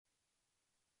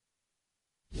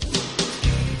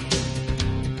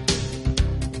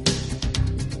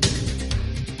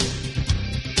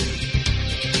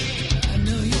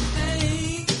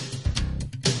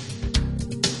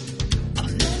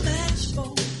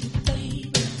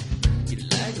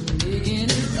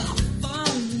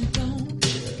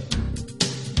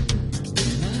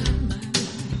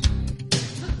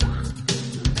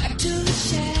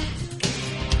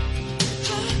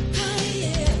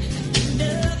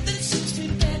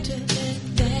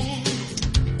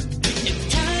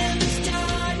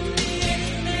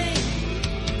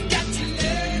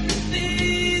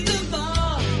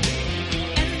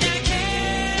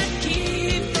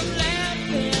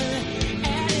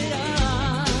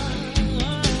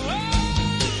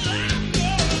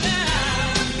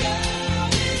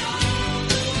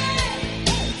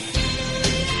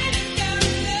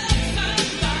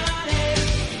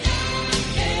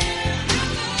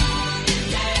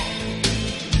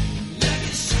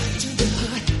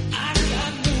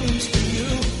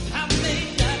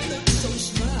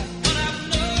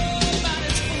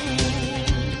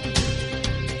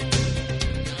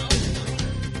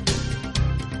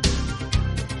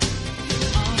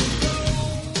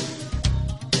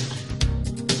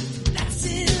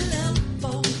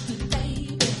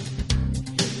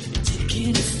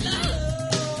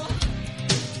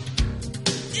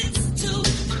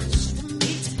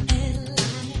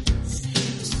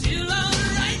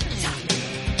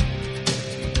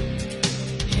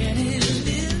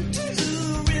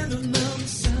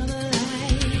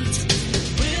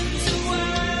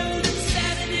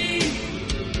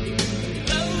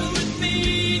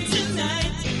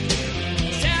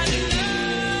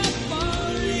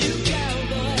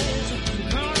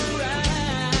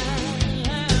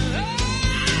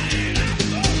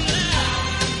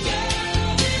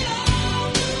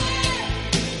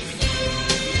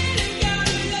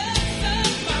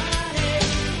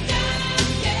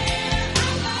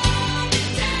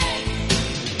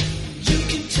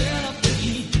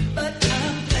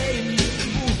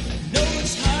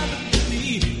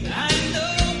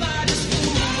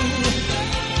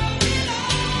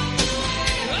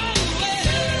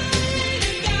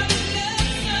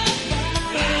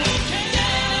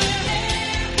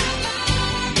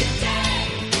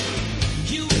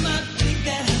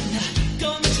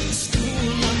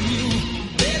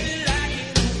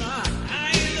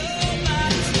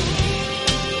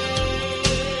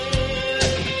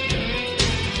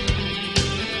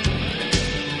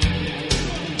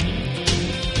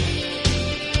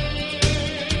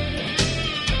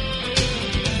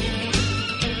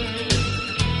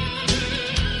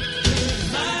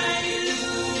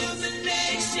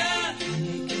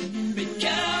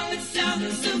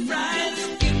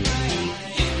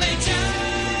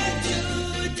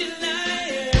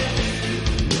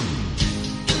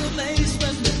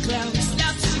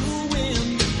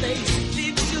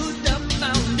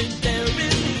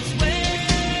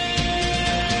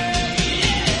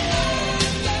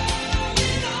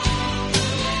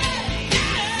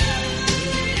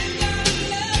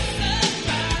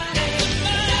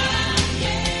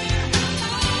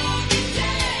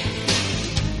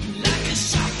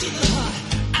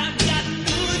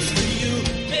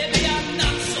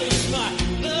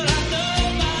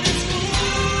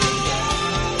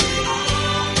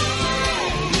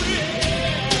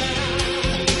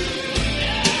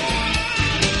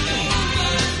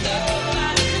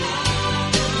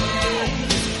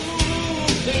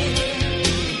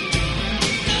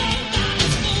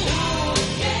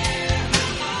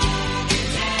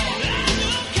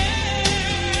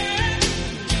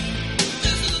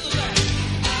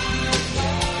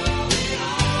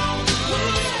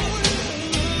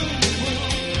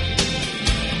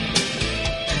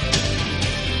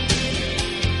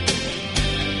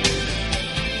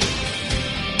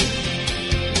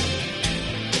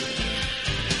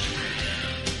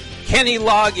Kenny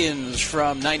Loggins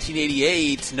from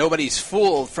 1988, Nobody's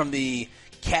Fool from the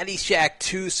Caddyshack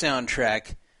 2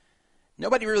 soundtrack.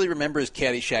 Nobody really remembers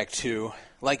Caddyshack 2.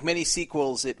 Like many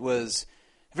sequels, it was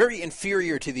very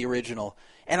inferior to the original.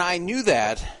 And I knew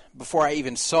that before I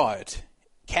even saw it.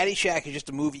 Caddyshack is just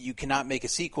a movie you cannot make a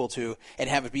sequel to and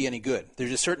have it be any good.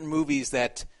 There's just certain movies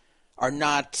that are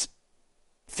not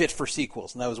fit for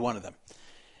sequels, and that was one of them.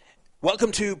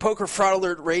 Welcome to Poker Fraud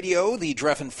Alert Radio, the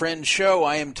Druff and Friends show.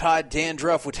 I am Todd Dan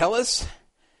Druff Witteles.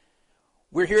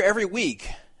 We're here every week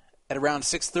at around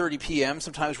 6:30 p.m.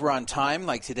 Sometimes we're on time,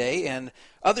 like today, and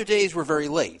other days we're very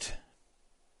late.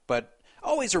 But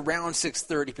always around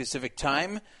 6:30 Pacific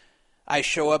time, I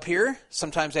show up here.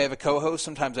 Sometimes I have a co-host,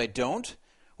 sometimes I don't.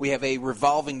 We have a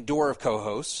revolving door of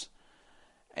co-hosts.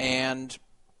 And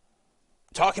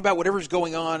talk about whatever's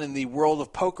going on in the world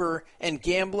of poker and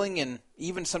gambling and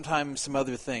even sometimes some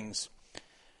other things.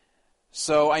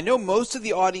 So I know most of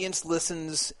the audience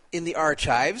listens in the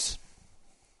archives,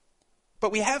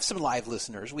 but we have some live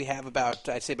listeners. We have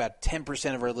I'd say about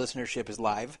 10% of our listenership is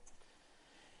live.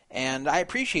 And I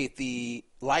appreciate the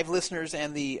live listeners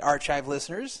and the archive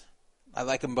listeners. I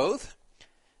like them both.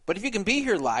 But if you can be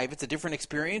here live, it's a different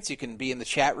experience. You can be in the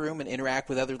chat room and interact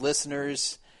with other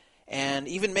listeners and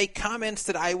even make comments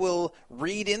that I will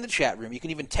read in the chat room. You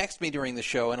can even text me during the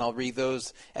show, and I'll read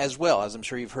those as well, as I'm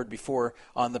sure you've heard before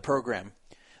on the program.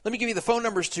 Let me give you the phone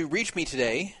numbers to reach me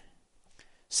today.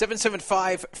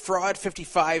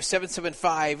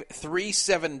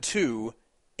 775-FRAUD-55,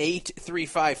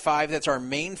 775-372-8355. That's our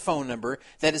main phone number.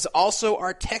 That is also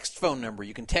our text phone number.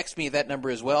 You can text me at that number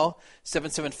as well,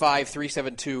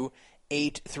 775-372-8355.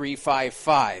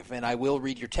 8355, and I will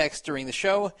read your text during the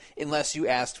show unless you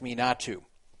ask me not to.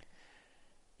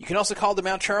 You can also call the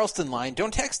Mount Charleston line.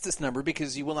 Don't text this number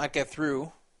because you will not get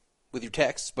through with your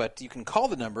texts, but you can call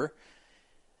the number.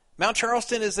 Mount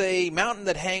Charleston is a mountain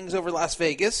that hangs over Las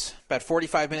Vegas, about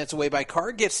 45 minutes away by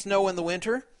car. It gets snow in the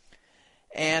winter,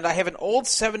 and I have an old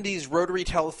 70s rotary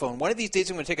telephone. One of these days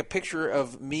I'm going to take a picture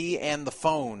of me and the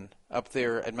phone up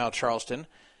there at Mount Charleston.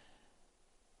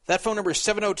 That phone number is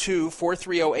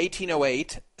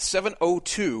 702-430-1808,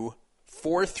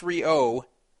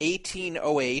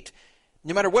 702-430-1808.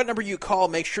 No matter what number you call,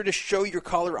 make sure to show your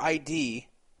caller ID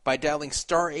by dialing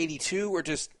star 82 or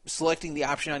just selecting the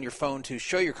option on your phone to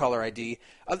show your caller ID.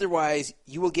 Otherwise,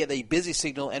 you will get a busy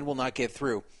signal and will not get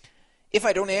through. If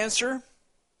I don't answer,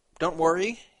 don't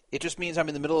worry. It just means I'm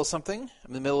in the middle of something. I'm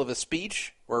in the middle of a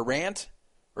speech or a rant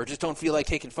or just don't feel like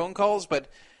taking phone calls, but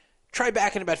try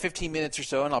back in about 15 minutes or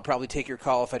so, and I'll probably take your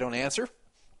call if I don't answer.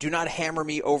 Do not hammer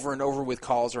me over and over with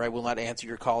calls, or I will not answer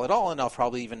your call at all, and I'll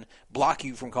probably even block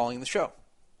you from calling the show.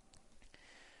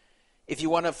 If you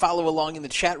want to follow along in the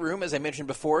chat room, as I mentioned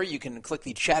before, you can click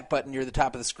the chat button near the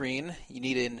top of the screen. You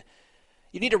need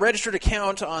a registered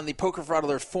account on the Poker Fraud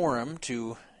Alert forum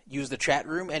to use the chat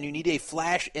room, and you need a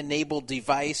flash-enabled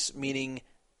device, meaning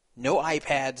no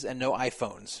iPads and no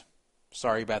iPhones.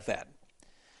 Sorry about that.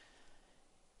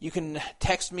 You can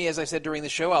text me, as I said during the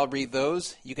show. I'll read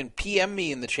those. You can PM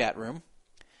me in the chat room.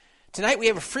 Tonight we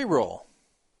have a free roll.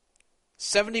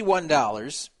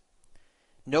 $71.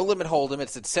 No limit hold'em.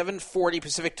 It's at 7:40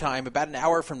 Pacific time, about an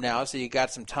hour from now, so you got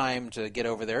some time to get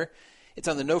over there. It's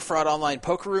on the No Fraud Online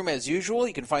Poker Room as usual.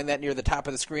 You can find that near the top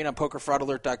of the screen on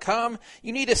PokerFraudAlert.com.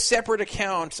 You need a separate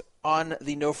account on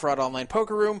the No Fraud Online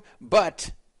Poker Room,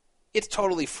 but it's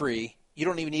totally free. You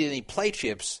don't even need any play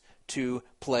chips to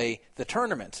play the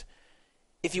tournament.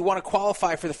 If you want to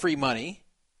qualify for the free money,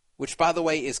 which, by the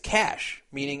way, is cash,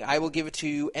 meaning I will give it to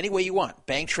you any way you want,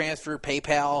 bank transfer,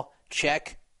 PayPal,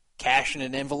 check, cash in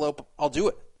an envelope, I'll do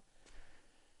it.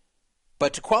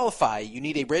 But to qualify, you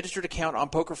need a registered account on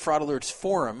Poker Fraud Alert's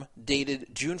forum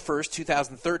dated June 1st,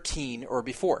 2013 or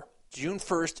before. June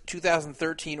 1st,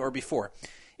 2013 or before.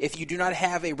 If you do not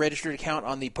have a registered account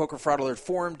on the Poker Fraud Alert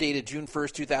forum dated June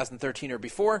 1st, 2013 or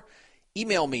before,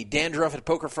 email me,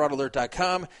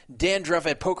 dandruff@pokerfraudalert.com,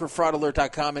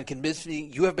 dandruff@pokerfraudalert.com, and convince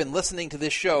me you have been listening to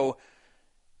this show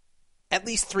at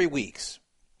least 3 weeks.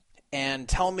 And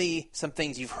tell me some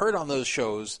things you've heard on those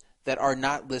shows that are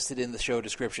not listed in the show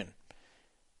description.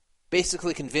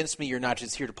 Basically convince me you're not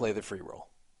just here to play the free roll.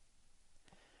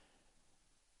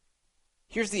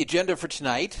 Here's the agenda for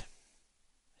tonight.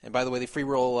 And by the way, the free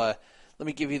roll, let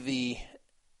me give you the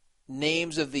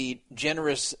names of the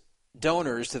generous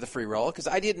donors to the free roll, because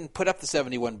I didn't put up the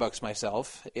 $71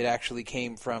 myself. It actually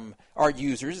came from our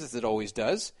users, as it always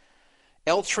does.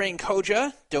 L Train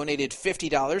Koja donated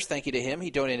 $50. Thank you to him.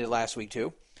 He donated last week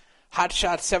too.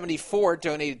 Hotshot74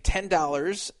 donated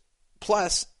 $10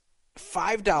 plus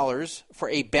 $5 for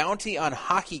a bounty on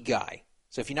Hockey Guy.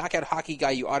 So if you knock out Hockey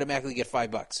Guy, you automatically get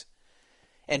 $5.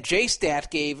 And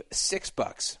JStat gave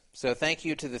 $6. So thank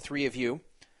you to the three of you.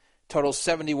 Total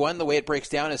 71. The way it breaks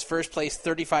down is first place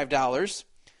 $35,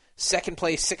 second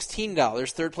place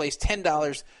 $16, third place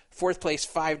 $10, fourth place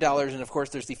 $5, and of course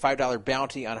there's the $5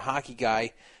 bounty on Hockey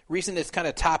Guy. Reason it's kind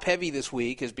of top heavy this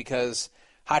week is because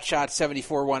Hotshot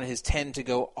 74 wanted his 10 to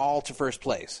go all to first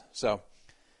place. So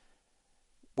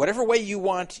whatever way you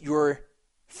want your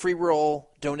free roll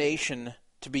donation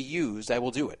to be used, I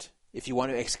will do it. If you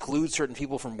want to exclude certain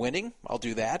people from winning, I'll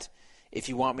do that. If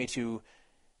you want me to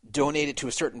donate it to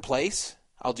a certain place,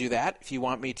 I'll do that. If you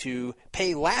want me to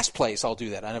pay last place, I'll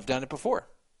do that. And I've done it before.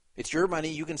 It's your money.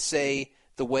 You can say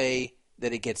the way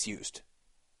that it gets used.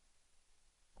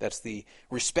 That's the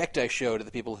respect I show to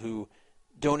the people who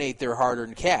donate their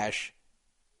hard-earned cash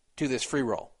to this free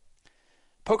roll.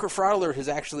 Poker Fraud Alert has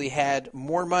actually had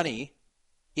more money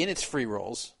in its free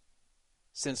rolls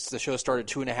since the show started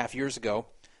 2.5 years ago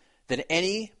than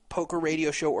any poker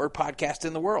radio show or podcast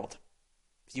in the world.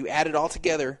 If you add it all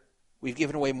together, we've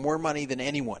given away more money than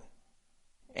anyone.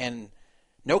 And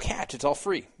no catch. It's all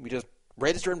free. We just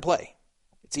register and play.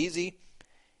 It's easy.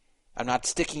 I'm not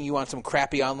sticking you on some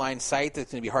crappy online site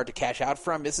that's going to be hard to cash out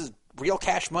from. This is real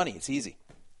cash money. It's easy.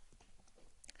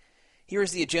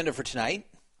 Here's the agenda for tonight.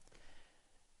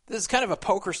 This is kind of a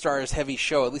Poker Stars heavy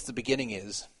show, at least the beginning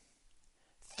is.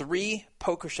 4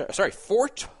 Poker Stars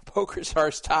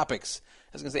topics. I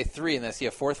was going to say 3, and that's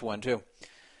a fourth one, too.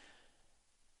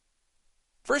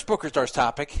 First Poker Stars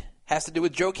topic has to do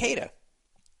with Joe Cada.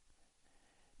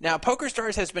 Now, Poker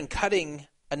Stars has been cutting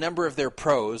a number of their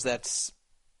pros. That's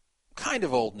kind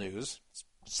of old news. It's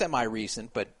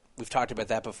semi-recent, but we've talked about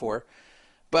that before.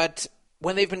 But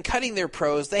when they've been cutting their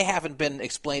pros, they haven't been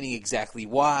explaining exactly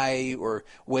why, or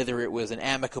whether it was an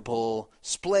amicable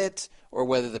split, or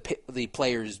whether the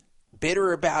player's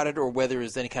bitter about it, or whether it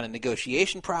was any kind of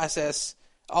negotiation process.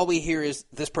 All we hear is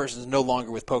this person is no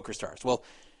longer with Poker Stars. Well,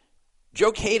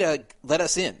 Joe Cada let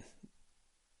us in.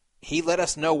 He let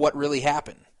us know what really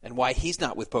happened and why he's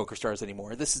not with Poker Stars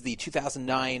anymore. This is the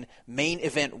 2009 main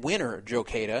event winner, Joe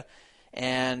Cada,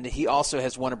 and he also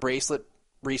has won a bracelet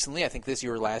recently, I think this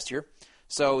year or last year.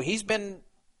 So he's been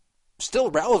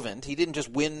still relevant. He didn't just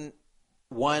win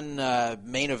one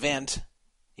main event,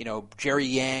 Jerry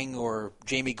Yang or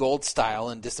Jamie Gold style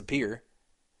and disappear.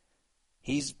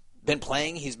 He's been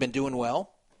playing. He's been doing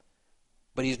well.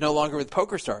 But he's no longer with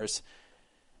Poker Stars.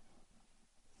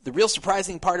 The real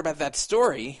surprising part about that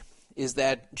story is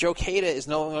that Joe Cada is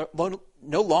no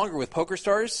longer with Poker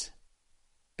Stars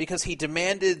because he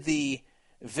demanded the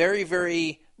very,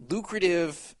 very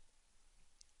lucrative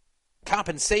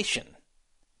compensation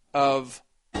of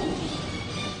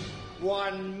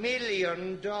 $1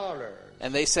 million.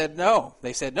 And they said no.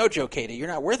 They said, no, Joe Cada, you're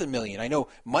not worth $1 million. I know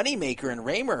Moneymaker and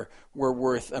Raymer were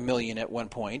worth $1 million at one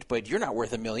point, but you're not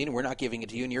worth $1 million. We're not giving it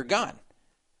to you, and you're gone.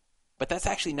 But that's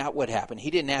actually not what happened. He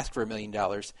didn't ask for $1 million.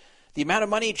 The amount of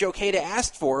money Joe Cada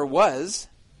asked for was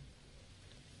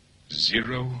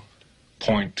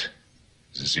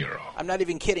 0.0. I'm not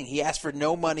even kidding. He asked for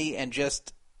no money and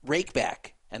just rake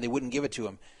back, and they wouldn't give it to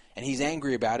him. And he's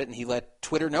angry about it, and he let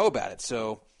Twitter know about it.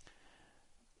 So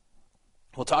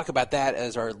we'll talk about that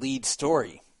as our lead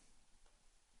story.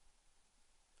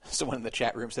 Someone in the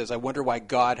chat room says, I wonder why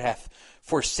God hath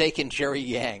forsaken Jerry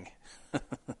Yang.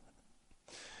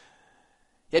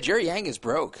 Yeah, Jerry Yang is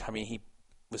broke. I mean, he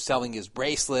was selling his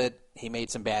bracelet. He made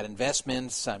some bad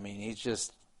investments. I mean, he's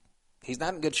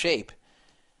not in good shape.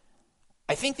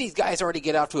 I think these guys already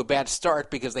get off to a bad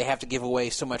start because they have to give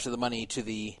away so much of the money to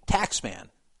the tax man,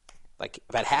 like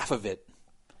about half of it.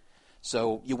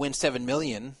 So you win $7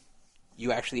 million,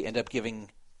 you actually end up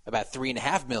giving about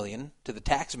 $3.5 million to the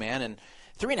tax man, and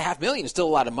 $3.5 million is still a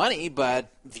lot of money,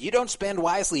 but if you don't spend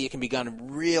wisely, it can be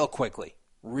gone real quickly.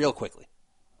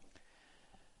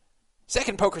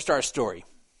 Second Poker Stars story.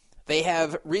 They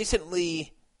have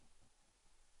recently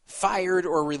fired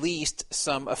or released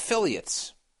some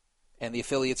affiliates, and the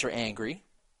affiliates are angry.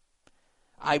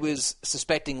 I was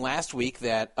suspecting last week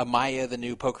that Amaya, the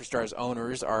new Poker Stars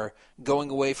owners, are going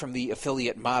away from the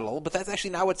affiliate model, but that's actually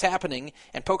not what's happening,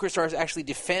 and Poker Stars actually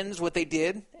defends what they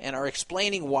did and are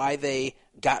explaining why they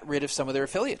got rid of some of their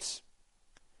affiliates.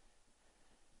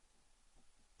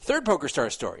 Third Poker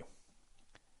Stars story.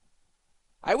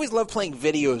 I always love playing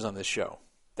videos on this show.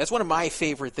 That's one of my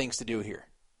favorite things to do here.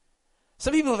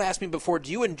 Some people have asked me before,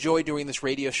 do you enjoy doing this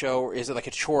radio show, or is it like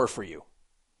a chore for you?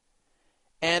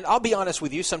 And I'll be honest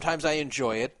with you, sometimes I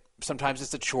enjoy it. Sometimes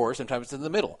it's a chore, sometimes it's in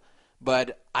the middle.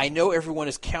 But I know everyone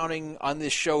is counting on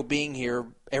this show being here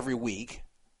every week,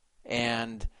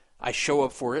 and I show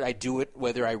up for it. I do it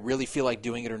whether I really feel like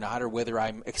doing it or not, or whether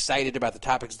I'm excited about the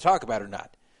topics to talk about or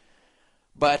not.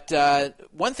 But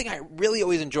one thing I really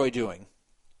always enjoy doing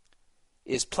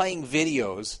is playing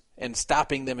videos and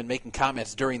stopping them and making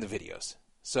comments during the videos.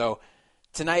 So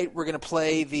tonight we're going to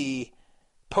play the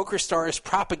PokerStars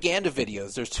propaganda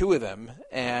videos. There's 2 of them,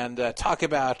 and talk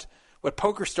about what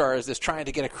PokerStars is trying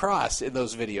to get across in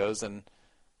those videos and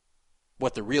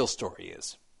what the real story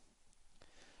is.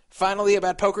 Finally,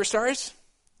 about PokerStars,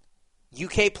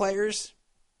 UK players,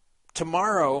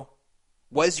 tomorrow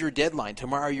was your deadline.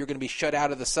 Tomorrow you're going to be shut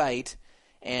out of the site,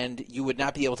 and you would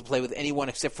not be able to play with anyone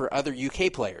except for other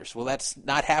UK players. Well, that's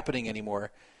not happening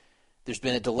anymore. There's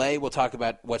been a delay. We'll talk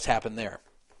about what's happened there.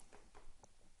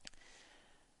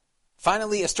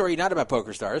 Finally, a story not about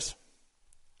PokerStars.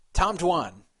 Tom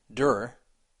Dwan, Dur,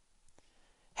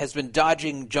 has been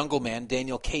dodging Jungle Man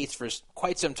Daniel Cates for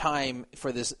quite some time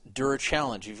for this Dur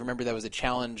challenge. If you remember, that was a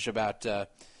challenge about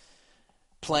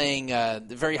playing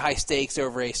very high stakes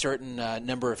over a certain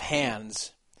number of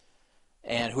hands,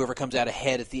 and whoever comes out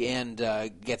ahead at the end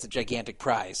gets a gigantic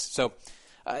prize. So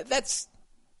that's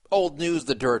old news,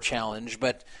 the Dur challenge.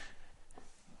 But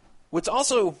what's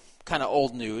also kind of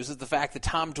old news is the fact that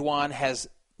Tom Dwan has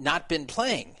not been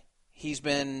playing. He's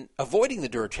been avoiding the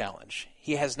Dur challenge.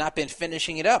 He has not been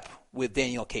finishing it up with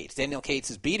Daniel Cates. Daniel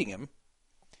Cates is beating him,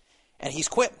 and he's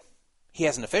quit. He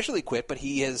hasn't officially quit, but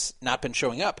he has not been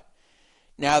showing up.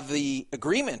 Now, the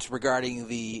agreement regarding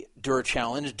the Dur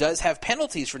challenge does have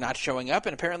penalties for not showing up,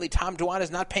 and apparently Tom Dwan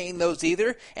is not paying those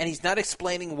either, and he's not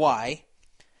explaining why.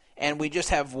 And we just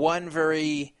have one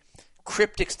very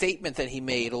cryptic statement that he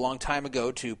made a long time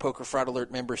ago to Poker Fraud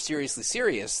Alert member Seriously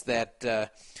Serious that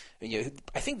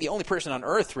I think the only person on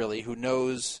earth, really, who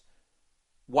knows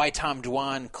why Tom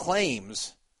Dwan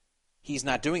claims he's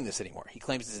not doing this anymore. He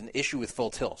claims it's an issue with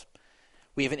Full Tilt.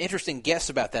 We have an interesting guess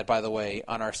about that, by the way,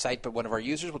 on our site, but one of our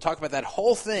users. We'll talk about that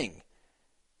whole thing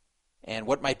and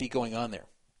what might be going on there.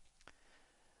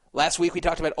 Last week we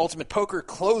talked about Ultimate Poker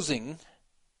closing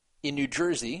in New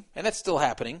Jersey, and that's still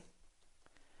happening.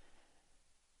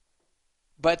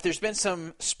 But there's been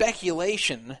some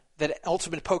speculation that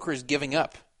Ultimate Poker is giving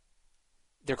up.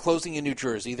 They're closing in New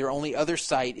Jersey. Their only other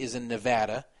site is in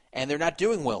Nevada, and they're not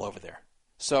doing well over there.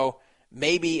 So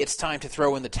maybe it's time to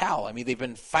throw in the towel. I mean, they've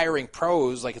been firing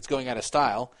pros like it's going out of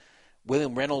style.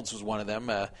 William Reynolds was one of them,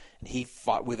 and he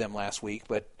fought with them last week.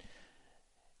 But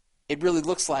it really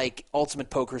looks like Ultimate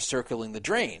Poker is circling the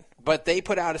drain. But they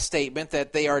put out a statement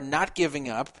that they are not giving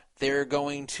up. They're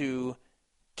going to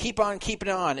keep on keeping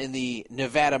on in the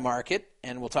Nevada market,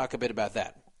 and we'll talk a bit about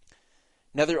that.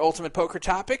 Another Ultimate Poker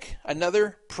topic,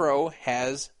 another pro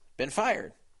has been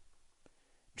fired.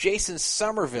 Jason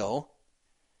Somerville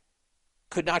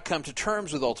could not come to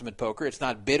terms with Ultimate Poker. It's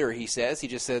not bitter, he says. He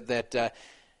just said that, the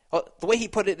way he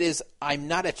put it is, I'm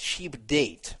not a cheap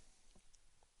date.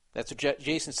 That's what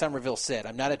Jason Somerville said.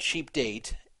 I'm not a cheap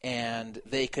date, and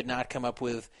they could not come up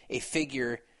with a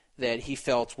figure that he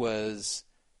felt was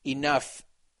enough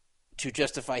to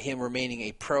justify him remaining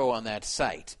a pro on that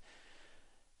site.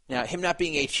 Now, him not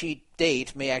being a cheap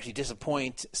date may actually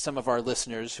disappoint some of our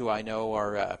listeners who I know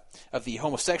are of the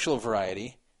homosexual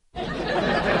variety.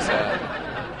 Because,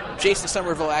 Jason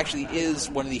Somerville actually is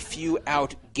one of the few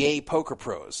out gay poker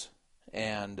pros.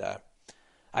 And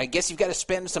I guess you've got to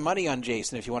spend some money on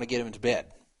Jason if you want to get him into bed.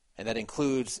 And that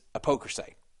includes a poker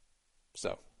site.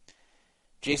 So,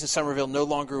 Jason Somerville no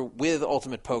longer with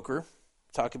Ultimate Poker.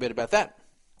 Talk a bit about that.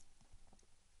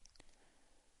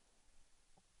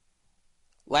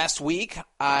 Last week,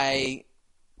 I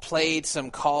played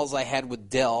some calls I had with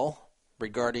Dell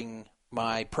regarding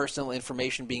my personal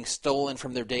information being stolen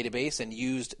from their database and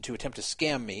used to attempt to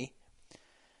scam me.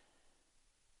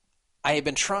 I have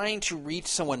been trying to reach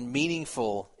someone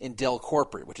meaningful in Dell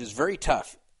Corporate, which is very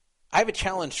tough. I have a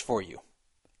challenge for you.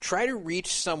 Try to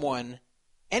reach someone,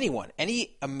 anyone,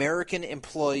 any American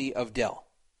employee of Dell.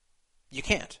 You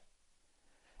can't.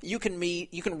 You can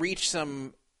reach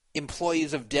some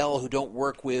employees of Dell who don't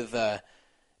work with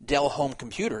Dell home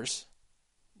computers.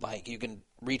 Like, you can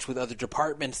reach with other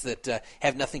departments that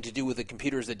have nothing to do with the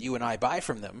computers that you and I buy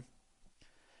from them.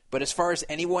 But as far as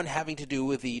anyone having to do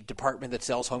with the department that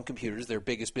sells home computers, their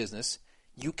biggest business,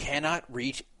 you cannot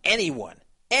reach anyone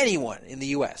in the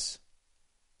U.S.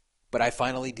 But I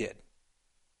finally did.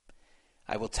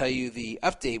 I will tell you the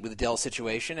update with the Dell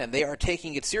situation, and they are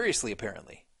taking it seriously,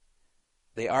 apparently.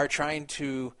 They are trying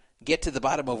to get to the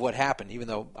bottom of what happened, even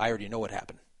though I already know what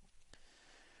happened.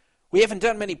 We haven't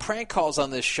done many prank calls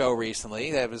on this show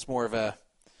recently. That was more of a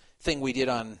thing we did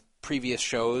on previous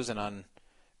shows and on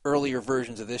earlier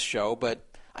versions of this show, but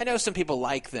I know some people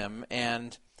like them,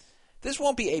 and this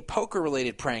won't be a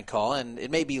poker-related prank call, and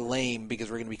it may be lame because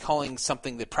we're going to be calling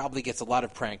something that probably gets a lot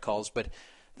of prank calls, but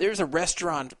there's a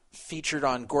restaurant featured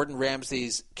on Gordon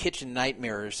Ramsay's Kitchen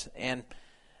Nightmares, and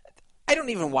I don't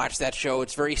even watch that show.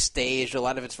 It's very staged. A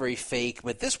lot of it's very fake.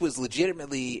 But this was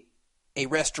legitimately a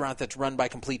restaurant that's run by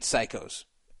complete psychos.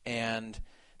 And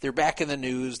they're back in the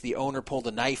news. The owner pulled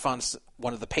a knife on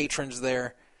one of the patrons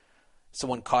there.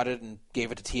 Someone caught it and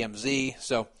gave it to TMZ.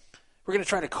 So we're going to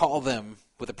try to call them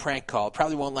with a prank call. It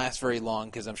probably won't last very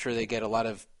long because I'm sure they get a lot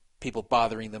of people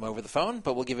bothering them over the phone,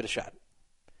 but we'll give it a shot.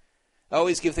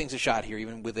 Always give things a shot here,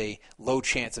 even with a low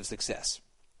chance of success.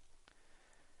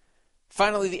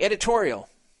 Finally, the editorial.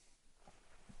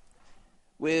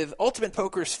 With Ultimate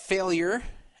Poker's failure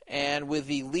and with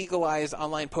the legalized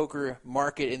online poker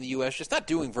market in the U.S. just not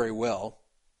doing very well,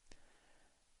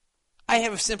 I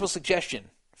have a simple suggestion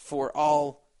for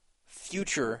all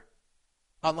future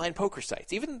online poker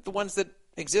sites, even the ones that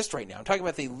exist right now. I'm talking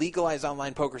about the legalized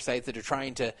online poker sites that are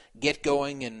trying to get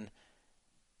going and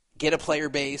get a player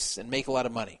base and make a lot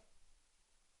of money.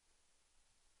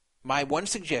 My one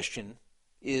suggestion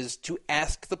is to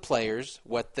ask the players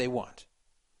what they want.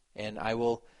 And I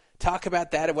will talk about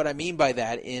that and what I mean by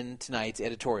that in tonight's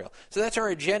editorial. So that's our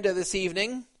agenda this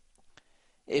evening.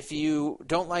 If you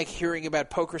don't like hearing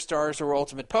about PokerStars or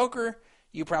Ultimate Poker,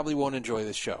 you probably won't enjoy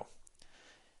this show.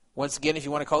 Once again, if you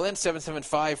want to call in,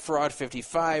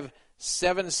 775-FRAUD-55,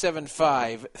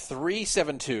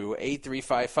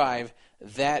 775-372-8355.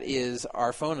 That is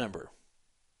our phone number.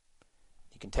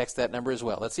 You can text that number as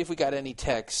well. Let's see if we got any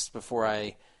texts before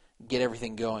I get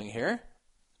everything going here.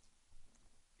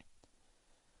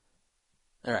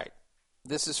 All right.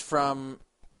 This is from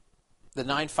the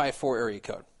 954 area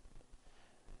code.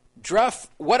 Druff,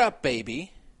 what up,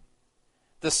 baby?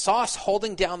 The sauce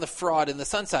holding down the fraud in the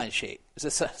Sunshine State. The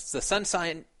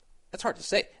Sunshine, that's hard to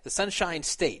say. The Sunshine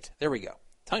State. There we go.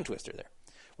 Tongue twister there.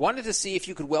 Wanted to see if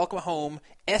you could welcome home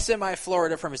SMI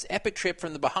Florida from his epic trip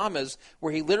from the Bahamas,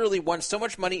 where he literally won so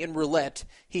much money in roulette,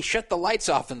 he shut the lights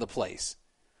off in the place.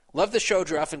 Love the show,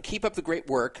 Druff, and keep up the great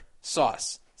work.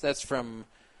 Sauce. So that's from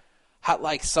Hot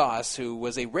Like Sauce, who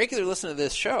was a regular listener to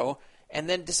this show and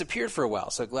then disappeared for a while.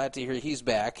 So glad to hear he's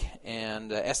back. And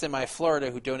SMI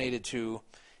Florida, who donated to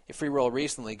a free roll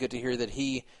recently, good to hear that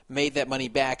he made that money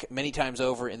back many times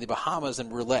over in the Bahamas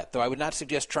and roulette, though I would not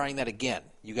suggest trying that again.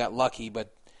 You got lucky,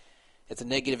 but it's a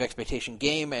negative expectation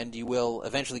game, and you will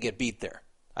eventually get beat there.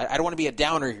 I don't want to be a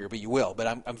downer here, but you will. But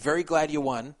I'm very glad you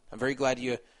won. I'm very glad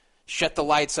you shut the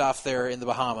lights off there in the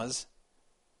Bahamas,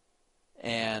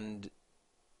 and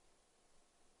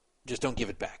just don't give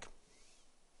it back.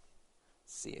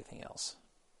 Let's see anything else.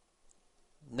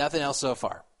 Nothing else so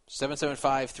far.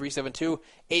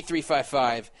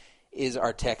 775-372-8355 is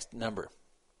our text number.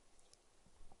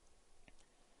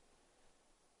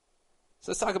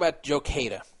 So let's talk about Joe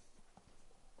Cada.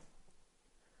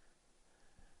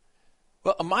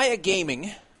 Well, Amaya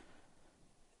Gaming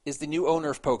is the new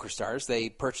owner of PokerStars. They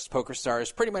purchased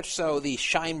PokerStars pretty much so the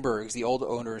Scheinbergs, the old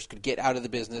owners, could get out of the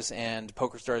business and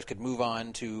PokerStars could move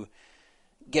on to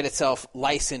get itself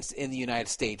licensed in the United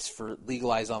States for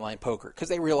legalized online poker, because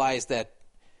they realized that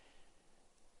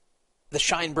the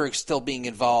Scheinbergs still being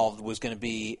involved was going to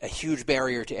be a huge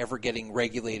barrier to ever getting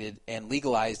regulated and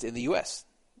legalized in the U.S.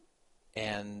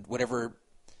 And whatever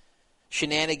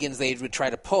shenanigans they would try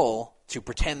to pull to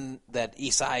pretend that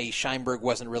Isai Scheinberg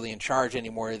wasn't really in charge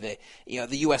anymore, the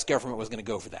U.S. government was going to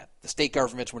go for that. The state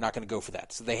governments were not going to go for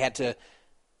that. So they had to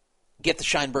get the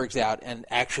Scheinbergs out and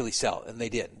actually sell it, and they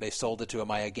did. They sold it to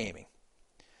Amaya Gaming.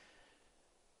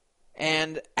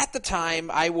 And at the time,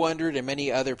 I wondered, and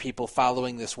many other people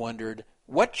following this wondered,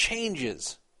 what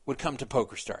changes would come to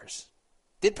PokerStars?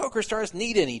 Did PokerStars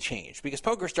need any change? Because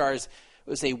PokerStars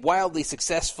was a wildly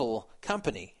successful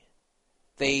company.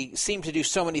 They seem to do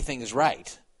so many things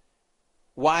right.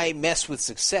 Why mess with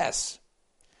success?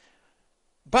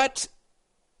 But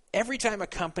every time a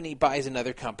company buys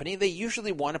another company, they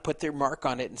usually want to put their mark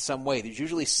on it in some way. There's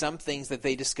usually some things that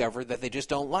they discover that they just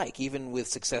don't like, even with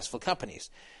successful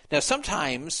companies. Now,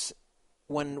 sometimes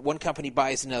when one company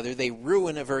buys another, they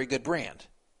ruin a very good brand.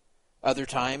 Other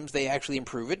times, they actually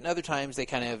improve it, and other times they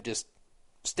kind of just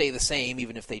stay the same,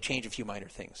 even if they change a few minor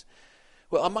things.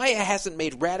 Well, Amaya hasn't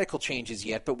made radical changes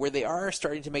yet, but where they are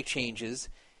starting to make changes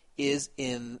is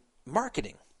in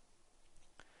marketing.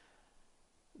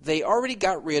 They already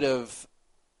got rid of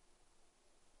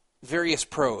various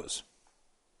pros,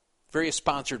 various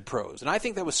sponsored pros, and I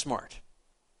think that was smart.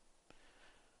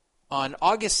 On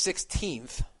August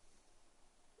 16th,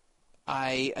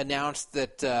 I announced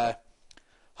that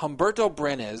Humberto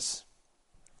Brenes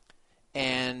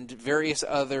and various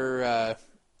other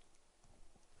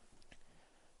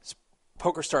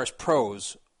PokerStars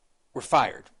pros were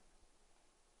fired.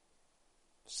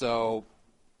 So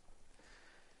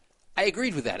I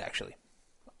agreed with that, actually.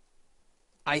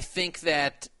 I think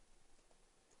that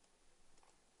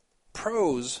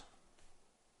pros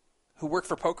who work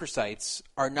for poker sites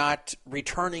are not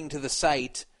returning to the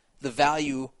site the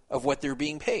value of what they're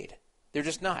being paid. They're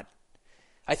just not.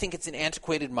 I think it's an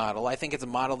antiquated model. I think it's a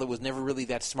model that was never really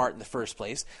that smart in the first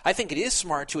place. I think it is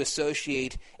smart to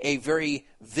associate a very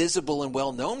visible and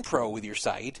well-known pro with your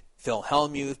site. Phil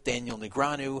Hellmuth, Daniel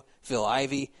Negreanu, Phil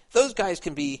Ivey. Those guys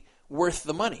can be worth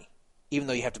the money, even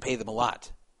though you have to pay them a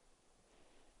lot.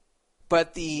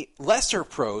 But the lesser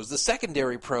pros, the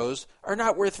secondary pros, are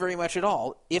not worth very much at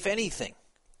all, if anything,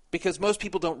 because most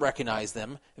people don't recognize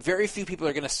them. Very few people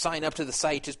are going to sign up to the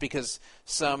site just because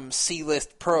some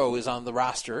C-list pro is on the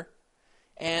roster.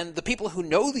 And the people who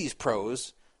know these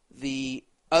pros, the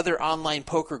other online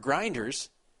poker grinders,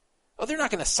 they're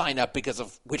not going to sign up because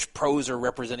of which pros are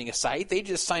representing a site. They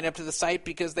just sign up to the site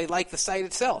because they like the site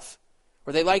itself,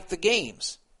 or they like the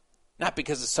games, not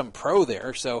because of some pro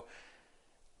there. So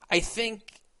I think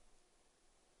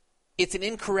it's an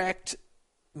incorrect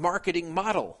marketing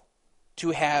model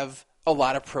to have a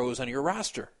lot of pros on your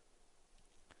roster.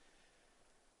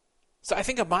 So I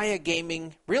think Amaya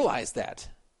Gaming realized that,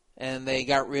 and they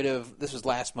got rid of, this was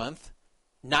last month,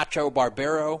 Nacho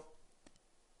Barbero,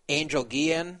 Angel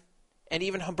Guillen, and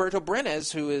even Humberto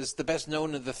Brenes, who is the best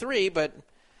known of the three, but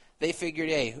they figured,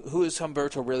 hey, who is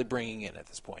Humberto really bringing in at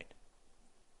this point?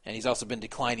 And he's also been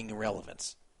declining in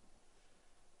relevance.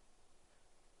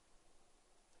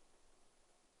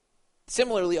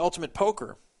 Similarly, Ultimate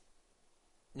Poker.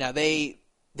 Now, they're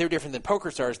different than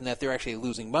PokerStars in that they're actually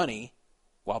losing money,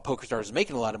 while PokerStars is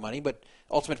making a lot of money, but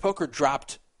Ultimate Poker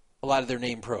dropped a lot of their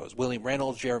name pros. William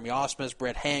Reynolds, Jeremy Osmus,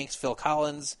 Brett Hanks, Phil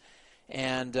Collins,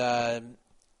 and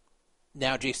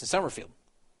now Jason Summerfield.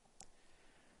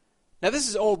 Now, this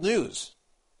is old news.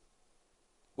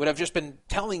 What I've just been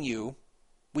telling you,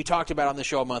 we talked about on the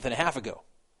show a month and a half ago.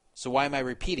 So why am I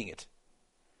repeating it?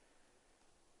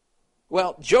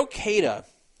 Well, Joe Cada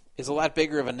is a lot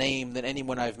bigger of a name than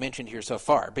anyone I've mentioned here so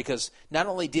far, because not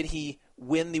only did he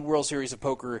win the World Series of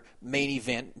Poker main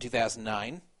event in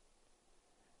 2009,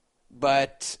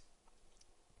 but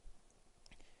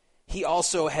he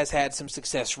also has had some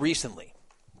success recently.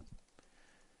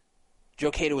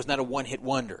 Joe Cada was not a one-hit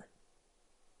wonder.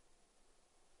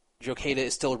 Joe Cada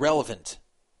is still relevant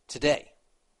today.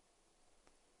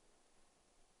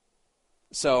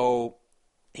 So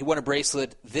he won a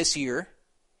bracelet this year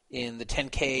in the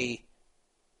 10K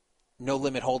No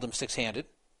Limit Hold'em six-handed.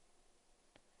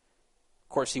 Of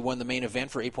course, he won the main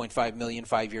event for $8.5 million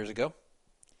 5 years ago.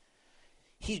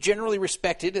 He's generally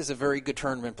respected as a very good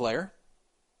tournament player.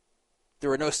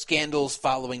 There are no scandals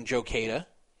following Joe Cada.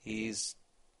 He's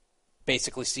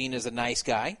basically seen as a nice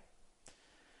guy.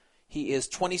 He is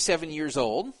 27 years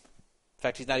old. In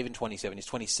fact, he's not even 27. He's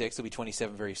 26. He'll be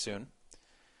 27 very soon.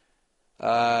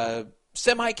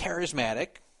 Semi-charismatic.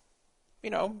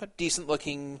 A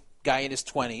decent-looking guy in his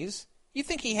 20s. You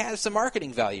think he has some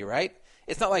marketing value, right?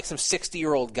 It's not like some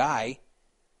 60-year-old guy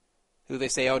who they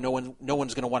say, no one's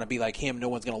going to want to be like him. No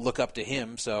one's going to look up to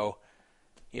him, so,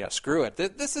 screw it.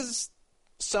 This is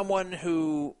someone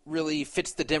who really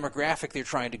fits the demographic they're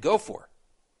trying to go for.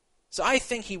 So I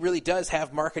think he really does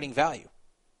have marketing value.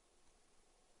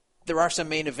 There are some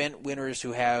main event winners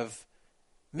who have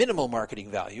minimal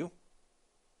marketing value.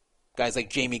 Guys like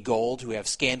Jamie Gold, who have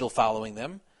scandal following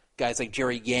them. Guys like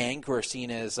Jerry Yang, who are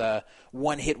seen as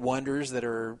one-hit wonders that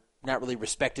are not really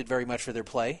respected very much for their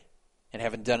play and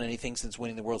haven't done anything since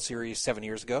winning the World Series 7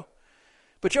 years ago.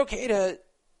 But Joe Cada,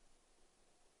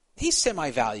 he's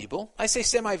semi-valuable. I say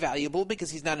semi-valuable because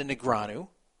he's not a Negreanu.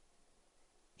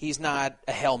 He's not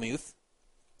a Hellmuth.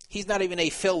 He's not even a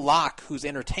Phil Locke who's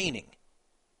entertaining.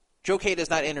 Joe Cada is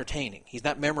not entertaining. He's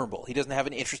not memorable. He doesn't have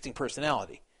an interesting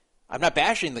personality. I'm not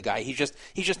bashing the guy. He's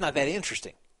just not that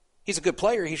interesting. He's a good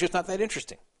player. He's just not that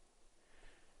interesting.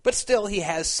 But still, he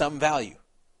has some value.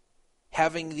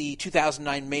 Having the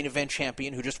 2009 main event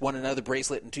champion who just won another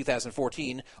bracelet in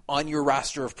 2014 on your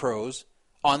roster of pros,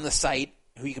 on the site,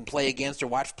 who you can play against or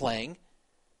watch playing,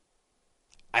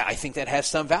 I think that has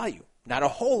some value. Not a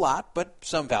whole lot, but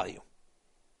some value.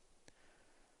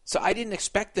 So I didn't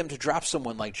expect them to drop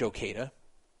someone like Joe Cada,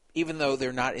 even though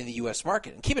they're not in the U.S.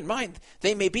 market. And keep in mind,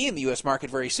 they may be in the U.S. market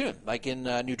very soon, like in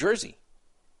New Jersey.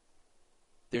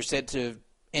 They're said to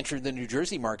enter the New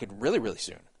Jersey market really, really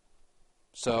soon.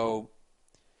 So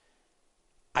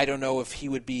I don't know if he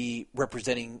would be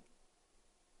representing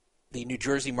the New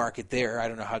Jersey market there. I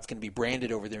don't know how it's going to be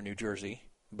branded over there in New Jersey,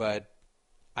 but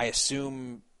I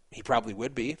assume he probably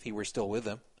would be if he were still with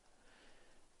them.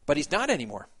 But he's not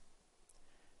anymore.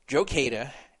 Joe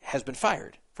Cada has been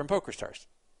fired from PokerStars.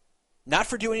 Not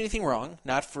for doing anything wrong,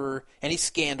 not for any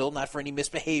scandal, not for any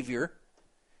misbehavior.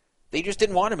 They just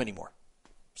didn't want him anymore.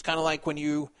 It's kind of like when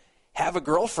you have a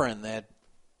girlfriend that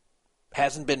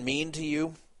hasn't been mean to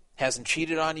you, hasn't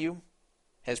cheated on you,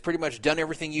 has pretty much done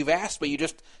everything you've asked, but you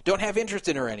just don't have interest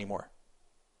in her anymore.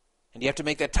 And you have to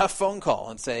make that tough phone call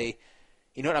and say,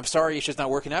 you know what, I'm sorry, it's just not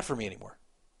working out for me anymore.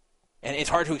 And it's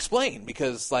hard to explain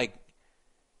because, like,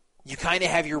 you kind of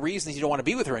have your reasons you don't want to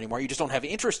be with her anymore. You just don't have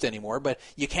interest anymore, but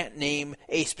you can't name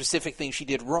a specific thing she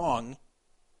did wrong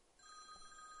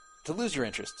to lose your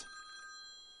interest.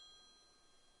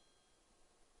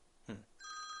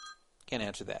 Can't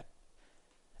answer that.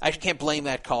 I actually can't blame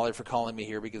that caller for calling me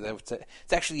here because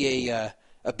it's actually a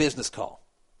business call.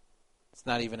 It's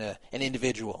not even an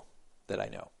individual that I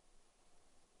know.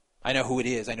 I know who it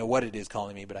is. I know what it is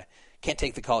calling me, but I can't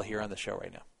take the call here on the show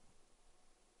right now.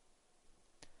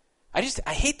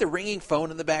 I hate the ringing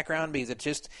phone in the background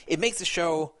because it makes the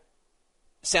show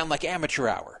sound like amateur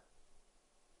hour.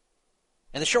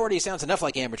 And the show already sounds enough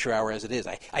like amateur hour as it is.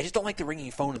 I just don't like the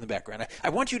ringing phone in the background. I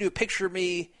want you to picture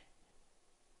me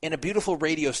in a beautiful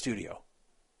radio studio,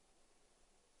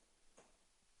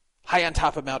 high on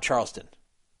top of Mount Charleston.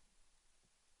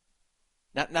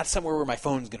 Not somewhere where my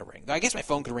phone's going to ring. I guess my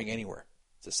phone could ring anywhere.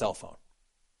 It's a cell phone.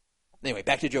 Anyway,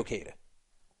 back to Joe Queta.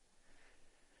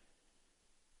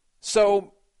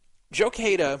 So, Joe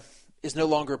Queta is no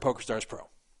longer a PokerStars pro.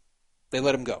 They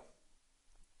let him go.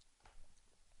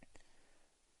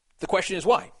 The question is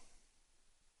why?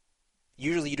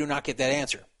 Usually you do not get that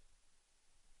answer.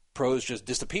 Pros just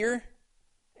disappear,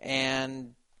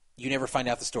 and you never find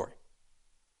out the story.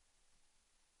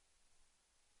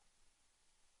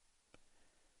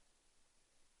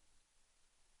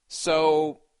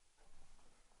 So,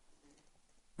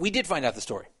 we did find out the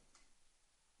story.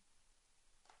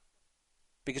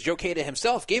 Because Joe Queta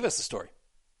himself gave us the story.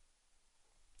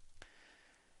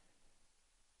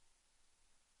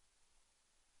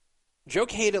 Joe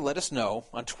Queta let us know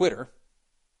on Twitter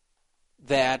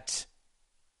that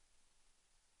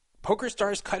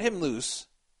PokerStars cut him loose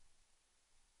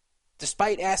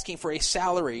despite asking for a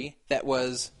salary that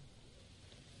was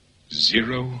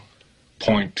 0.0.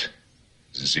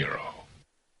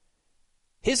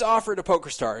 His offer to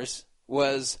PokerStars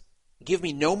was give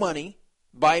me no money,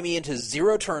 buy me into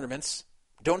 0 tournaments,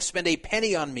 don't spend a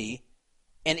penny on me,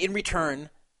 and in return,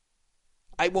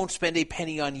 I won't spend a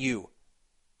penny on you.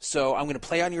 So I'm going to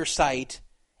play on your site,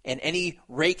 and any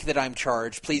rake that I'm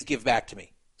charged, please give back to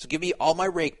me. So give me all my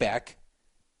rake back.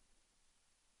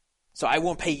 So I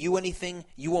won't pay you anything,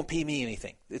 you won't pay me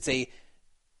anything. It's a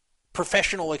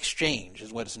professional exchange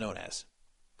is what it's known as.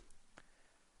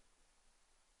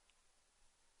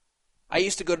 I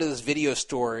used to go to this video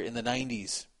store in the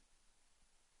 90s.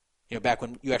 You know, back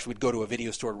when you actually would go to a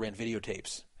video store to rent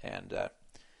videotapes. And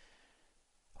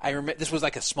I remember this was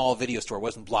like a small video store. It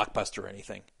wasn't Blockbuster or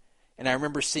anything. And I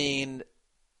remember seeing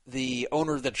the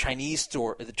owner of the Chinese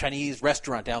store, the Chinese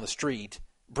restaurant down the street,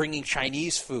 bringing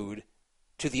Chinese food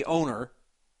to the owner,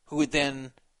 who would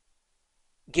then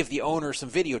give the owner some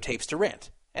videotapes to rent.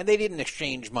 And they didn't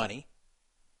exchange money.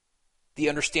 The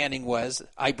understanding was,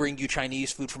 I bring you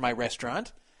Chinese food from my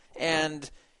restaurant, and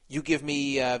you give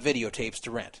me videotapes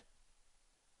to rent.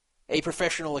 A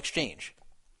professional exchange.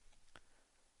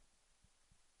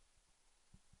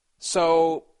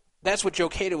 So that's what Joe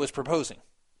Queta was proposing.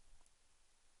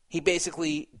 He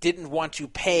basically didn't want to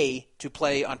pay to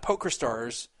play on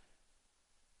PokerStars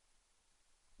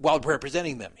while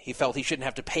representing them. He felt he shouldn't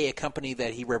have to pay a company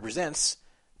that he represents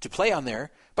to play on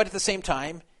there, but at the same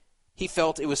time, he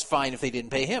felt it was fine if they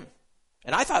didn't pay him.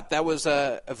 And I thought that was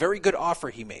a very good offer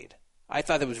he made. I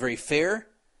thought that was very fair.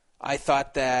 I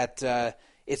thought that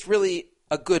it's really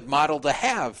a good model to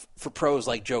have for pros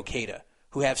like Joe Queta,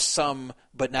 who have some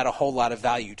but not a whole lot of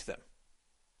value to them.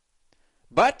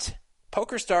 But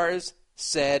PokerStars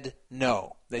said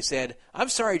no. They said, I'm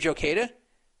sorry, Joe Queta,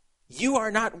 you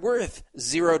are not worth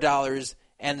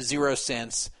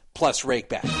 $0.00 plus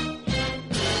rakeback.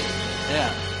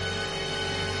 Yeah.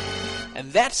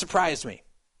 And that surprised me.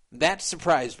 That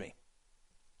surprised me.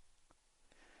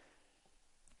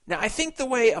 Now, I think the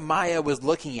way Amaya was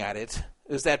looking at it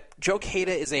is that Joe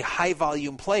Queta is a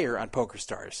high-volume player on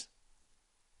PokerStars.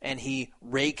 And he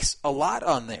rakes a lot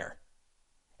on there.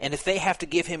 And if they have to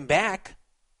give him back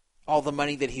all the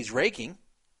money that he's raking,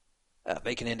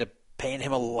 they can end up paying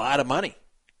him a lot of money.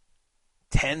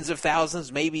 Tens of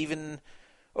thousands, maybe even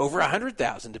over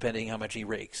 100,000, depending how much he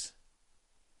rakes.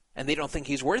 And they don't think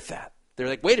he's worth that. They're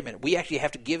like, wait a minute, we actually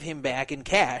have to give him back in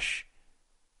cash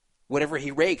whatever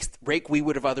he rake we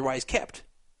would have otherwise kept.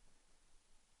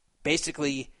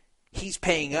 Basically, he's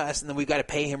paying us, and then we've got to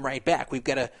pay him right back. We've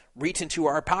got to reach into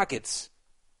our pockets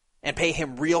and pay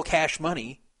him real cash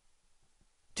money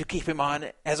to keep him on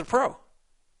as a pro.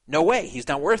 No way. He's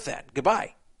not worth that.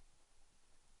 Goodbye.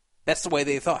 That's the way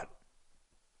they thought.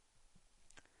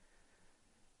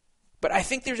 But I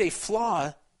think there's a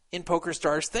flaw in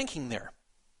PokerStars' thinking there.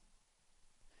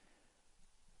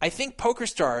 I think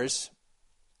PokerStars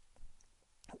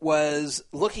was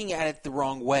looking at it the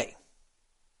wrong way.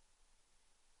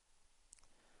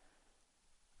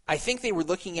 I think they were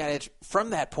looking at it from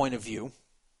that point of view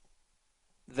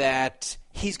that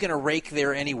he's going to rake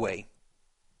there anyway.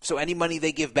 So any money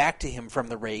they give back to him from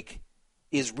the rake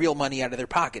is real money out of their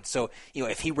pocket. So,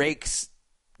 if he rakes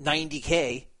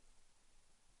 $90K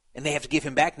and they have to give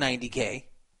him back $90K,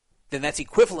 then that's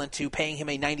equivalent to paying him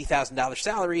a $90,000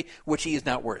 salary, which he is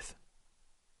not worth.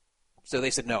 So they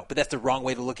said no, but that's the wrong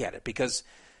way to look at it, because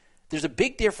there's a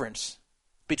big difference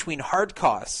between hard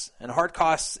costs, and hard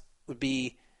costs would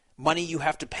be money you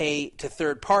have to pay to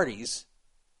third parties,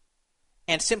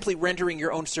 and simply rendering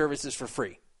your own services for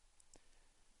free.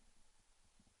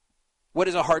 What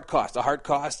is a hard cost? A hard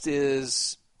cost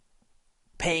is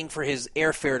paying for his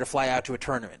airfare to fly out to a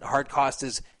tournament. A hard cost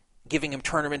is giving him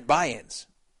tournament buy-ins,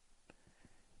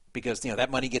 because that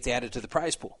money gets added to the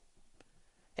prize pool.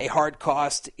 A hard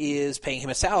cost is paying him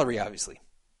a salary, obviously.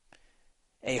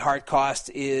 A hard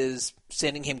cost is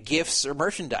sending him gifts or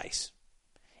merchandise.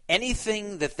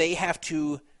 Anything that they have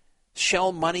to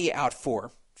shell money out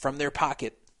for from their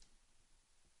pocket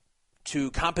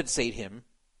to compensate him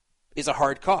is a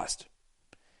hard cost.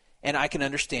 And I can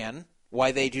understand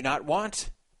why they do not want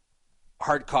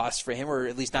hard costs for him, or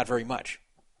at least not very much.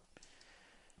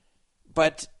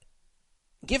 But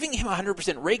giving him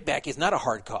 100% rake back is not a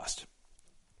hard cost.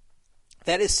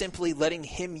 That is simply letting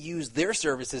him use their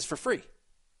services for free.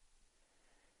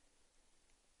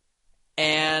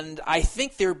 And I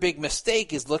think their big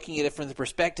mistake is looking at it from the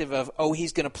perspective of,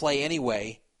 he's going to play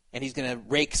anyway, and he's going to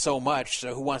rake so much,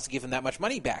 so who wants to give him that much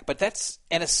money back? But that's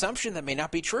an assumption that may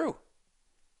not be true.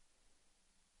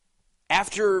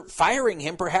 After firing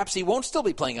him, perhaps he won't still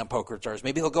be playing on PokerStars.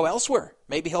 Maybe he'll go elsewhere.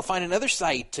 Maybe he'll find another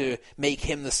site to make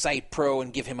him the site pro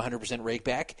and give him 100% rake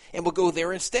back, and we'll go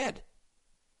there instead.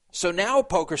 So now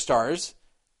PokerStars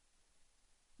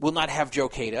will not have Joe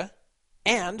Cada,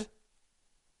 and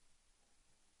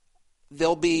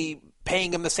they'll be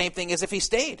paying him the same thing as if he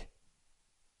stayed.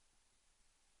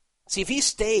 See, if he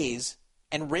stays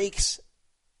and rakes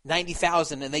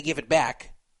 $90,000 and they give it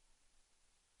back,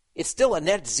 it's still a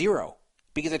net zero,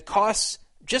 because it costs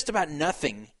just about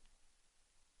nothing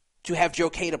to have Joe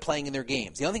Cada playing in their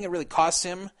games. The only thing that really costs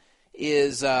him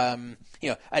is, the only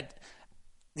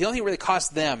thing that really costs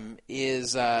them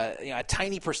is a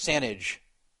tiny percentage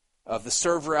of the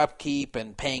server upkeep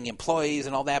and paying employees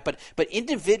and all that. But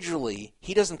individually,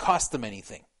 he doesn't cost them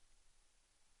anything.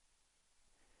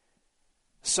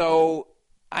 So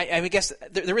I guess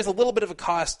there is a little bit of a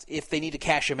cost if they need to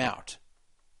cash him out.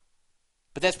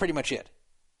 But that's pretty much it.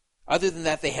 Other than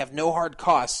that, they have no hard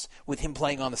costs with him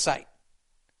playing on the site.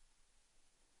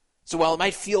 So while it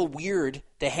might feel weird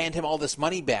to hand him all this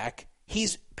money back,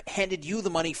 he's handed you the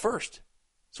money first.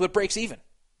 So it breaks even.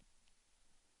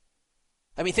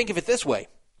 I mean, think of it this way.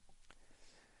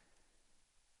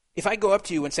 If I go up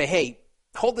to you and say, hey,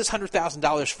 hold this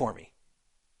 $100,000 for me,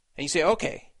 and you say,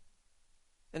 okay.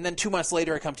 And then 2 months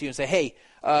later I come to you and say, hey,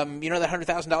 that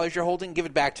 $100,000 you're holding, give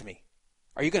it back to me.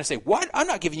 Are you going to say, what? I'm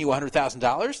not giving you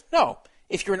 $100,000. No.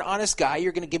 If you're an honest guy,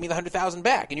 you're going to give me the $100,000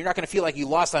 back. And you're not going to feel like you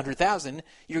lost $100,000.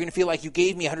 You're going to feel like you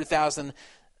gave me $100,000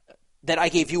 that I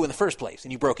gave you in the first place,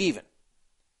 and you broke even.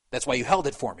 That's why you held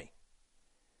it for me.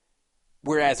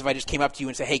 Whereas if I just came up to you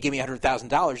and said, hey, give me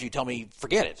 $100,000, you tell me,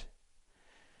 forget it.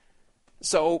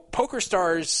 So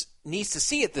PokerStars needs to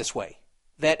see it this way,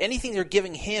 that anything they're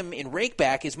giving him in rake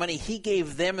back is money he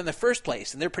gave them in the first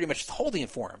place, and they're pretty much just holding it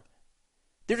for him.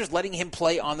 They're just letting him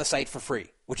play on the site for free,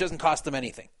 which doesn't cost them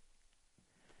anything.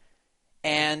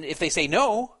 And if they say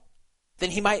no,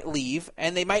 then he might leave,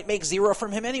 and they might make zero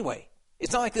from him anyway.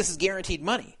 It's not like this is guaranteed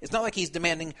money. It's not like he's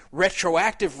demanding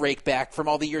retroactive rake back from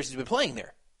all the years he's been playing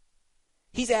there.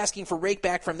 He's asking for rake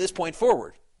back from this point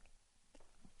forward.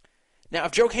 Now,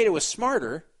 if Joe Cada was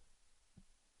smarter,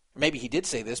 maybe he did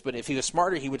say this, but if he was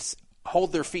smarter, he would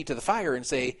hold their feet to the fire and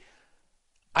say,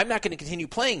 I'm not going to continue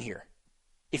playing here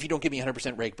if you don't give me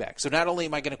 100% rake back. So not only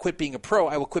am I going to quit being a pro,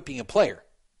 I will quit being a player.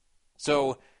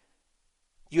 So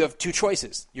you have two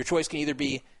choices. Your choice can either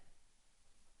be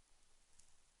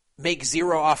make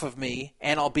zero off of me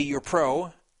and I'll be your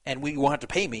pro and we won't have to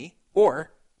pay me,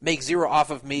 or make zero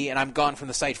off of me and I'm gone from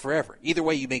the site forever. Either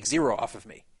way, you make zero off of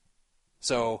me.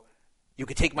 So you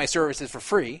could take my services for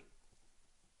free,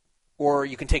 or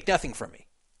you can take nothing from me.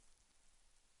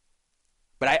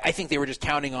 But I think they were just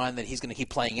counting on that he's going to keep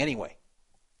playing anyway.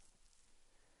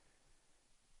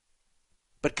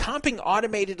 But comping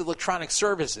automated electronic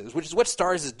services, which is what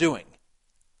Stars is doing,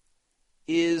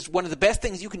 is one of the best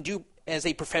things you can do as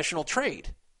a professional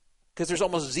trade, because there's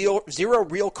almost zero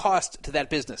real cost to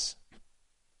that business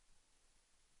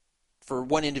for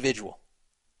one individual.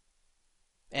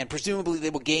 And presumably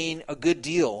they will gain a good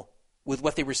deal with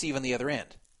what they receive on the other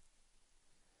end.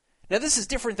 Now this is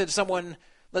different than someone,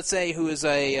 let's say, who is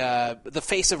the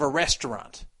face of a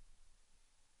restaurant.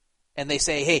 And they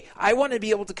say, hey, I want to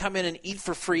be able to come in and eat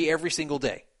for free every single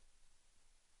day.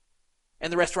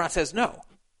 And the restaurant says no.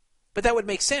 But that would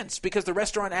make sense because the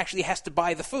restaurant actually has to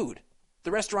buy the food.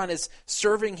 The restaurant is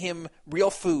serving him real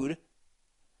food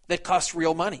that costs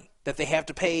real money, that they have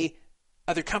to pay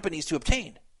other companies to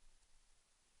obtain.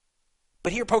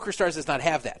 But here, PokerStars does not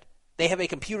have that. They have a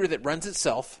computer that runs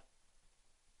itself.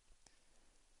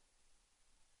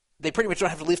 They pretty much don't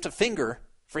have to lift a finger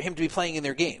for him to be playing in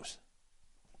their games.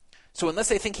 So unless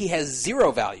they think he has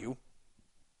zero value,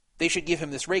 they should give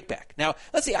him this rake back. Now,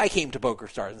 let's say I came to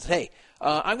PokerStars and said, hey,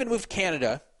 I'm going to move to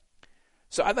Canada,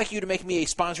 so I'd like you to make me a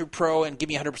sponsored pro and give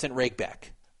me 100% rake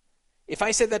back. If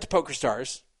I said that to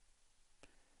PokerStars,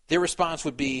 their response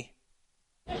would be,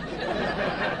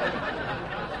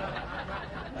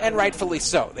 and rightfully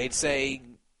so. They'd say,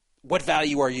 what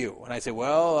value are you? And I'd say,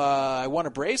 well, I won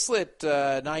a bracelet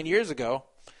 9 years ago.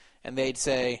 And they'd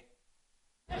say,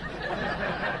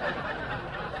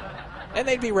 and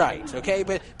they'd be right, okay?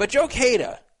 But Joe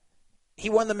Cada, he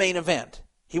won the main event.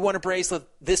 He won a bracelet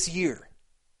this year.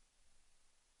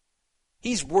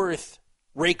 He's worth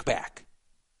rake back.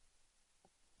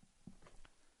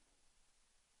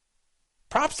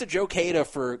 Props to Joe Cada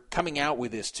for coming out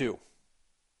with this, too.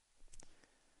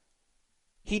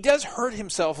 He does hurt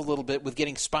himself a little bit with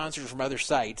getting sponsored from other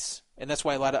sites, and that's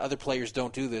why a lot of other players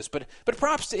don't do this. But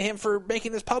props to him for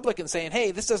making this public and saying,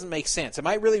 hey, this doesn't make sense. Am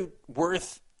I really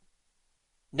worth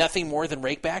nothing more than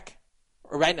rake back?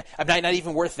 Or am I not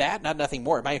even worth that? Not nothing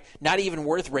more. Am I not even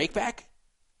worth rake back?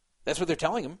 That's what they're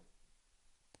telling him.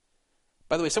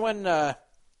 By the way, someone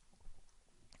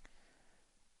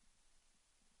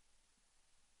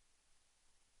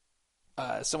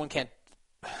can't,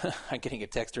 I'm getting a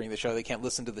text during the show, they can't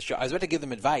listen to the show. I was about to give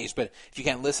them advice, but if you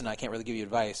can't listen, I can't really give you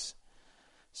advice.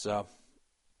 So,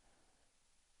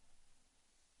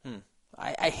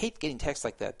 I hate getting texts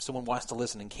like that. Someone wants to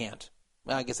listen and can't.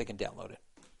 Well, I guess they can download it.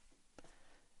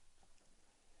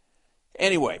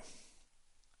 Anyway,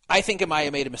 I think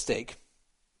Amaya made a mistake.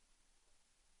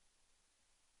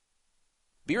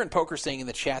 Beer and Poker saying in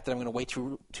the chat that I'm going to wait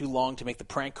too long to make the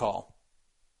prank call.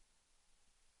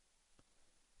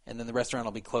 And then the restaurant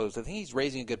will be closed. I think he's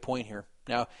raising a good point here.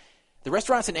 Now, the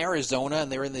restaurant's in Arizona,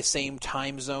 and they're in the same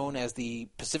time zone as the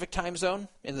Pacific time zone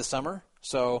in the summer.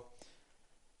 So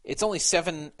it's only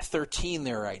 7:13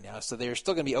 there right now, so they're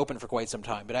still going to be open for quite some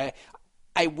time. But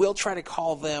I will try to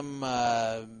call them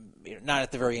not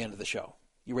at the very end of the show.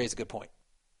 You raise a good point.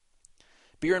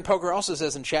 Beer and Poker also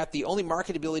says in chat, the only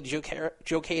marketability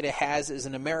Joe Cada has is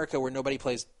in America where nobody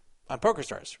plays on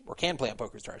PokerStars, or can play on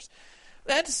PokerStars.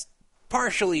 That's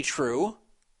partially true,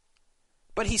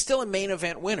 but he's still a main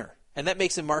event winner, and that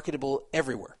makes him marketable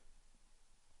everywhere.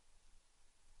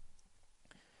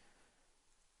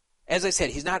 As I said,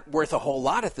 he's not worth a whole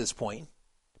lot at this point,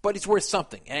 but he's worth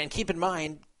something. And keep in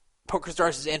mind,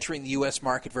 PokerStars is entering the U.S.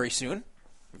 market very soon,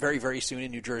 very, very soon in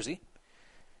New Jersey.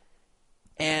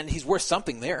 And he's worth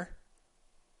something there.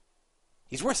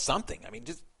 He's worth something. I mean,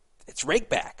 it's rake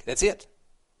back. That's it.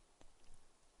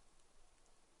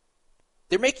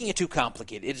 They're making it too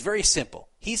complicated. It's very simple.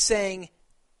 He's saying,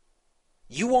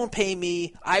 you won't pay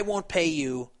me, I won't pay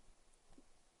you.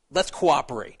 Let's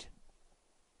cooperate.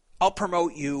 I'll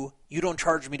promote you. You don't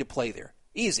charge me to play there.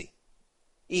 Easy.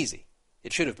 Easy.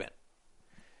 It should have been.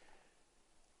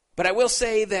 But I will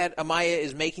say that Amaya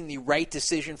is making the right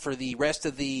decision for the rest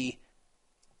of the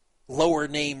lower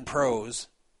name pros,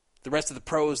 the rest of the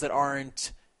pros that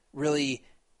aren't really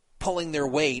pulling their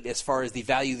weight as far as the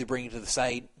value they're bringing to the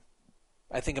site.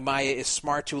 I think Amaya is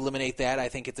smart to eliminate that. I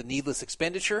think it's a needless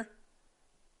expenditure.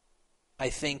 I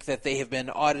think that they have been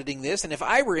auditing this, and if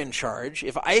I were in charge,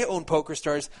 if I owned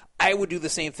PokerStars, I would do the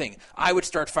same thing. I would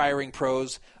start firing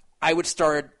pros. I would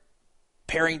start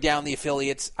paring down the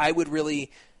affiliates. I would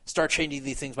really start changing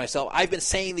these things myself. I've been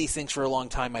saying these things for a long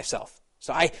time myself.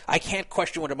 So I can't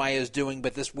question what Amaya is doing,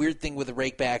 but this weird thing with the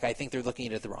rake back, I think they're looking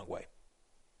at it the wrong way.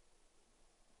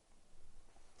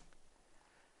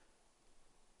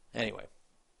 Anyway.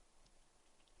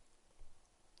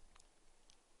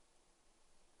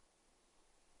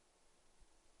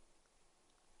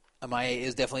 Amaya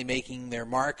is definitely making their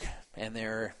mark, and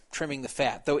they're trimming the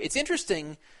fat. Though it's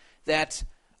interesting that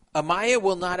Amaya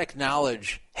will not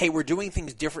acknowledge, hey, we're doing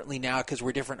things differently now because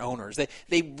we're different owners.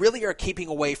 They really are keeping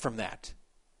away from that.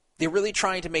 They're really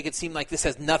trying to make it seem like this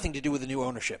has nothing to do with the new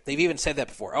ownership. They've even said that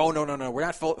before. Oh, no, we're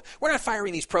not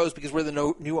firing these pros because we're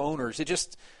the new owners. It's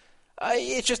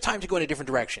just time to go in a different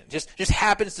direction. Just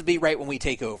happens to be right when we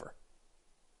take over.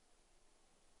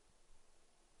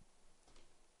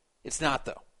 It's not,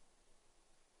 though.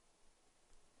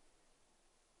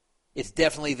 It's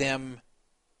definitely them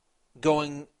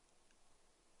going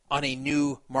on a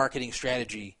new marketing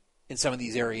strategy in some of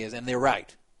these areas, and they're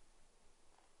right.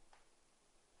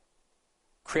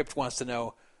 Crypt wants to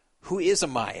know, who is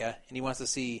Amaya, and he wants to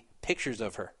see pictures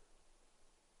of her.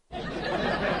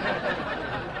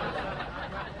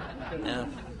 No.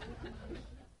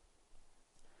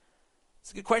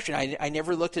 It's a good question. I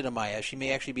never looked at Amaya. She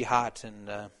may actually be hot,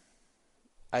 and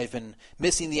I've been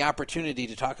missing the opportunity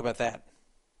to talk about that.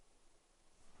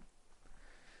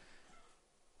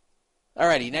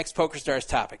 Alrighty, next PokerStars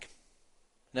topic.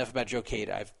 Enough about Joe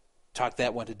Cada. I've talked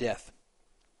that one to death.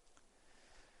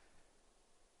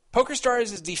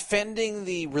 PokerStars is defending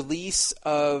the release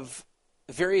of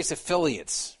various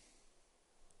affiliates.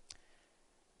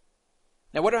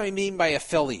 Now, what do I mean by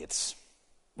affiliates?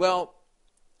 Well,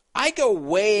 I go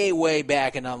way, way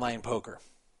back in online poker.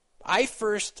 I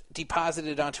first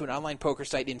deposited onto an online poker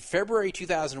site in February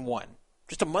 2001,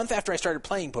 just a month after I started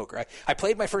playing poker. I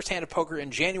played my first hand of poker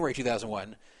in January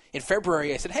 2001. In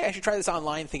February, I said, hey, I should try this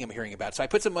online thing I'm hearing about. So I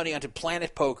put some money onto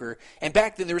Planet Poker, and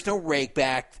back then there was no rake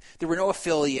back. There were no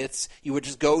affiliates. You would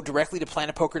just go directly to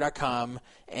planetpoker.com,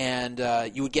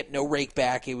 and you would get no rake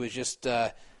back. It was just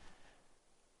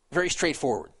very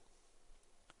straightforward.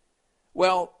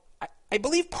 Well, I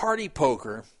believe Party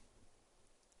Poker,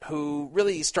 who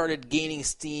really started gaining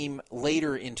steam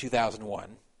later in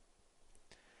 2001,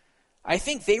 I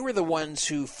think they were the ones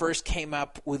who first came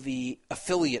up with the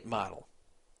affiliate model,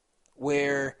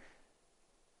 where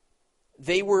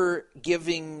they were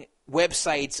giving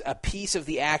websites a piece of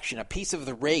the action, a piece of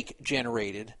the rake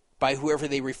generated by whoever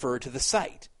they referred to the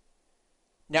site.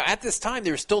 Now, at this time,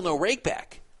 there was still no rake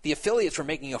back. The affiliates were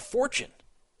making a fortune.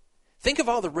 Think of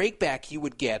all the rake back you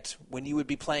would get when you would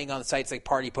be playing on sites like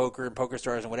Party Poker and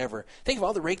PokerStars and whatever. Think of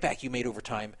all the rake back you made over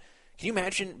time. Can you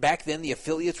imagine back then the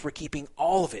affiliates were keeping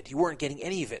all of it? You weren't getting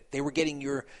any of it. They were getting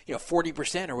your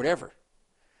 40% or whatever.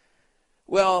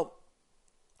 Well,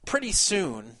 pretty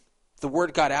soon, the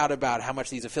word got out about how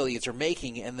much these affiliates are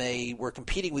making, and they were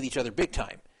competing with each other big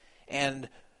time. And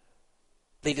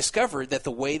they discovered that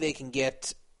the way they can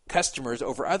get customers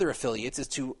over other affiliates is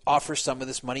to offer some of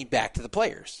this money back to the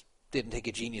players. Didn't take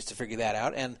a genius to figure that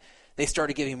out, and they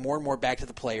started giving more and more back to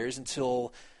the players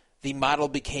until the model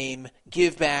became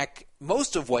give back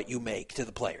most of what you make to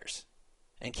the players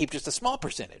and keep just a small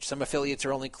percentage. Some affiliates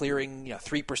are only clearing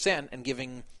 3% and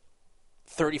giving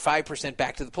 35%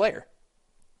 back to the player.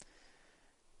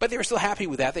 But they were still happy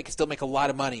with that. They could still make a lot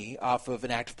of money off of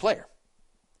an active player.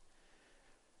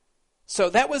 So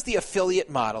that was the affiliate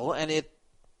model, and it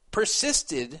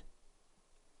persisted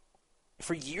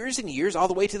for years and years, all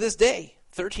the way to this day,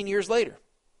 13 years later.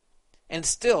 And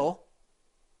still,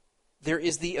 there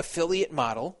is the affiliate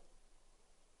model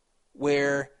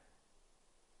where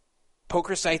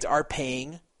poker sites are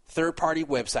paying third-party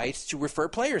websites to refer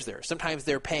players there. Sometimes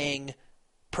they're paying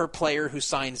per player who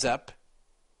signs up,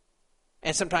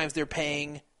 and sometimes they're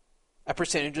paying a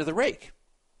percentage of the rake.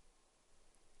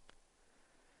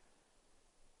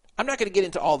 I'm not going to get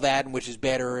into all that and which is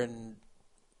better, and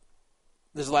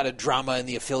there's a lot of drama in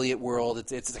the affiliate world.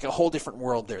 It's like a whole different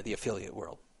world there, the affiliate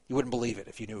world. You wouldn't believe it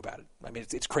if you knew about it. I mean,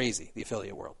 it's crazy, the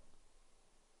affiliate world.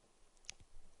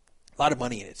 A lot of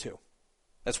money in it, too.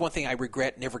 That's one thing I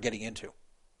regret never getting into.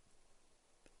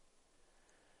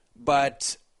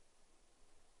 But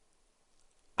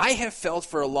I have felt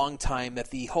for a long time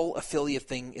that the whole affiliate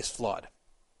thing is flawed.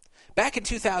 Back in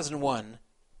 2001,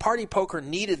 Party Poker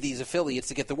needed these affiliates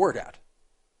to get the word out.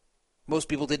 Most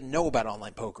people didn't know about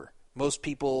online poker. Most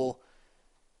people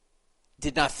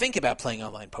did not think about playing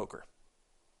online poker.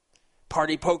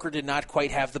 Party Poker did not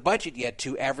quite have the budget yet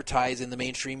to advertise in the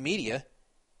mainstream media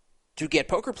to get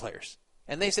poker players.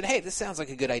 And they said, hey, this sounds like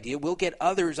a good idea. We'll get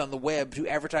others on the web to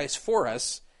advertise for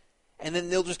us, and then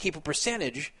they'll just keep a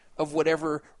percentage of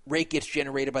whatever rate gets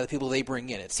generated by the people they bring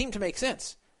in. It seemed to make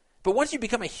sense. But once you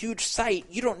become a huge site,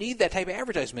 you don't need that type of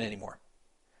advertisement anymore.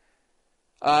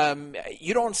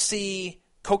 You don't see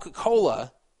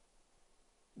Coca-Cola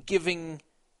giving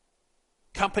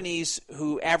companies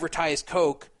who advertise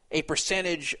Coke a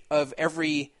percentage of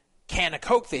every can of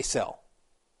Coke they sell.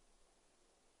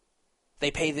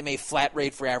 They pay them a flat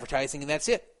rate for advertising, and that's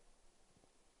it.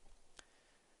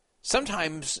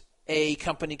 Sometimes a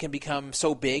company can become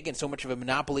so big and so much of a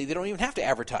monopoly they don't even have to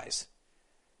advertise.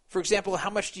 For example, how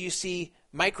much do you see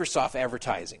Microsoft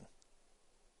advertising?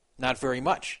 Not very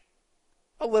much.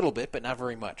 A little bit, but not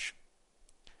very much.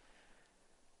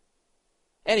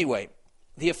 Anyway,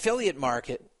 the affiliate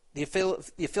market, the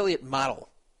affiliate model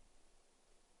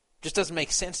just doesn't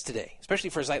make sense today, especially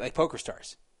for a site like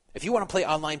PokerStars. If you want to play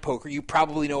online poker, you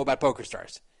probably know about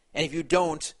PokerStars. And if you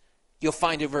don't, you'll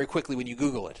find it very quickly when you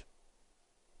Google it.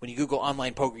 When you Google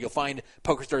online poker, you'll find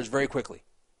PokerStars very quickly.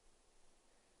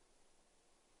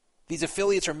 These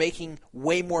affiliates are making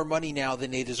way more money now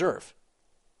than they deserve.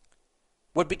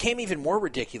 What became even more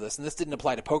ridiculous, and this didn't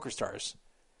apply to PokerStars,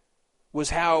 was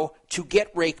how to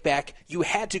get rakeback, you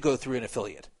had to go through an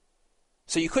affiliate.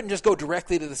 So you couldn't just go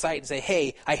directly to the site and say,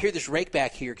 hey, I hear this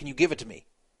rakeback here, can you give it to me?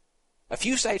 A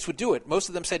few sites would do it. Most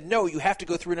of them said, no, you have to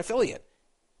go through an affiliate.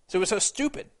 So it was so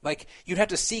stupid. Like, you'd have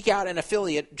to seek out an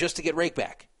affiliate just to get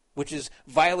rakeback, which is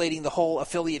violating the whole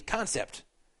affiliate concept.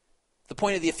 The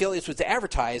point of the affiliates was to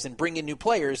advertise and bring in new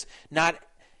players, not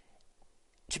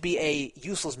to be a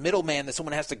useless middleman that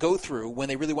someone has to go through when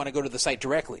they really want to go to the site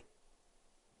directly.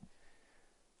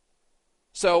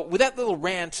 So with that little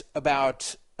rant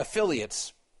about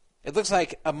affiliates, it looks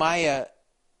like Amaya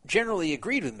generally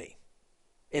agreed with me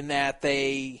in that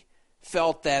they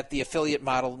felt that the affiliate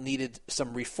model needed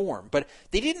some reform. But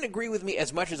they didn't agree with me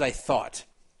as much as I thought.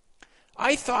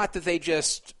 I thought that they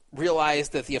just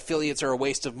realized that the affiliates are a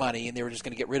waste of money and they were just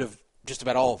going to get rid of just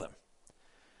about all of them.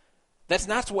 That's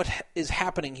not what is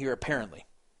happening here, apparently.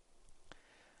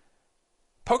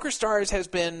 PokerStars has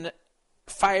been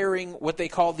firing what they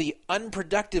call the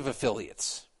unproductive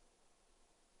affiliates.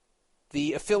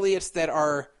 The affiliates that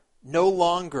are no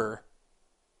longer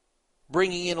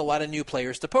bringing in a lot of new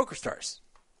players to PokerStars.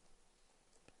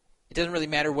 It doesn't really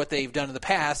matter what they've done in the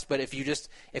past, but if you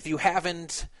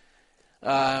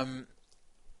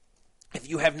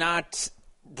have not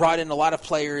brought in a lot of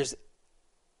players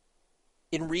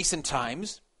in recent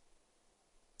times,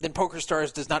 then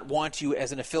PokerStars does not want you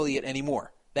as an affiliate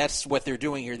anymore. That's what they're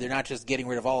doing here. They're not just getting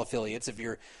rid of all affiliates. If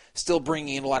you're still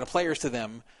bringing in a lot of players to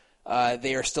them,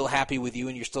 they are still happy with you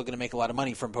and you're still going to make a lot of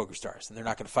money from PokerStars, and they're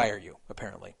not going to fire you,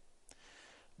 apparently.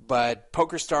 But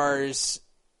PokerStars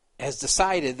has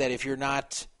decided that if you're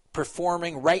not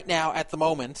performing right now at the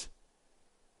moment,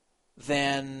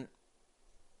 then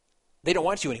they don't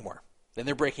want you anymore. Then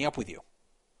they're breaking up with you.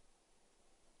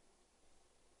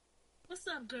 What's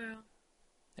up, girl?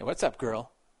 Hey, what's up,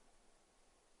 girl?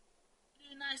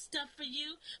 Nice stuff for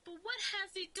you, but what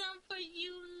has he done for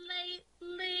you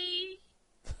lately?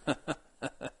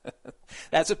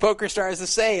 That's what PokerStars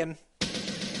is saying.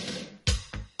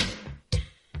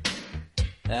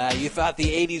 You thought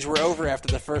the 80s were over after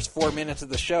the first 4 minutes of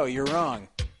the show. You're wrong.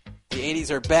 The 80s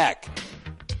are back.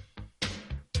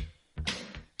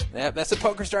 That's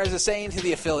what PokerStars is saying to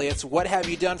the affiliates. What have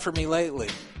you done for me lately?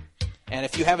 And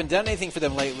if you haven't done anything for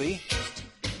them lately,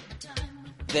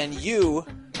 then you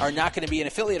are not going to be an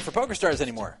affiliate for PokerStars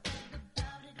anymore.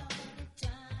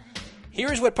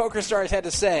 Here's what PokerStars had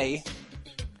to say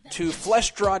to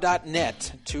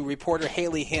fleshdraw.net, to reporter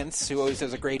Haley Hintz, who always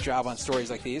does a great job on stories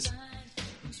like these.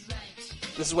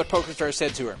 This is what PokerStars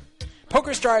said to her.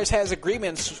 PokerStars has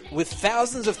agreements with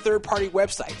thousands of third-party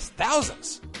websites,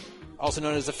 thousands, also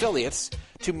known as affiliates,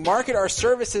 to market our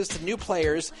services to new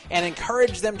players and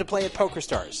encourage them to play at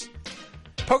PokerStars.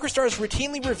 PokerStars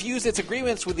routinely reviews its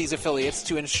agreements with these affiliates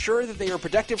to ensure that they are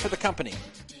productive for the company.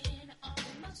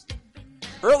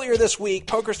 Earlier this week,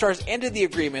 PokerStars ended the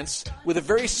agreements with a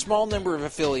very small number of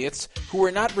affiliates who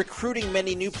were not recruiting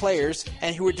many new players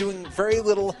and who were doing very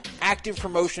little active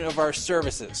promotion of our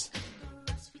services.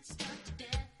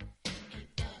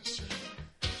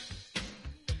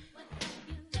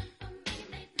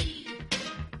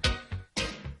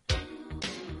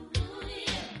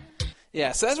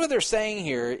 Yeah, so that's what they're saying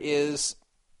here is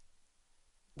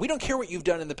we don't care what you've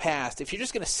done in the past. If you're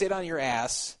just going to sit on your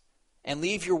ass and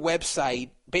leave your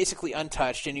website basically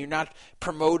untouched and you're not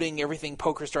promoting everything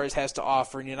PokerStars has to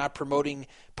offer and you're not promoting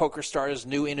PokerStars'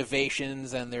 new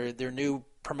innovations and their new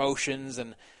promotions,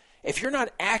 and if you're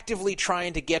not actively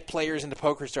trying to get players into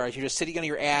PokerStars, you're just sitting on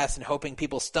your ass and hoping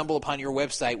people stumble upon your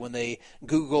website when they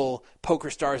Google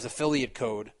PokerStars affiliate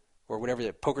code or whatever,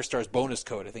 the PokerStars bonus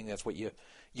code. I think that's what you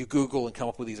Google and come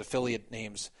up with these affiliate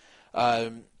names.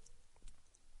 Because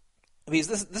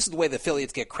this is the way the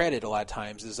affiliates get credit a lot of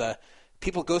times is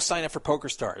people go sign up for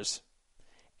PokerStars,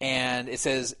 and it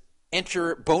says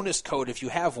enter bonus code if you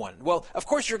have one. Well, of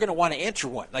course you're going to want to enter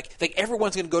one. Like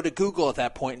everyone's going to go to Google at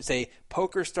that point and say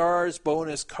PokerStars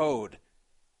bonus code.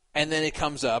 and then it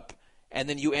comes up, and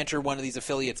then you enter one of these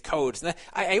affiliates' codes. And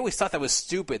I always thought that was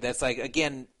stupid. That's like,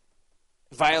 again,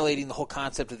 violating the whole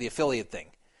concept of the affiliate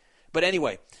thing. But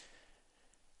anyway,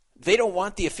 they don't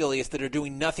want the affiliates that are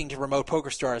doing nothing to promote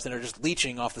PokerStars and are just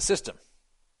leeching off the system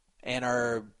and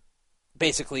are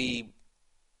basically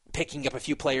picking up a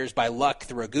few players by luck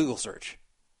through a Google search.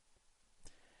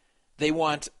 They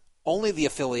want only the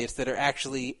affiliates that are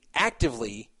actually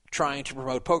actively trying to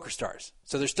promote PokerStars.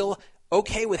 So they're still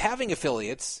okay with having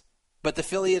affiliates, but the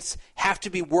affiliates have to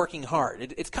be working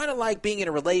hard. It's kind of like being in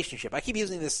a relationship. I keep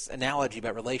using this analogy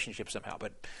about relationships somehow,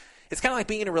 but it's kind of like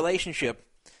being in a relationship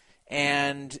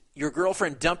and your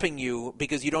girlfriend dumping you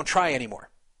because you don't try anymore.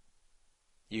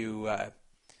 You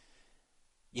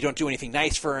don't do anything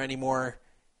nice for her anymore.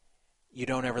 You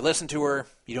don't ever listen to her.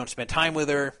 You don't spend time with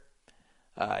her.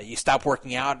 You stop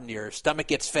working out and your stomach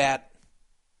gets fat.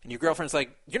 And your girlfriend's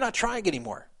like, you're not trying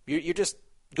anymore. You're just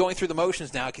going through the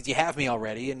motions now because you have me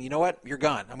already. And you know what? You're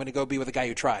gone. I'm going to go be with a guy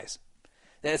who tries.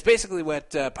 That's basically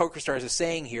what PokerStars is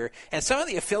saying here. And some of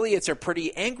the affiliates are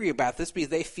pretty angry about this because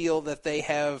they feel that they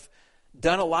have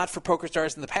done a lot for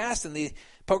PokerStars in the past, and the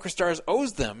PokerStars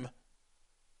owes them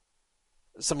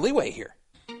some leeway here.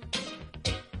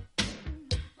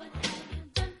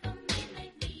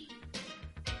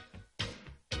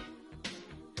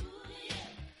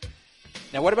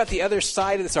 Now, what about the other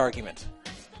side of this argument?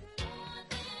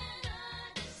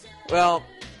 Well,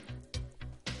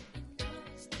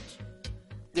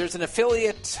 there's an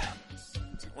affiliate,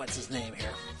 what's his name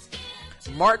here?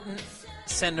 Martin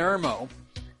Sanermo,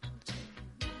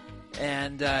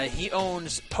 and he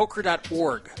owns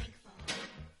poker.org.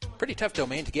 Pretty tough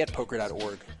domain to get, poker.org.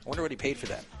 I wonder what he paid for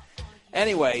that.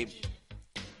 Anyway,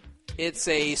 it's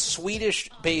a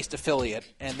Swedish-based affiliate,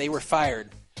 and they were fired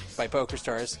by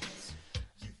PokerStars.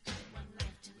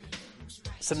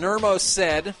 Sanermo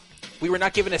said, "We were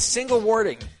not given a single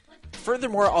warning.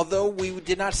 Furthermore, although we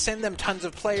did not send them tons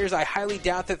of players, I highly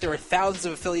doubt that there are thousands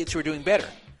of affiliates who are doing better.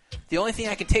 The only thing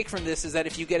I can take from this is that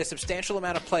if you get a substantial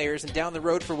amount of players and down the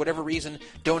road for whatever reason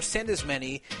don't send as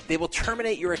many, they will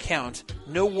terminate your account,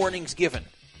 no warnings given.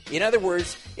 In other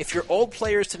words, if your old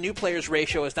players to new players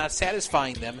ratio is not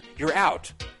satisfying them, you're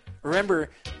out. Remember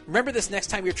this next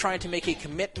time you're trying to make a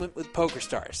commitment with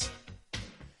PokerStars."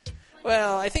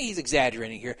 Well, I think he's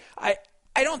exaggerating here. I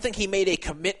don't think he made a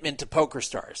commitment to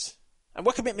PokerStars. And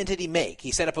what commitment did he make?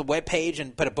 He set up a web page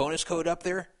and put a bonus code up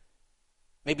there?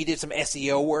 Maybe he did some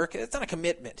SEO work? That's not a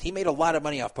commitment. He made a lot of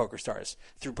money off PokerStars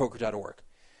through poker.org.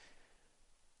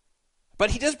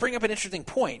 But he does bring up an interesting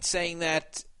point, saying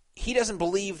that he doesn't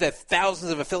believe that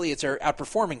thousands of affiliates are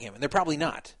outperforming him, and they're probably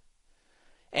not.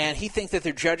 And he thinks that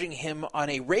they're judging him on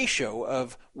a ratio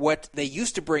of what they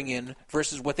used to bring in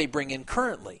versus what they bring in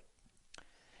currently.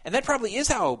 And that probably is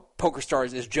how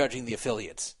PokerStars is judging the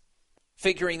affiliates,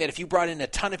 figuring that if you brought in a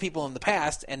ton of people in the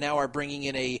past and now are bringing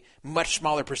in a much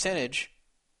smaller percentage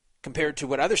compared to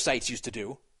what other sites used to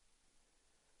do,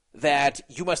 that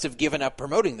you must have given up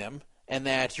promoting them and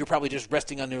that you're probably just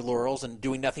resting on your laurels and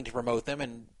doing nothing to promote them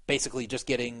and basically just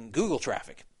getting Google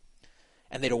traffic.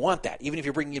 And they don't want that. Even if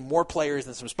you're bringing in more players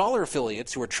than some smaller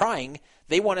affiliates who are trying,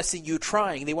 they want to see you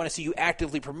trying. They want to see you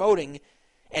actively promoting.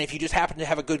 And if you just happen to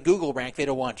have a good Google rank, they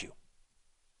don't want you.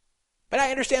 But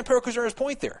I understand PokerStars'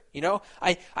 point there. You know,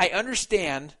 I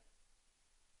understand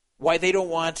why they don't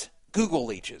want Google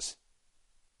leeches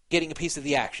getting a piece of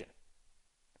the action.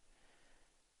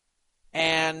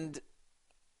 And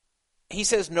he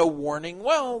says no warning.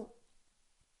 Well,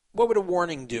 what would a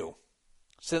warning do?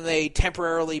 So they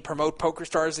temporarily promote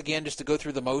PokerStars again just to go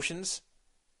through the motions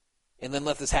and then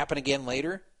let this happen again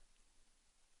later?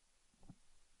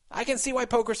 I can see why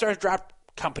PokerStars dropped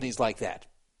companies like that.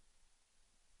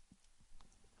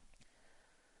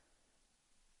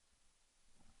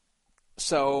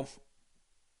 So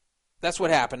that's what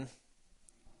happened.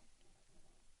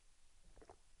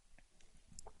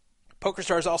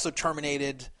 PokerStars also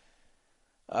terminated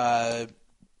a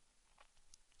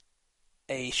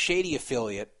shady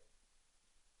affiliate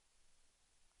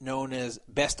known as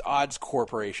Best Odds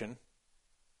Corporation.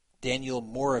 Daniel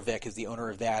Moravec is the owner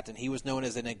of that, and he was known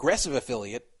as an aggressive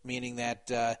affiliate, meaning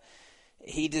that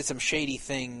he did some shady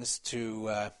things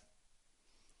to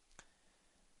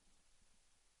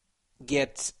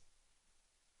get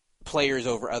players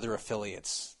over other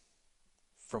affiliates,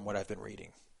 from what I've been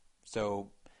reading.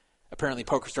 So apparently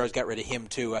PokerStars got rid of him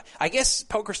too. I guess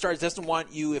PokerStars doesn't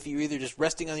want you if you're either just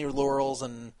resting on your laurels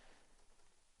and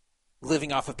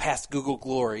living off of past Google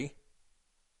glory,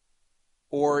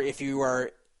 or if you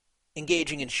are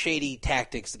engaging in shady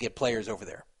tactics to get players over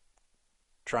there,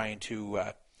 trying to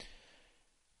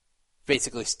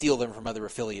basically steal them from other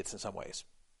affiliates in some ways.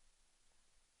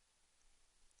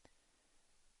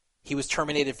 He was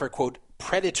terminated for, quote,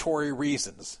 predatory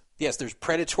reasons. Yes, there's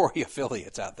predatory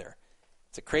affiliates out there.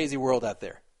 It's a crazy world out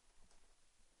there.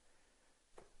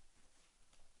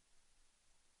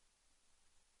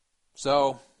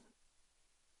 So,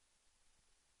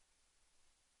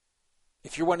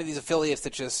 if you're one of these affiliates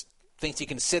that just thinks you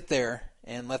can sit there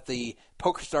and let the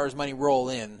PokerStars money roll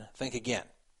in, think again.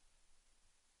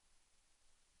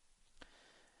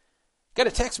 Got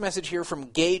a text message here from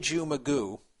Gay-Jew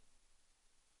Magoo.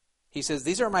 He says,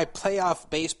 these are my playoff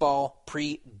baseball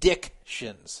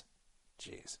predictions.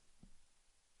 Jeez.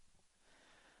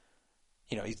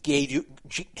 You know, he's Gay-Jew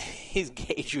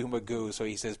Magoo, so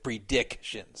he says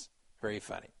predictions. Very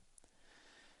funny.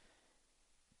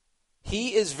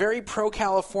 He is very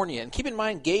pro-California. And keep in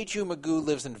mind, Gay-Jew Magoo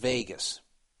lives in Vegas.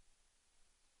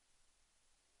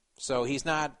 So he's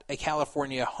not a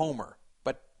California homer.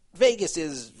 But Vegas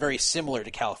is very similar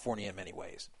to California in many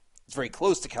ways. It's very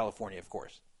close to California, of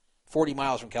course. 40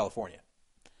 miles from California.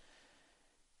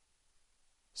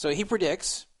 So he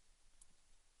predicts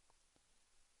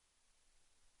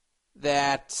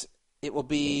that it will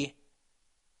be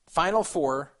Final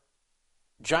Four,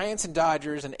 Giants and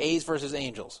Dodgers, and A's versus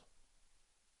Angels.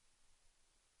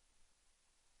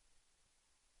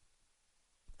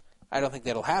 I don't think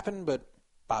that'll happen, but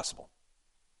possible.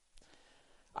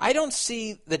 I don't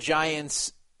see the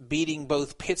Giants beating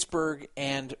both Pittsburgh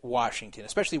and Washington,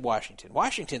 especially Washington.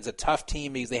 Washington's a tough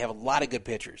team because they have a lot of good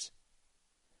pitchers.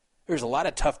 There's a lot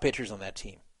of tough pitchers on that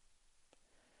team.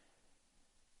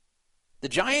 The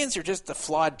Giants are just a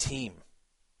flawed team.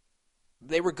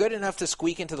 They were good enough to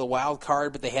squeak into the wild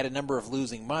card, but they had a number of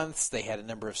losing months. They had a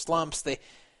number of slumps.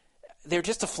 They're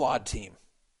just a flawed team.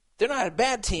 They're not a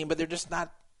bad team, but they're just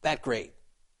not that great.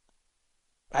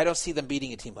 I don't see them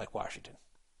beating a team like Washington.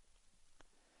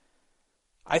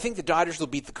 I think the Dodgers will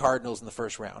beat the Cardinals in the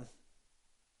first round.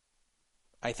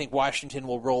 I think Washington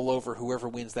will roll over whoever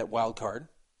wins that wild card.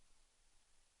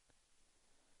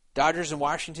 Dodgers and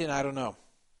Washington, I don't know.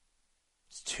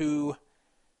 It's two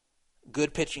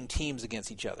good pitching teams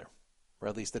against each other. Or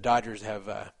at least the Dodgers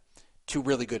have two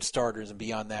really good starters, and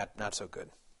beyond that, not so good.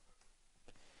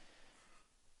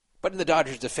 But in the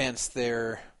Dodgers' defense,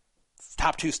 their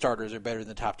top two starters are better than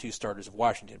the top two starters of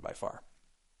Washington by far.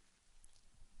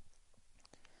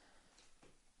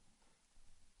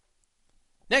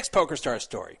 Next PokerStars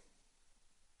story.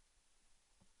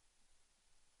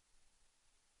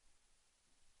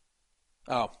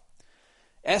 Oh,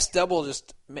 S-Double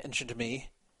just mentioned to me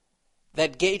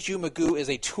that Gay-Jew Magoo is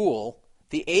a tool.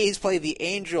 The A's play the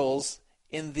Angels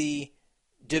in the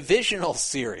divisional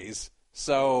series,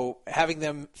 so having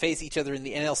them face each other in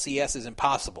the NLCS is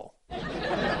impossible.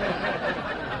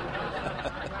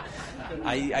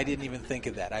 I didn't even think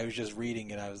of that. I was just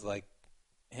reading and I was like,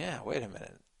 yeah, wait a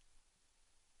minute.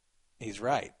 He's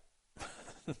right.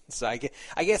 So I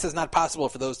guess it's not possible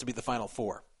for those to be the Final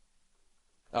Four.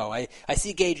 Oh, I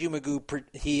see Gay-Jew Magoo,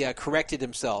 he corrected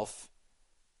himself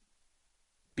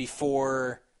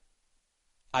before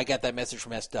I got that message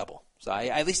from S-Double. So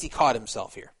at least he caught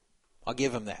himself here. I'll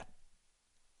give him that.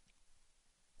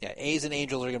 Yeah, A's and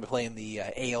Angels are going to be playing the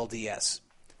ALDS.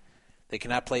 They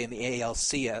cannot play in the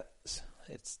ALCS.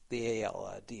 It's the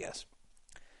ALDS.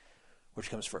 Which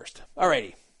comes first?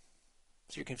 Alrighty.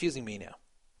 So you're confusing me now.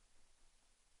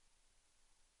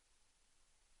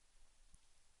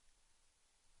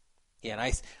 Yeah, and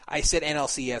I said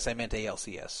NLCS, I meant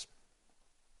ALCS.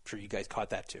 I'm sure you guys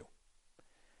caught that too.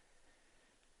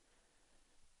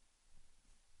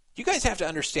 You guys have to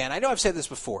understand, I know I've said this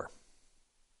before,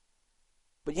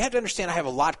 but you have to understand I have a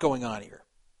lot going on here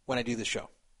when I do the show.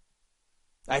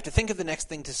 I have to think of the next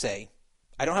thing to say.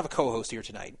 I don't have a co-host here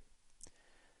tonight.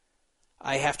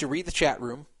 I have to read the chat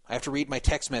room. I have to read my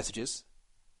text messages.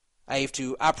 I have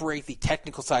to operate the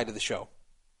technical side of the show.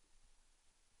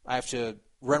 I have to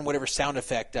run whatever sound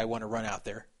effect I want to run out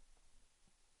there.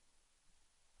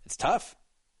 It's tough,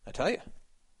 I tell you.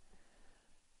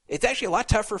 It's actually a lot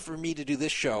tougher for me to do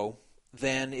this show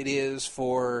than it is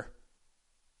for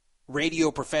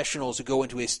radio professionals who go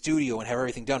into a studio and have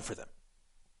everything done for them.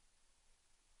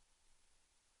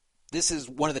 This is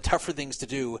one of the tougher things to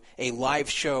do, a live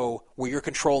show where you're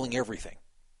controlling everything.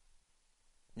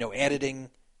 No editing,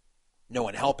 no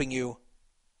one helping you.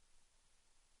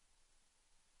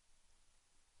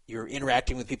 You're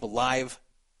interacting with people live.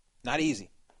 Not easy.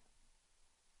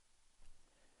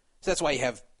 So that's why you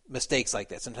have mistakes like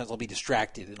that. Sometimes I'll be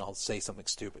distracted and I'll say something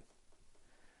stupid.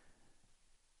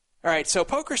 All right, so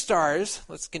PokerStars,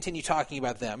 let's continue talking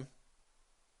about them.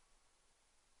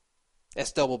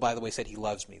 S-Double, by the way, said he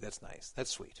loves me. That's nice.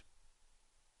 That's sweet.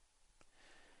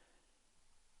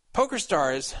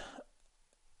 PokerStars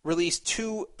released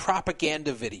 2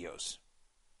 propaganda videos.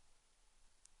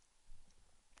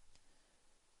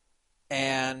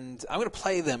 And I'm going to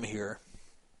play them here.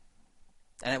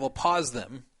 And I will pause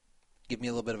them. Give me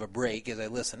a little bit of a break as I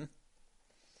listen.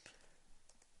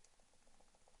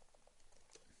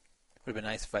 Would have been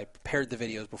nice if I prepared the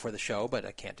videos before the show, but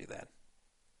I can't do that.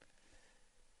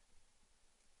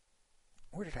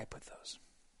 Where did I put those?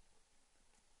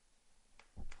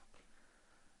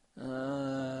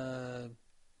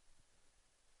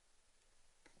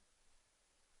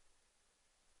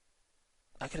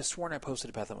 I could have sworn I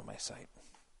posted about them on my site.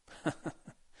 I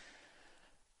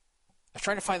was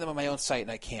trying to find them on my own site,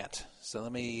 and I can't. So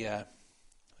let me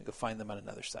go find them on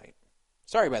another site.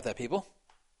 Sorry about that, people.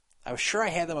 I was sure I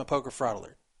had them on Poker Fraud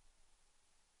Alert.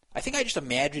 I think I just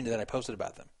imagined that I posted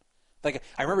about them. Like,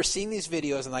 I remember seeing these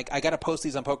videos, and I got to post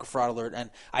these on Poker Fraud Alert, and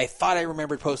I thought I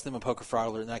remembered posting them on Poker Fraud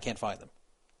Alert, and I can't find them.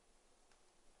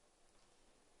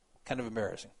 Kind of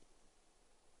embarrassing.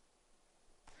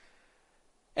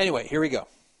 Anyway, here we go.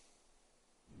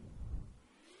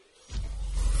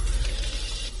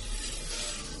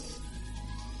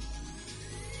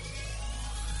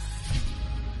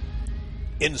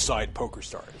 Inside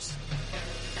PokerStars.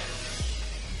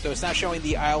 So it's now showing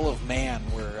the Isle of Man,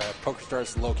 where PokerStars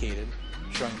is located.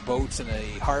 Showing boats in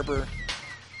a harbor,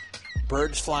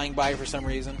 birds flying by for some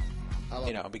reason.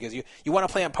 You know, because you want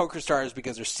to play on PokerStars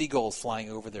because there's seagulls flying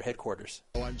over their headquarters.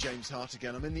 Oh, I'm James Hart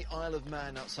again. I'm in the Isle of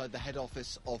Man outside the head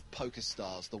office of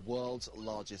PokerStars, the world's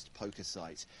largest poker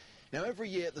site. Now, every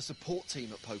year, the support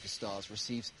team at PokerStars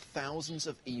receives thousands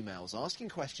of emails asking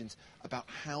questions about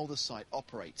how the site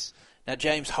operates. Now,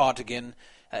 James Hartigan,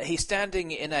 he's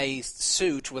standing in a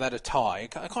suit without a tie.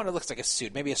 It kind of looks like a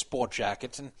suit, maybe a sport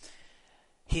jacket. And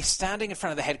he's standing in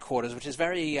front of the headquarters, which is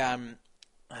very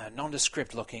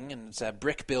nondescript looking. And it's a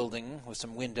brick building with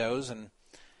some windows and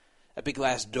a big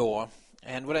glass door.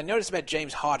 And what I noticed about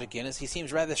James Hartigan is he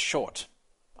seems rather short.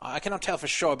 I cannot tell for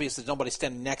sure because there's nobody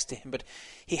standing next to him, but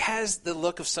he has the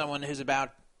look of someone who's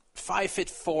about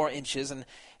 5'4" and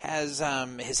has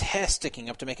his hair sticking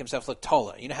up to make himself look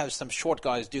taller. You know how some short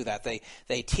guys do that?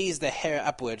 They tease their hair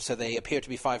upwards so they appear to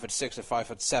be 5'6" or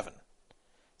 5'7".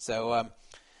 So,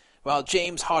 while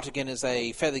James Hartigan is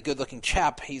a fairly good-looking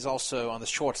chap, he's also on the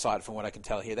short side from what I can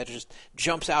tell here. That just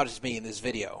jumps out at me in this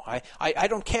video. I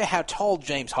don't care how tall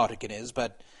James Hartigan is,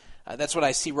 but that's what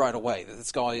I see right away, that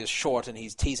this guy is short and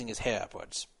he's teasing his hair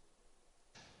upwards.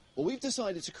 Well, we've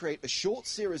decided to create a short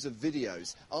series of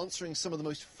videos answering some of the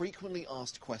most frequently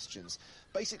asked questions.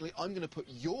 Basically, I'm going to put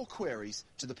your queries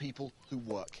to the people who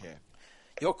work here.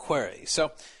 Your queries.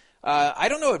 So, I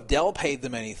don't know if Dell paid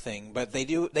them anything, but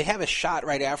they have a shot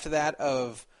right after that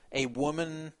of a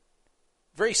woman,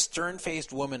 very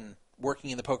stern-faced woman, working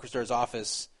in the PokerStars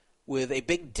office with a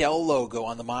big Dell logo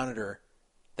on the monitor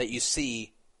that you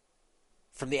see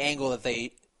from the angle that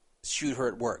they shoot her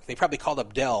at work. They probably called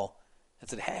up Dell and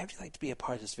said, "Hey, how'd you like to be a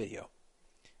part of this video?"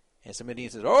 And somebody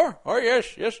says, oh,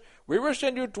 yes, we will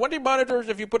send you 20 monitors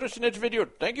if you put us in this video.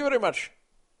 Thank you very much.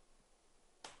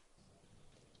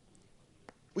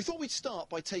 We thought we'd start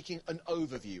by taking an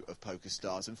overview of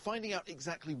PokerStars and finding out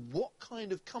exactly what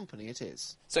kind of company it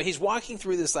is. So he's walking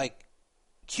through this,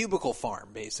 cubicle farm,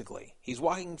 basically. He's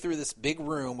walking through this big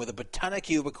room with a ton of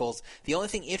cubicles. The only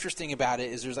thing interesting about it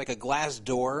is there's a glass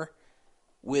door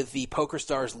with the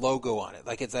PokerStars logo on it.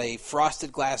 It's a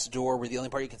frosted glass door where the only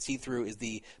part you can see through is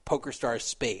the PokerStars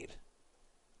spade.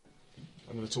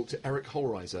 I'm going to talk to Eric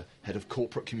Holreiser, Head of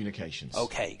Corporate Communications.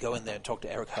 Okay, go in there and talk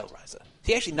to Eric Holreiser.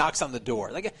 He actually knocks on the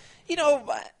door.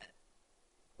 Why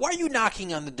are you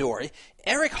knocking on the door?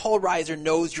 Eric Holreiser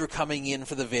knows you're coming in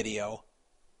for the video.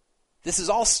 This is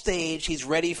all staged. He's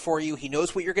ready for you. He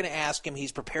knows what you're going to ask him.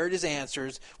 He's prepared his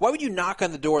answers. Why would you knock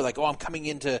on the door I'm coming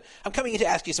in to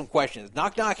ask you some questions?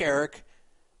 Knock, knock, Eric.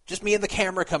 Just me and the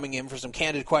camera coming in for some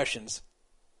candid questions.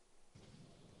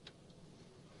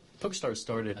 PokerStars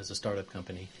started as a startup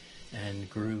company and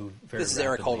grew very This is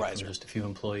Eric rapidly Holreiser. from just a few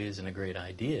employees and a great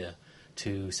idea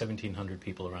to 1,700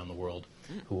 people around the world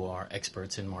who are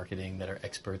experts in marketing, that are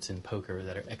experts in poker,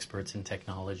 that are experts in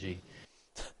technology.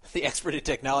 The expert in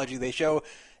technology. They show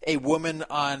a woman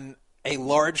on a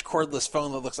large cordless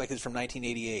phone that looks like it's from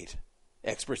 1988.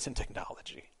 Experts in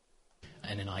technology.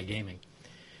 And in iGaming.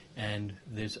 And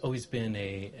there's always been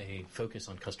a focus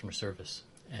on customer service.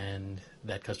 And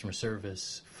that customer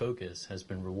service focus has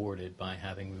been rewarded by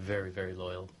having very, very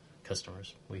loyal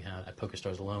customers. We have, at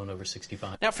PokerStars alone, over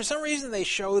 65. Now, for some reason, they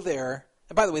show there,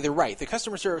 and by the way, they're right. The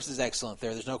customer service is excellent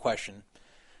there. There's no question.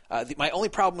 My only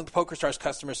problem with PokerStars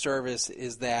customer service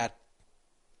is that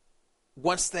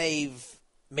once they've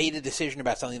made a decision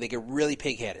about something, they get really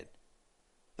pig-headed.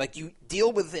 Like, you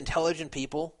deal with intelligent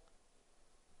people.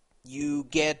 You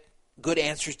get good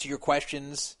answers to your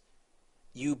questions.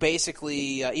 You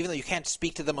basically, even though you can't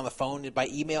speak to them on the phone, by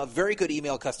email, very good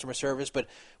email customer service, but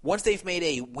once they've made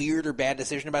a weird or bad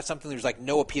decision about something, there's like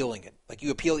no appealing it. Like, you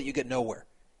appeal it, you get nowhere.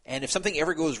 And if something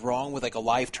ever goes wrong with like a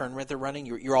live tournament they're running,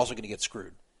 you're also going to get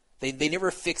screwed. They never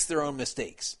fix their own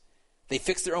mistakes. They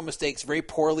fix their own mistakes very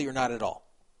poorly or not at all.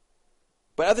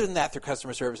 But other than that, their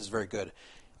customer service is very good.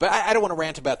 But I don't want to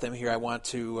rant about them here. I want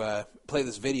to play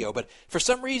this video. But for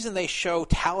some reason, they show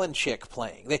Talon Chick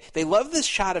playing. They love this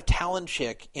shot of Talon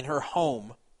Chick in her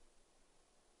home,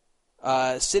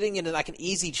 sitting in like an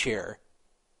easy chair,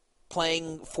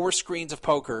 playing 4 screens of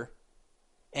poker.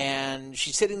 And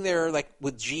she's sitting there like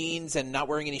with jeans and not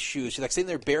wearing any shoes. She's like sitting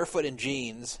there barefoot in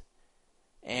jeans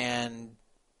and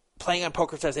playing on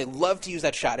poker stars. They love to use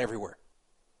that shot everywhere.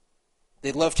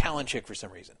 They love Talon Chick for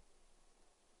some reason.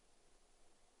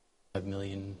 5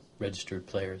 million registered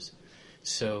players.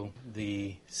 So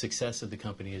the success of the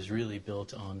company is really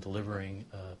built on delivering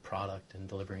a product and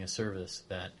delivering a service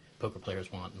that poker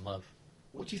players want and love.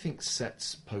 What do you think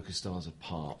sets PokerStars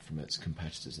apart from its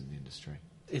competitors in the industry?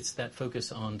 It's that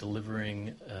focus on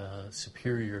delivering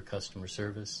superior customer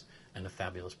service and a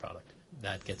fabulous product.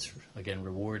 That gets, again,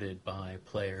 rewarded by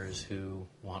players who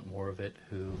want more of it,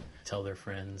 who tell their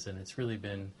friends, and it's really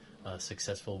been a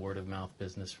successful word-of-mouth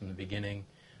business from the beginning,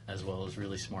 as well as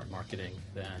really smart marketing.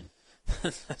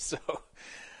 That So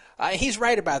he's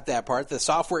right about that part. The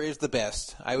software is the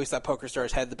best. I always thought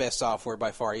PokerStars had the best software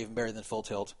by far, even better than Full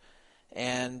Tilt.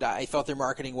 And I thought their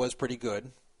marketing was pretty good.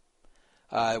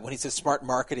 When he says smart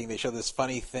marketing, they show this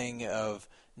funny thing of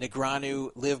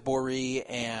Negreanu, Liv Bory,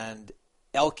 and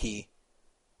Elke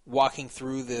walking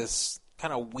through this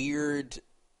kind of weird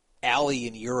alley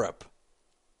in Europe,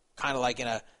 kind of like in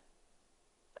a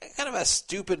kind of a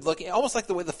stupid looking, almost like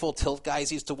the way the Full Tilt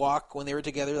guys used to walk when they were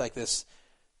together, like this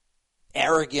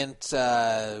arrogant,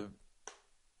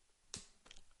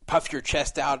 puff your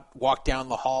chest out, walk down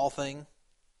the hall thing.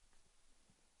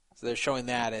 So they're showing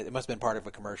that. It must have been part of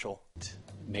a commercial.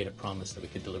 Made a promise that we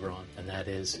could deliver on, and that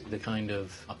is the kind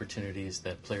of opportunities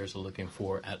that players are looking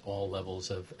for at all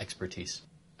levels of expertise.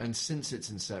 And since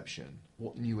its inception,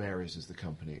 what new areas has the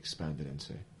company expanded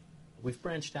into? We've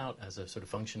branched out as a sort of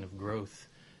function of growth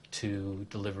to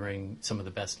delivering some of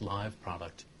the best live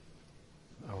product.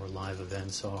 Our live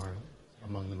events are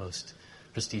among the most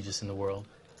prestigious in the world.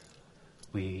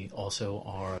 We also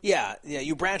are... Yeah,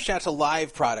 you branched out to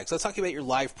live products. Let's talk about your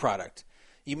live product.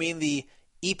 You mean the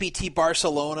EPT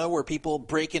Barcelona, where people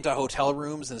break into hotel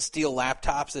rooms and steal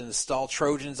laptops and install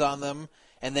Trojans on them,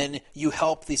 and then you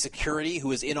help the security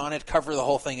who is in on it cover the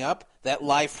whole thing up? That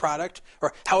live product?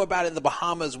 Or how about in the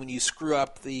Bahamas when you screw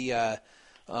up the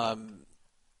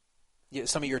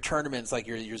some of your tournaments, like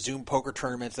your Zoom poker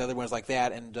tournaments and other ones like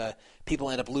that, and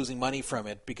people end up losing money from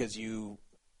it because you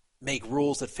make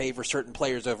rules that favor certain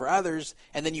players over others,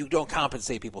 and then you don't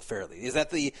compensate people fairly. Is that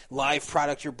the live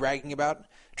product you're bragging about?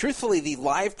 Truthfully, the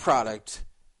live product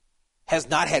has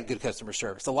not had good customer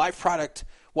service. The live product,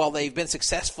 while they've been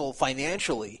successful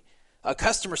financially,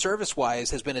 customer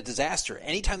service-wise has been a disaster.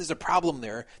 Anytime there's a problem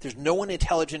there, there's no one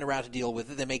intelligent around to deal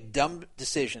with it. They make dumb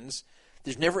decisions.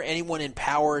 There's never anyone in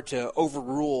power to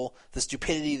overrule the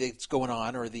stupidity that's going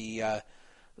on or the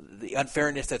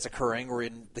unfairness that's occurring, or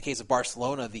in the case of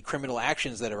Barcelona, the criminal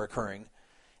actions that are occurring.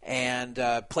 And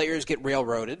players get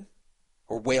railroaded,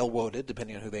 or whale-woaded,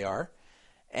 depending on who they are.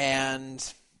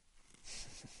 And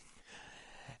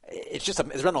it's just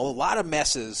there's been a lot of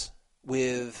messes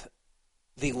with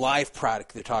the live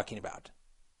product they're talking about.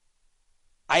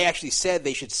 I actually said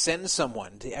they should send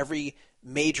someone to every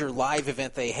major live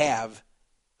event they have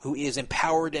who is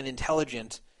empowered and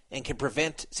intelligent and can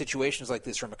prevent situations like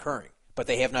this from occurring. But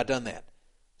they have not done that.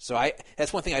 So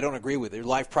that's one thing I don't agree with. Their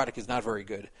live product is not very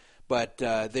good. But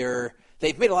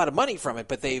they've made a lot of money from it,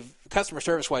 but they've, customer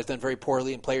service-wise, done very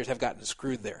poorly, and players have gotten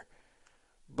screwed there.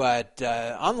 But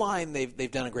online,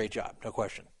 they've done a great job, no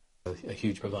question. A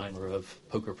huge provider of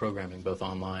poker programming, both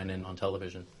online and on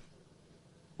television.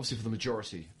 Obviously, for the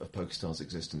majority of PokerStars'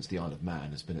 existence, the Isle of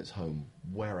Man has been its home.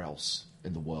 Where else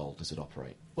in the world does it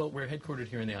operate? Well, we're headquartered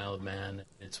here in the Isle of Man.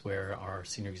 It's where our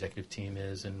senior executive team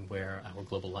is and where our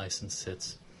global license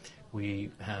sits.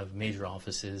 We have major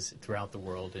offices throughout the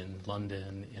world, in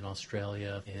London, in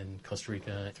Australia, in Costa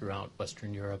Rica, throughout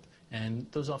Western Europe, and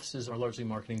those offices are largely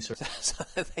marketing services.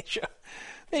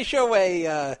 They show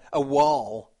a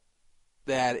wall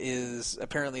that is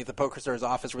apparently at the PokerStars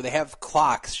office where they have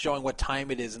clocks showing what time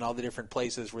it is in all the different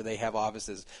places where they have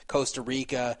offices. Costa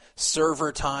Rica,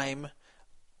 server time,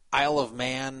 Isle of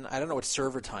Man. I don't know what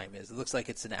server time is. It looks like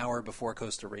it's an hour before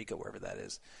Costa Rica, wherever that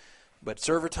is. But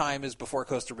server time is before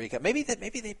Costa Rica. Maybe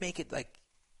they make it like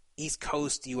East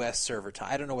Coast U.S. server time.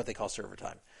 I don't know what they call server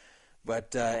time.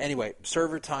 But anyway,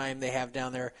 server time they have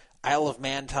down there, Isle of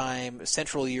Man time,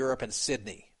 Central Europe, and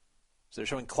Sydney. So they're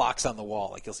showing clocks on the wall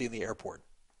like you'll see in the airport.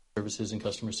 Services and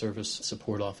customer service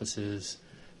support offices.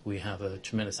 We have a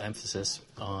tremendous emphasis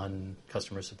on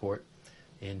customer support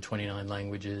in 29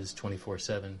 languages,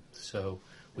 24/7. So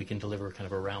we can deliver kind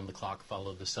of around-the-clock,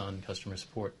 follow-the-sun customer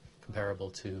support comparable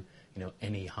to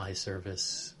any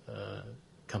high-service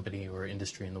company or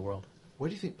industry in the world. Where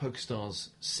do you think PokerStars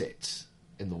sits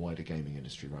in the wider gaming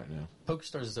industry right now?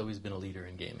 PokerStars has always been a leader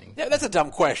in gaming. Yeah, that's a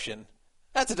dumb question.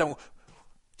 Do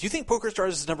you think PokerStars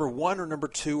is number 1 or number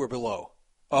 2 or below?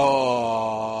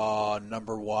 Oh,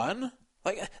 number 1?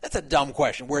 Like, that's a dumb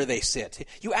question, where they sit.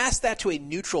 You ask that to a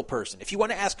neutral person. If you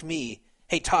want to ask me,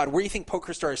 hey, Todd, where do you think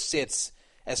PokerStars sits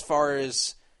as far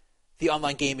as the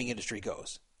online gaming industry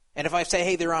goes? And if I say,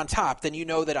 hey, they're on top, then you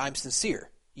know that I'm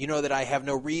sincere. You know that I have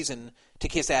no reason to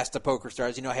kiss ass to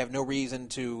PokerStars. I have no reason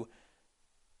to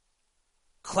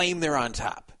claim they're on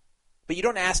top. But you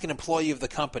don't ask an employee of the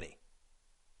company.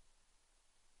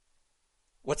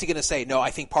 What's he going to say? No, I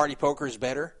think Party Poker is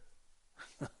better?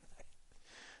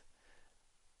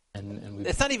 And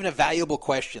it's not even a valuable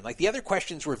question. Like, the other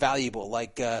questions were valuable,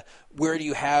 like where do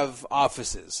you have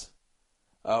offices?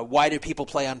 Why do people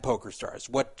play on PokerStars?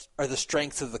 What are the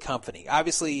strengths of the company?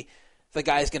 Obviously, the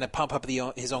guy's going to pump up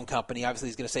his own company. Obviously,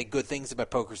 he's going to say good things about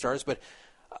PokerStars, but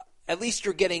at least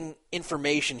you're getting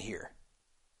information here.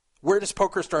 Where does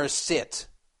PokerStars sit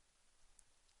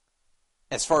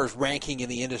as far as ranking in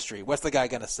the industry? What's the guy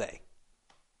going to say?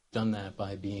 Done that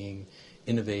by being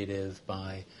innovative,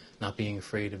 by not being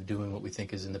afraid of doing what we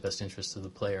think is in the best interest of the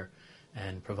player,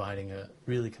 and providing a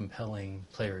really compelling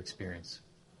player experience.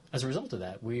 As a result of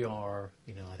that, we are,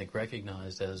 I think,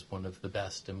 recognized as one of the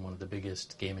best and one of the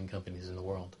biggest gaming companies in the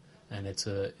world. And it's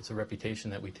a reputation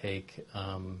that we take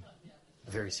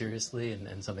very seriously,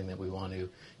 and something that we want to,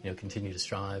 continue to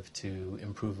strive to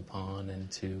improve upon and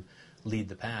to lead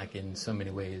the pack in so many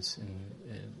ways,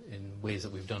 in ways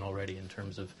that we've done already in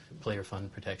terms of player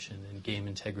fund protection and game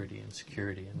integrity and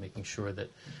security, and making sure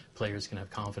that players can have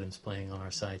confidence playing on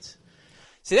our sites.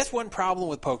 See, that's one problem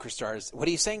with PokerStars. What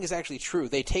he's saying is actually true.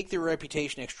 They take their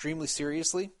reputation extremely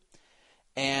seriously,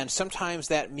 and sometimes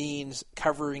that means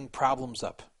covering problems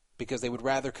up, because they would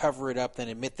rather cover it up than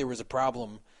admit there was a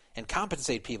problem and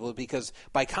compensate people, because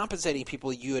by compensating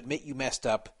people, you admit you messed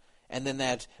up, and then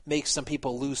that makes some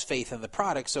people lose faith in the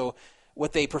product. So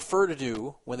what they prefer to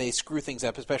do when they screw things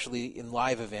up, especially in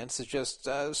live events, is just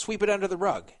sweep it under the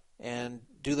rug and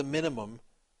do the minimum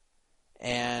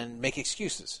and make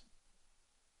excuses.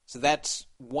 So that's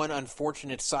one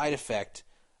unfortunate side effect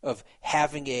of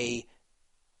having a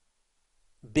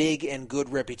big and good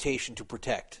reputation to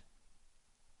protect.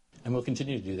 And we'll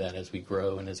continue to do that as we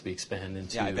grow and as we expand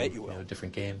into I bet you will.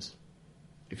 Different games.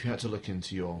 If you had to look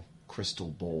into your crystal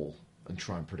ball and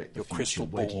try and predict the Your future,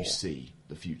 where do you see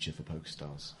the future for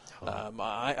PokerStars?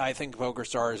 I think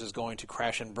PokerStars is going to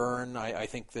crash and burn. I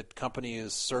think that company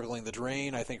is circling the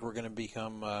drain. I think we're going to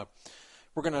become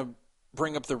we're going to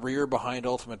bring up the rear behind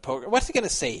Ultimate Poker. What's he going to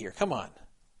say here? Come on.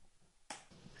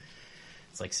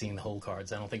 It's like seeing the whole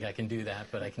cards. I don't think I can do that,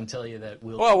 but I can tell you that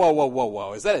we'll...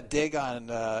 Whoa. Is that a dig on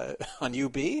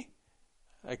UB?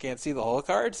 I can't see the whole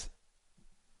cards?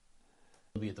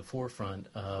 We'll be at the forefront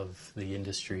of the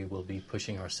industry. We'll be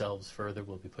pushing ourselves further.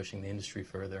 We'll be pushing the industry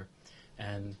further.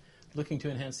 And looking to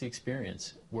enhance the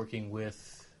experience, working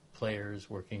with players,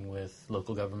 working with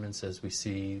local governments as we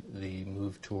see the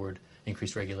move toward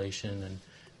increased regulation, and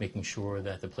making sure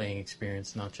that the playing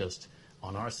experience, not just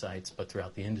on our sites but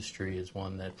throughout the industry, is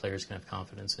one that players can have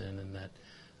confidence in, and that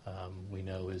we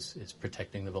know is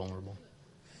protecting the vulnerable.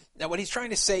 Now, what he's trying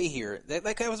to say here, that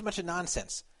was a bunch of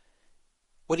nonsense.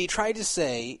 What he tried to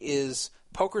say is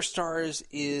PokerStars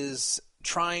is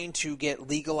trying to get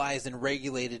legalized and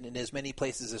regulated in as many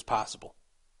places as possible,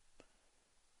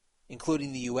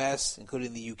 including the U.S.,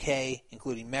 including the U.K.,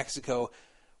 including Mexico.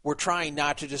 We're trying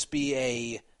not to just be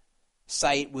a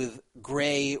site with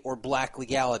gray or black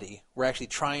legality. We're actually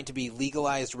trying to be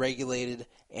legalized, regulated,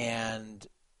 and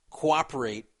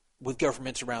cooperate with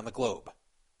governments around the globe.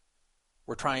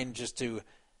 We're trying just to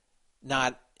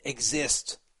not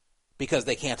exist because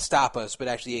they can't stop us, but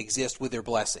actually exist with their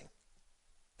blessing.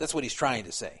 That's what he's trying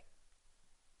to say.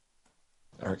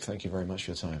 Eric, thank you very much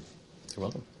for your time. You're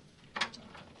welcome.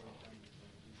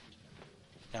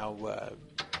 Now,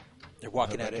 they're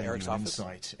walking out of Eric's office.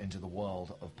 Insight into the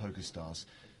world of PokerStars.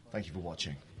 Thank you for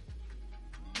watching.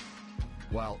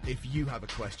 Well, if you have a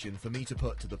question for me to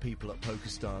put to the people at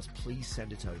PokerStars, please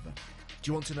send it over. Do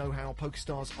you want to know how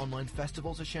PokerStars online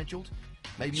festivals are scheduled?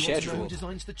 Maybe you want to know who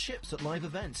designs the chips at live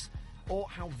events? Or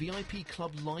how VIP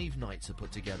Club live nights are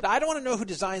put together? I don't want to know who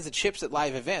designs the chips at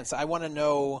live events. I want to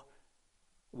know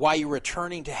why you're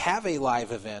returning to have a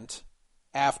live event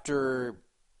after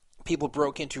people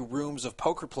broke into rooms of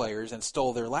poker players and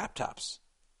stole their laptops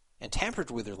and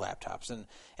tampered with their laptops,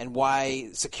 and why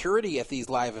security at these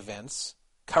live events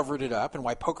covered it up, and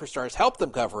why PokerStars helped them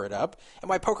cover it up, and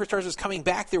why PokerStars is coming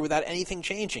back there without anything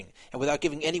changing and without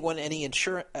giving anyone any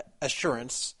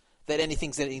assurance that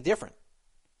anything's any different.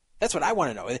 That's what I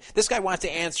want to know. This guy wants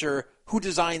to answer who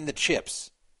designed the chips.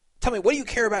 Tell me, what do you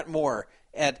care about more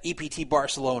at EPT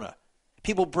Barcelona?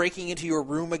 People breaking into your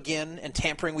room again and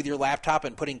tampering with your laptop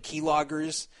and putting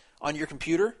keyloggers on your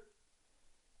computer?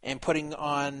 And putting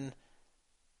on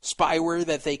spyware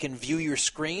that they can view your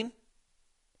screen?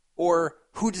 Or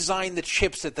who designed the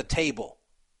chips at the table?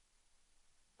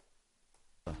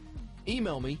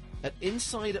 Email me at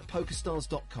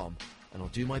inside@pokerstars.com and I'll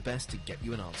do my best to get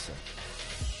you an answer.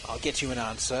 I'll get you an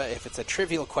answer if it's a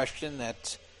trivial question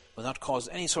that will not cause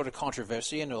any sort of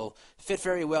controversy and will fit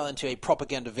very well into a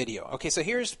propaganda video. Okay, so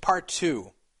here's part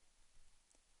 2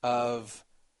 of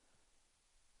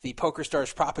the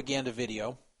PokerStars propaganda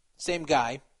video. Same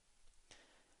guy.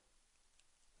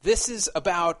 This is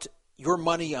about your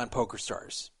money on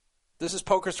PokerStars. This is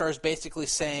PokerStars basically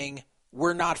saying,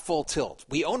 we're not Full Tilt.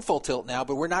 We own Full Tilt now,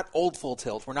 but we're not old Full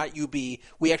Tilt. We're not UB.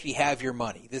 We actually have your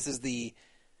money. This is the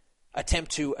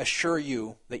attempt to assure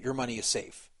you that your money is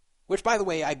safe. Which, by the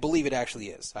way, I believe it actually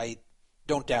is. I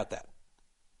don't doubt that.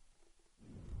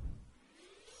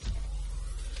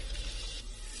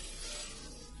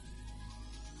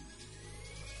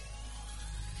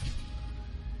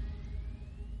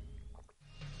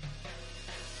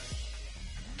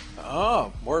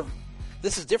 Oh, more.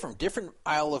 This is different. Different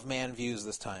Isle of Man views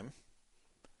this time.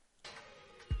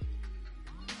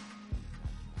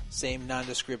 Same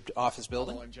nondescript office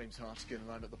building. Hello, I'm James Hartigan,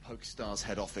 and I'm at the PokerStars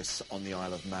head office on the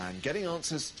Isle of Man, getting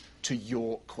answers to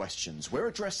your questions. We're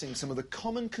addressing some of the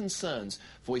common concerns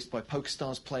voiced by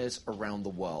PokerStars players around the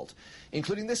world,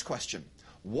 including this question: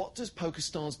 what does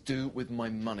PokerStars do with my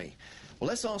money? Well,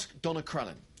 let's ask Donna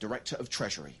Krellin, Director of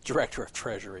Treasury. Director of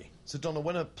Treasury. So, Donna,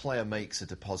 when a player makes a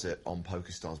deposit on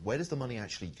PokerStars, where does the money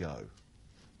actually go?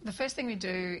 The first thing we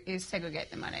do is segregate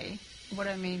the money. What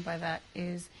I mean by that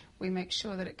is we make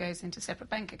sure that it goes into separate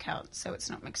bank accounts so it's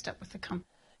not mixed up with the company.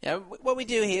 Yeah, what we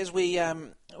do here is we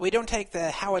don't take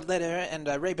the Howard Litter and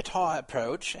Ray Batar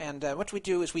approach, and what we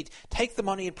do is we take the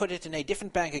money and put it in a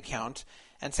different bank account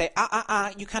and say,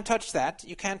 you can't touch that.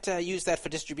 You can't use that for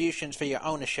distributions for your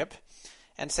ownership.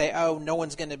 And say, oh, no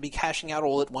one's going to be cashing out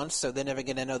all at once, so they're never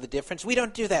going to know the difference. We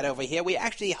don't do that over here. We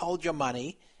actually hold your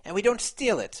money, and we don't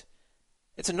steal it.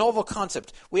 It's a novel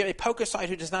concept. We are a poker site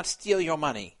who does not steal your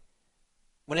money.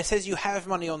 When it says you have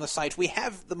money on the site, we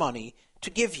have the money to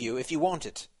give you if you want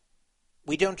it.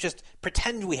 We don't just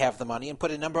pretend we have the money and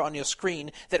put a number on your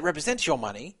screen that represents your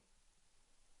money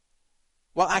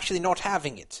while actually not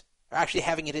having it, or actually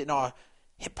having it in our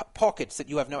hip pockets that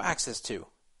you have no access to.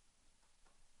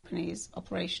 Companies'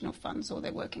 operational funds or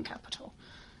their working capital.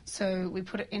 So we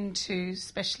put it into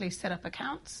specially set up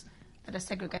accounts that are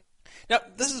segregated. Now,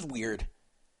 this is weird.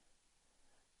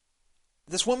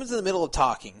 This woman's in the middle of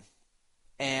talking,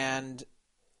 and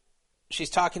she's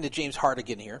talking to James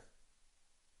Hartigan here,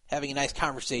 having a nice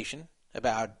conversation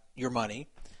about your money.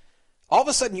 All of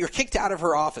a sudden, you're kicked out of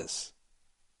her office.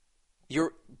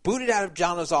 You're booted out of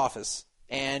Jona's office,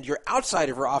 and you're outside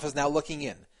of her office now looking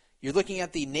in. You're looking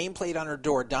at the nameplate on her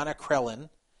door, Donna Krellin,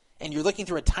 and you're looking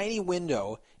through a tiny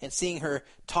window and seeing her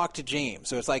talk to James.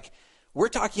 So it's like, we're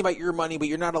talking about your money, but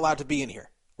you're not allowed to be in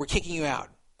here. We're kicking you out.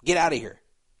 Get out of here.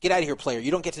 Get out of here, player. You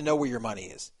don't get to know where your money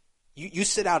is. You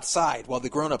sit outside while the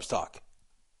grown-ups talk.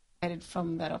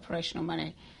 From that operational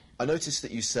money. I noticed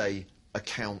that you say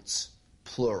accounts,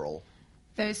 plural.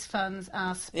 Those funds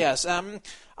are... Yes,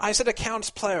 I said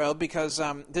accounts plural because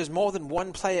there's more than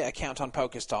one player account on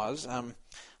PokerStars.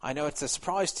 I know it's a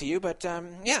surprise to you, but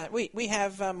yeah, we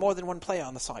have more than one player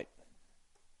on the site.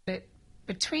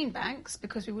 Between banks,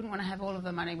 because we wouldn't want to have all of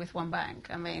the money with one bank.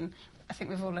 I mean, I think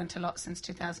we've all learnt a lot since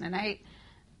 2008,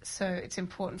 so it's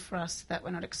important for us that we're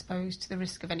not exposed to the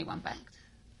risk of any one bank.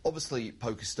 Obviously,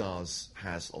 PokerStars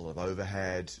has a lot of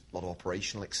overhead, a lot of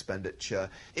operational expenditure.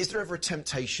 Is there ever a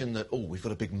temptation that, we've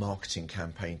got a big marketing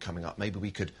campaign coming up, maybe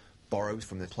we could borrow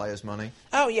from the players' money?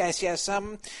 Oh, yes.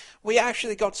 We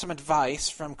actually got some advice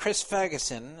from Chris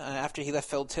Ferguson after he left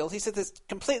Full Tilt. He said there's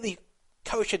completely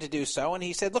kosher to do so, and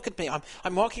he said, look at me,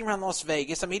 I'm walking around Las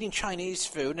Vegas, I'm eating Chinese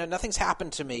food, and nothing's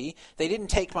happened to me. They didn't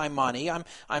take my money.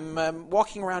 I'm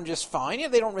walking around just fine. Yeah,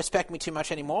 they don't respect me too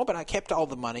much anymore, but I kept all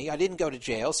the money. I didn't go to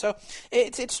jail, so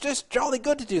it's just jolly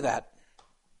good to do that.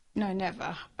 No,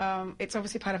 never. It's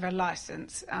obviously part of our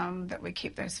license that we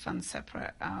keep those funds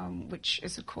separate, which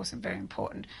is, of course, very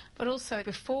important. But also,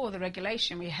 before the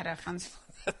regulation, we had our funds...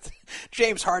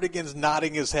 James Hartigan's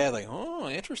nodding his head like, oh,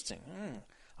 interesting.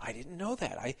 I didn't know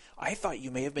that. I thought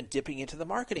you may have been dipping into the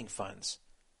marketing funds.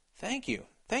 Thank you.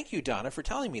 Thank you, Donna, for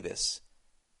telling me this.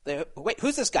 Wait,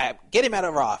 who's this guy? Get him out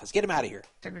of our office. Get him out of here.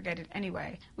 Segregated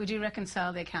anyway. We do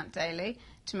reconcile the account daily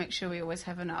to make sure we always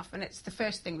have enough. And it's the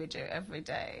first thing we do every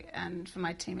day. And for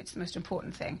my team, it's the most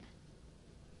important thing.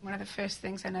 One of the first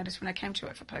things I noticed when I came to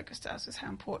work for PokerStars was how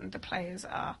important the players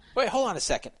are. Wait, hold on a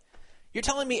second. You're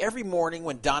telling me every morning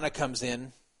when Donna comes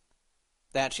in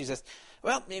that she says,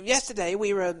 well, yesterday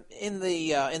we were in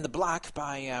the black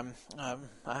by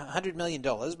 $100 million,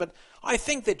 but I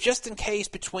think that just in case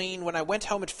between when I went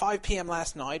home at 5 p.m.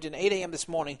 last night and 8 a.m. this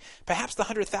morning, perhaps the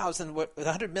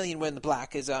 $100 million were in the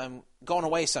black is gone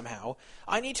away somehow.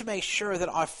 I need to make sure that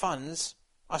our funds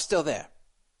are still there.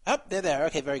 Oh, they're there.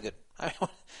 Okay, very good.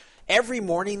 Every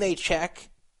morning they check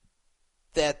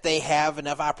that they have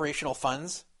enough operational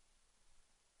funds.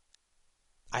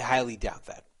 I highly doubt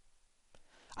that.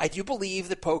 I do believe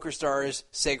that PokerStars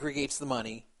segregates the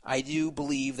money. I do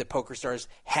believe that PokerStars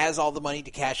has all the money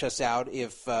to cash us out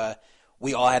if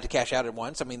we all had to cash out at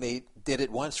once. I mean, they did it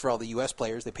once for all the U.S.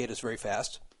 players. They paid us very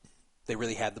fast. They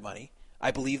really had the money.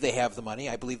 I believe they have the money.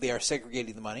 I believe they are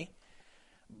segregating the money.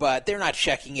 But they're not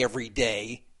checking every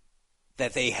day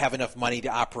that they have enough money to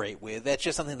operate with. That's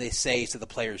just something they say so the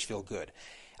players feel good.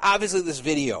 Obviously, this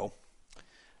video,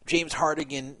 James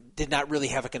Hartigan did not really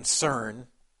have a concern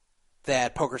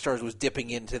that PokerStars was dipping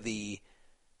into the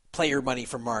player money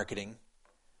for marketing.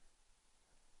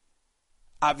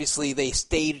 Obviously, they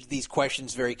staged these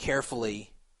questions very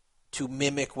carefully to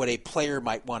mimic what a player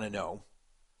might want to know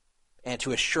and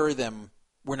to assure them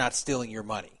we're not stealing your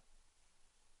money.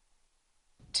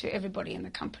 To everybody in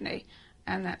the company,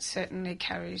 and that certainly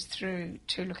carries through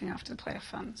to looking after the player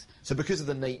funds. So because of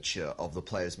the nature of the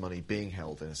player's money being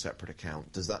held in a separate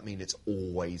account, does that mean it's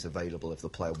always available if the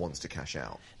player wants to cash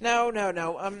out? No.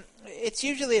 It's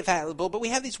usually available, but we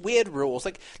have these weird rules.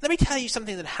 Like, let me tell you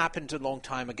something that happened a long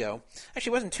time ago.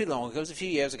 Actually, it wasn't too long ago. It was a few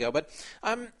years ago. But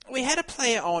we had a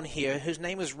player on here whose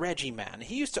name was Reggie Man.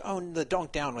 He used to own the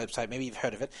Donk Down website. Maybe you've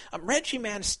heard of it. Reggie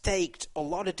Man staked a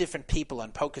lot of different people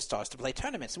on PokerStars to play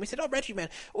tournaments. And we said, oh, Reggie Man,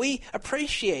 we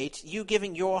appreciate you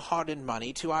giving your hard-earned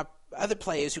money to our other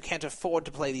players who can't afford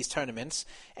to play these tournaments,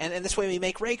 and this way we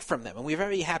make rake from them, and we're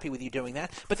very happy with you doing that.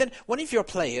 But then one of your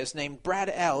players named Brad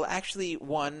L. actually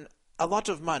won a lot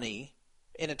of money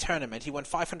in a tournament. He won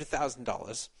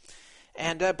 $500,000,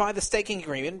 and by the staking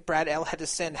agreement, Brad L. had to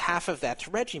send half of that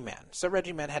to Reggie Man, so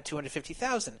Reggie Man had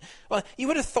 $250,000. Well, you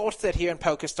would have thought that here in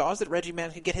PokerStars that Reggie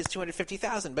Man could get his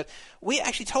 $250,000, but we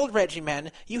actually told Reggie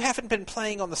Man, you haven't been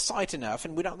playing on the site enough,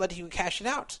 and we're not letting you cash it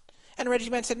out. And Reggie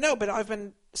Man said, no, but I've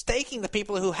been staking the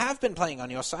people who have been playing on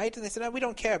your site. And they said, no, we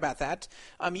don't care about that.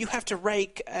 You have to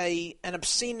rake an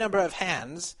obscene number of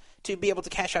hands to be able to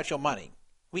cash out your money.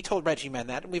 We told Reggie Man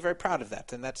that, and we're very proud of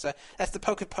that. And that's the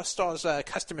PokerStars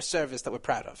customer service that we're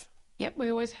proud of. Yep,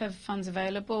 we always have funds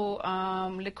available,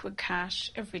 liquid cash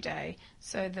every day,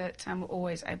 so that we're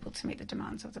always able to meet the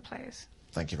demands of the players.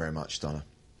 Thank you very much, Donna.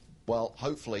 Well,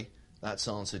 hopefully that's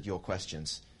answered your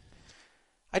questions.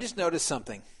 I just noticed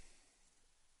something.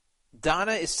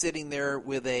 Donna is sitting there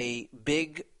with a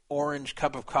big orange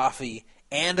cup of coffee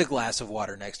and a glass of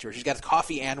water next to her. She's got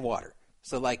coffee and water.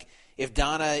 So, like, if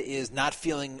Donna is not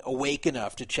feeling awake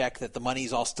enough to check that the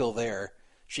money's all still there,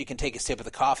 she can take a sip of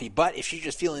the coffee. But if she's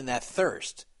just feeling that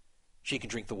thirst, she can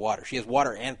drink the water. She has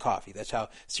water and coffee. That's how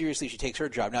seriously she takes her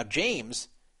job. Now, James,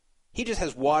 he just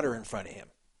has water in front of him.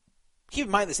 Keep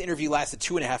in mind this interview lasted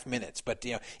 2.5 minutes, but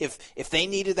if they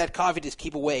needed that coffee to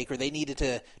keep awake or they needed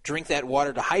to drink that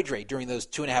water to hydrate during those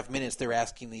 2.5 minutes they're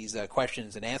asking these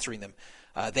questions and answering them,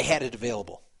 they had it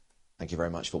available. Thank you very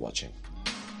much for watching.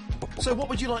 So what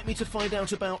would you like me to find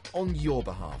out about on your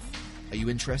behalf? Are you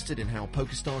interested in how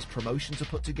PokerStars promotions are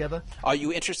put together? Are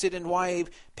you interested in why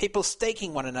people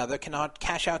staking one another cannot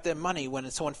cash out their money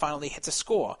when someone finally hits a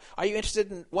score? Are you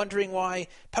interested in wondering why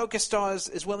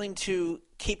PokerStars is willing to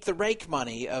keep the rake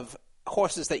money of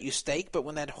horses that you stake, but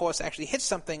when that horse actually hits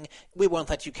something, we won't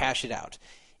let you cash it out?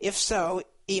 If so,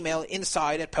 email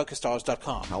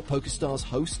inside@pokerstars.com. How PokerStars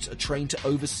hosts are trained to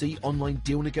oversee online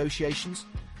deal negotiations?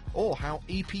 Or how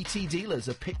EPT dealers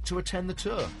are picked to attend the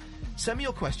tour? Send me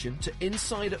your question to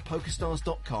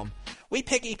inside@pokerstars.com. We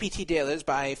pick EPT dealers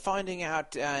by finding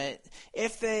out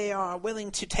if they are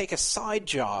willing to take a side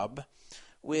job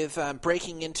with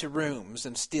breaking into rooms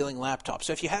and stealing laptops.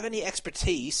 So if you have any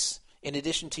expertise, in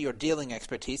addition to your dealing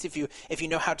expertise, if you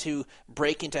know how to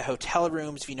break into hotel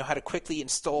rooms, if you know how to quickly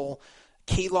install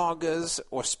keyloggers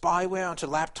or spyware onto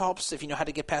laptops, if you know how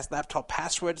to get past laptop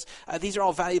passwords, these are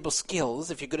all valuable skills.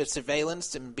 If you're good at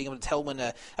surveillance and being able to tell when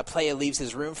a player leaves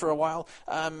his room for a while,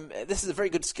 this is a very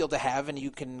good skill to have, and you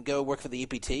can go work for the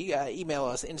EPT. Email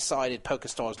us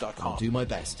inside@pokerstars.com. I'll do my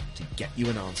best to get you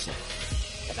an answer.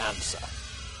 An answer.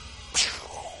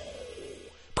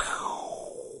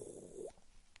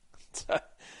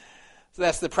 So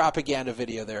that's the propaganda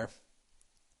video there.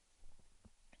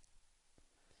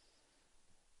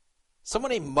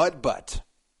 Someone named Mudbutt,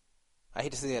 I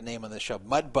hate to say that name on this show,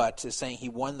 Mudbutt is saying he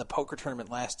won the poker tournament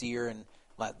last year and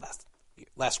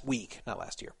last week, not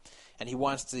last year, and he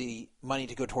wants the money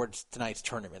to go towards tonight's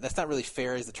tournament. That's not really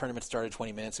fair, as the tournament started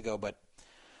 20 minutes ago, but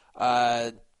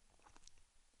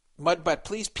Mudbutt,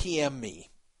 please PM me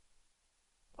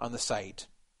on the site,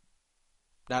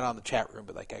 not on the chat room,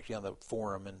 but like actually on the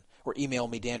forum, or email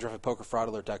me,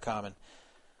 dandruff@pokerfraudalert.com, and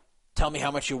tell me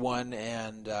how much you won,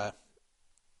 and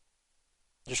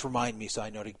just remind me so I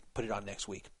know to put it on next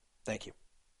week. Thank you.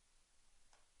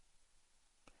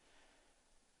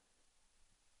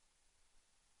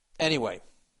 Anyway,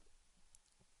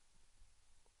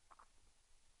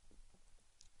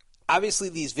 obviously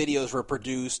these videos were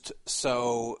produced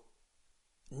so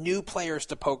new players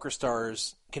to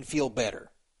PokerStars can feel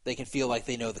better. They can feel like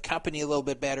they know the company a little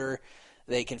bit better.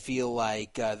 They can feel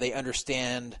like they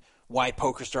understand why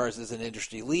PokerStars is an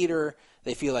industry leader.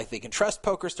 They feel like they can trust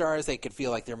PokerStars. They can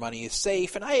feel like their money is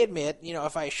safe. And I admit,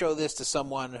 if I show this to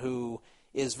someone who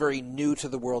is very new to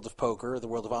the world of poker, the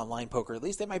world of online poker at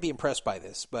least, they might be impressed by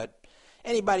this. But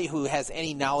anybody who has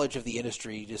any knowledge of the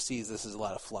industry just sees this as a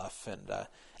lot of fluff. And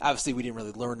obviously we didn't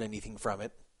really learn anything from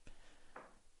it.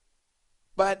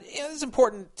 But it's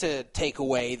important to take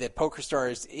away that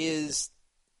PokerStars is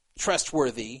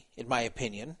trustworthy, in my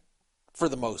opinion, for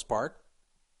the most part.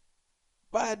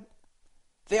 But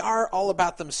they are all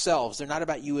about themselves. They're not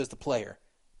about you as the player.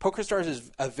 PokerStars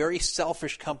is a very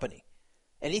selfish company.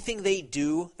 Anything they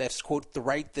do that's, quote, the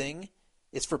right thing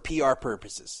is for PR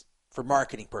purposes, for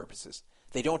marketing purposes.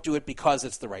 They don't do it because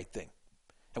it's the right thing.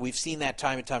 And we've seen that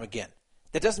time and time again.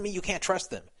 That doesn't mean you can't trust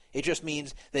them. It just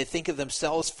means they think of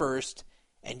themselves first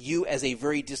and you as a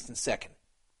very distant second.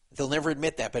 They'll never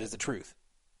admit that, but it's the truth.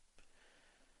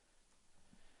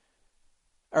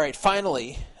 All right,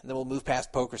 finally, and then we'll move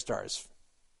past PokerStars.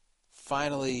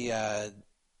 Finally, hour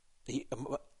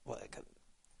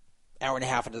and a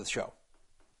half into the show.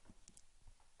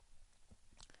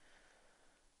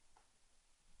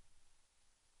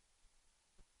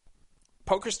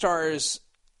 PokerStars,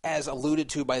 as alluded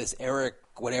to by this Eric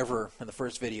whatever in the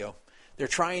first video, they're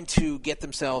trying to get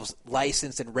themselves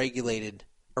licensed and regulated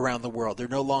around the world. They're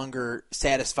no longer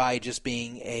satisfied just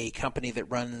being a company that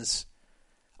runs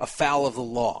afoul of the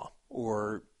law,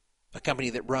 or a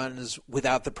company that runs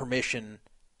without the permission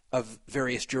of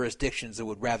various jurisdictions that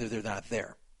would rather they're not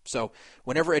there. So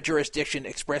whenever a jurisdiction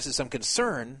expresses some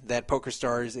concern that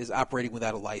PokerStars is operating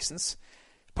without a license,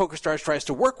 PokerStars tries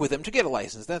to work with them to get a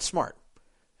license. That's smart.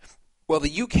 Well,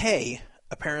 the UK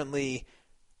apparently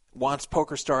wants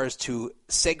PokerStars to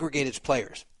segregate its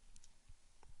players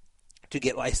to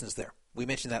get licensed there. We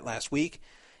mentioned that last week.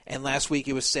 And last week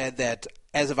it was said that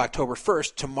as of October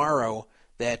 1st, tomorrow,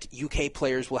 that UK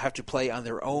players will have to play on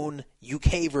their own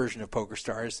UK version of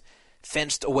PokerStars,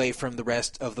 fenced away from the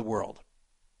rest of the world.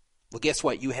 Well, guess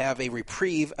what? You have a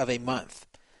reprieve of a month.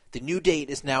 The new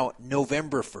date is now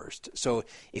November 1st. So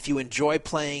if you enjoy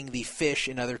playing the fish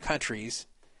in other countries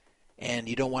and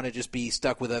you don't want to just be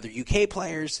stuck with other UK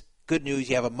players, good news,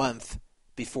 you have a month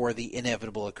before the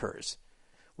inevitable occurs.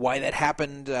 Why that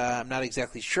happened, I'm not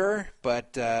exactly sure,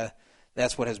 but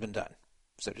that's what has been done.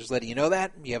 So just letting you know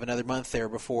that. You have another month there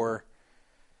before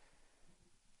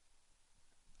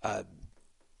the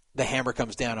hammer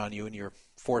comes down on you and you're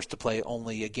forced to play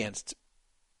only against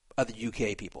other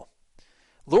UK people.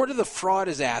 Lord of the Fraud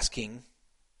is asking,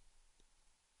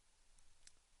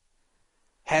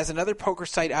 has another poker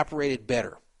site operated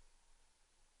better?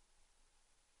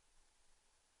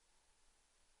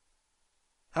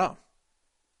 Oh.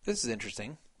 This is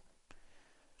interesting.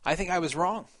 I think I was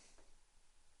wrong.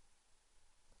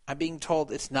 I'm being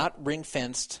told it's not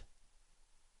ring-fenced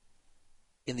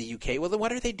in the UK. Well, then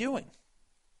what are they doing?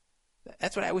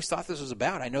 That's what I always thought this was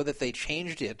about. I know that they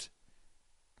changed it.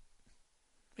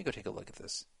 Let me go take a look at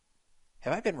this.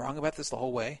 Have I been wrong about this the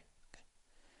whole way?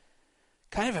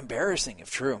 Kind of embarrassing, if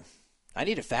true. I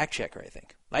need a fact checker, I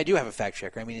think. I do have a fact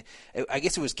checker. I mean, I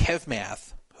guess it was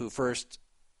KevMath who first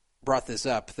brought this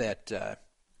up, that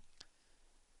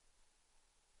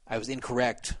I was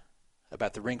incorrect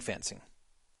about the ring fencing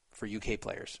for UK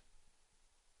players.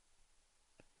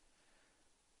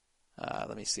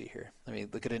 Let me see here. Let me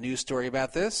look at a news story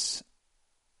about this.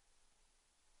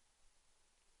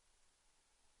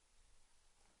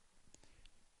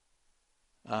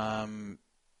 That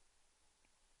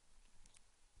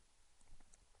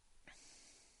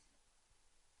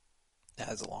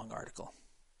is a long article.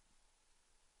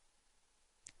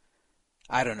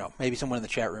 I don't know. Maybe someone in the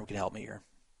chat room can help me here.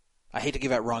 I hate to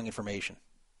give out wrong information.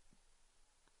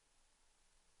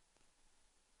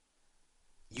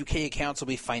 UK accounts will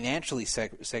be financially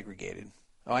segregated.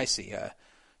 Oh, I see.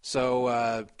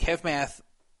 So KevMath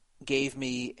gave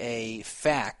me a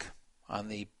FAQ on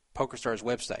the PokerStars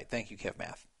website. Thank you,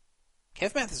 KevMath.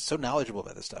 KevMath is so knowledgeable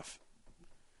about this stuff.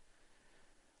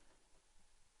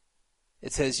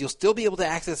 It says you'll still be able to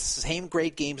access the same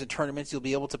great games and tournaments. You'll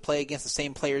be able to play against the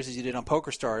same players as you did on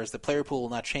PokerStars. The player pool will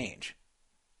not change.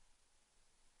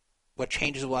 What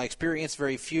changes will I experience?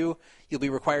 Very few. You'll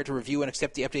be required to review and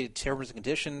accept the updated terms and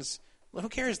conditions. Well, who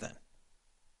cares then?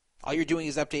 All you're doing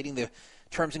is updating the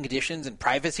terms and conditions and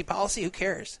privacy policy? Who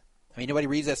cares? I mean, nobody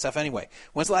reads that stuff anyway.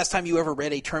 When's the last time you ever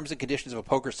read a terms and conditions of a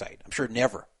poker site? I'm sure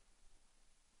never.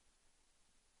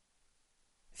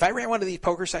 If I ran one of these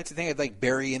poker sites, I think I'd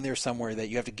bury in there somewhere that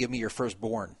you have to give me your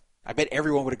firstborn. I bet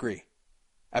everyone would agree.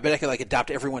 I bet I could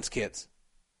adopt everyone's kids.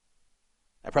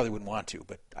 I probably wouldn't want to,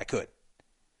 but I could.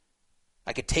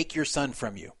 I could take your son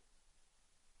from you,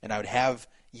 and I would have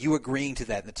you agreeing to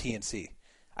that in the TNC.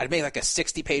 I'd make a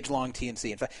 60-page long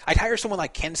TNC. In fact, I'd hire someone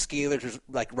like Ken Scaler to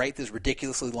write this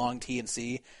ridiculously long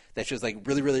TNC that's just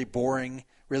really, really boring,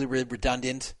 really, really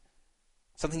redundant.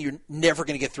 Something you're never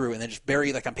going to get through, and then just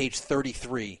bury on page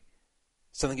 33.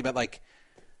 Something about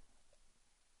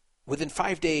within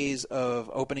 5 days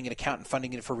of opening an account and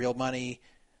funding it for real money,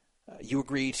 you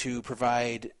agree to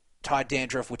provide Todd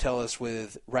Dandruff Wittelis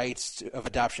with rights of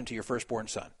adoption to your firstborn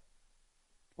son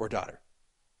or daughter.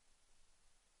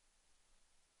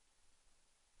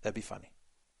 That'd be funny.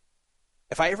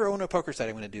 If I ever own a poker site,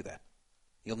 I'm going to do that.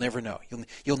 You'll never know.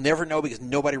 You'll never know because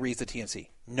nobody reads the TNC.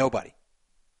 Nobody.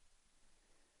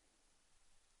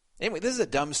 Anyway, this is a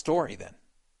dumb story then.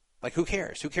 Who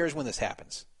cares? Who cares when this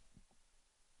happens?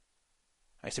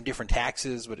 I have some different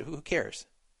taxes, but who cares?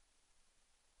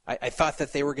 I thought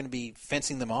that they were going to be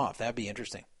fencing them off. That would be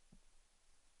interesting.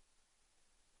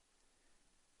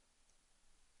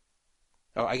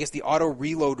 Oh, I guess the auto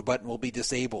reload button will be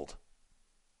disabled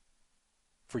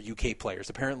for UK players.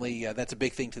 Apparently, that's a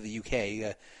big thing to the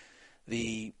UK.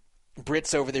 The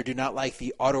Brits over there do not like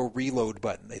the auto reload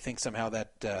button. They think somehow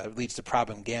that leads to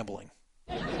problem gambling.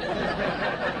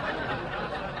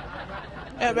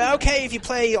 Okay, if you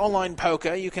play online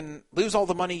poker, you can lose all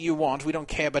the money you want. We don't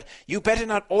care, but you better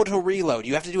not auto reload.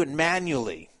 You have to do it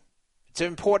manually. It's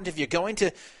important if you're going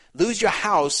to lose your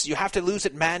house, you have to lose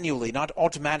it manually, not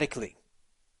automatically.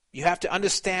 You have to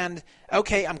understand,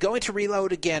 okay, I'm going to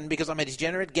reload again because I'm a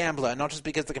degenerate gambler, not just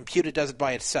because the computer does it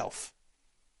by itself.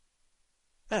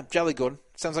 Jolly good.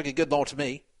 Sounds like a good law to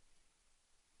me.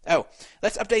 Oh,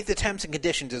 let's update the terms and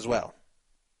conditions as well.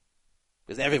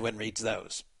 Because everyone reads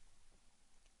those.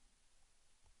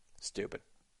 Stupid.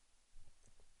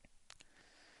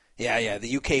 Yeah,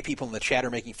 the UK people in the chat are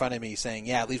making fun of me saying,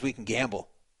 yeah, at least we can gamble.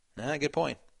 Good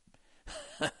point.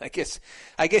 I guess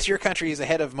your country is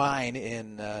ahead of mine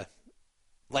in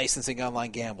licensing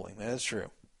online gambling. That is true.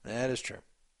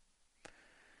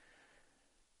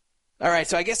 All right,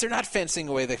 so I guess they're not fencing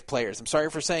away the players. I'm sorry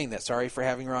for saying that. Sorry for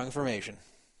having wrong information.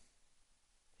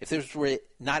 If this were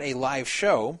not a live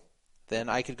show, then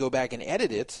I could go back and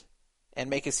edit it and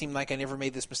make it seem like I never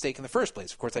made this mistake in the first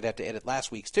place. Of course, I'd have to edit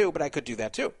last week's too, but I could do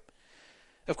that too.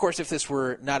 Of course, if this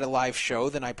were not a live show,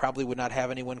 then I probably would not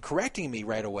have anyone correcting me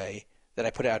right away that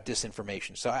I put out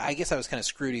disinformation. So I guess I was kind of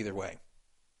screwed either way.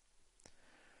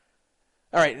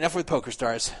 All right, enough with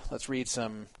PokerStars. Let's read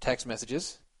some text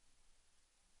messages.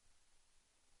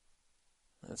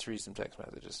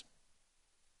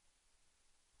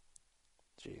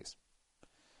 Jeez.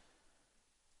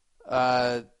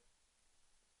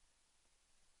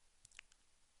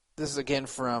 This is again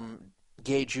from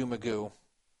Gay Jew Magoo.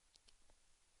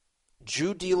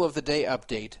 Jew Deal of the Day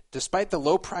update. Despite the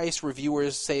low price,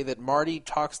 reviewers say that Marty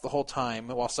talks the whole time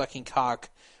while sucking cock,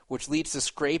 which leads to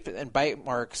scrape and bite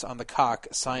marks on the cock.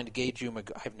 Signed, Gay Jew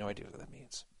Magoo. I have no idea what that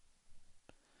means.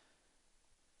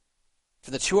 For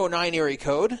the 209 area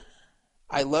code,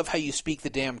 I love how you speak the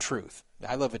damn truth.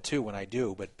 I love it too when I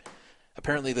do, but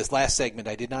Apparently this last segment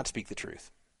I did not speak the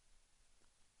truth.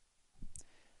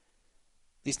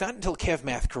 At least not until Kev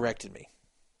Math corrected me.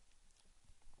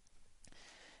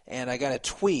 And I got a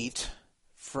tweet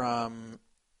from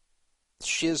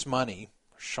Shiz Money,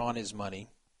 Sean is Money.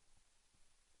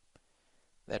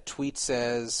 That tweet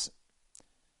says,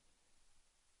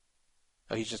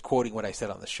 oh, he's just quoting what I said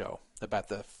on the show about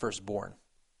the firstborn.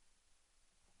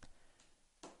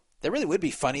 That really would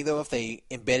be funny, though, if they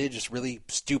embedded just really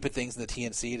stupid things in the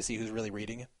TNC to see who's really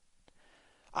reading it.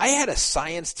 I had a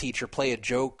science teacher play a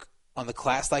joke on the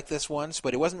class like this once,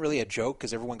 but it wasn't really a joke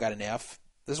because everyone got an F.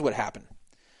 This is what happened.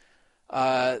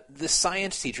 The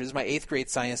science teacher, this is my 8th grade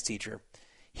science teacher,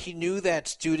 he knew that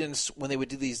students, when they would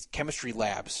do these chemistry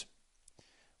labs,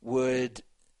 would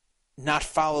not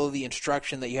follow the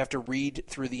instruction that you have to read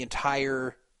through the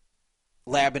entire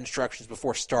lab instructions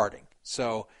before starting.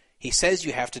 So he says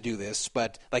you have to do this,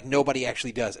 but like nobody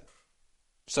actually does it.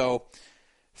 So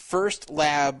first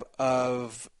lab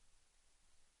of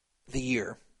the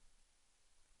year,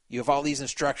 you have all these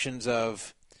instructions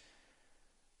of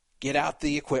get out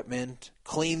the equipment,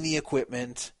 clean the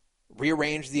equipment,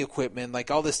 rearrange the equipment, like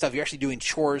all this stuff. You're actually doing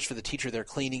chores for the teacher. They're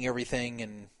cleaning everything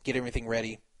and get everything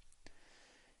ready.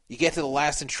 You get to the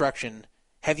last instruction.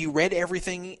 Have you read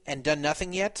everything and done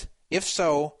nothing yet? If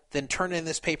so, then turn in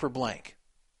this paper blank.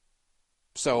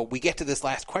 So we get to this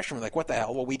last question. We're like, what the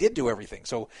hell? Well, we did do everything.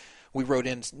 So we wrote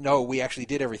in, no, we actually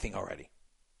did everything already.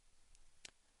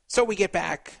 So we get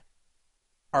back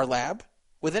our lab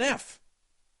with an F.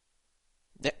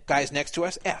 Guys next to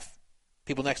us, F.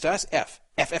 People next to us, F.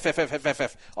 F, F, F, F, F, F,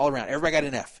 F, all around. Everybody got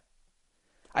an F.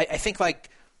 I think like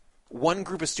one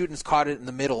group of students caught it in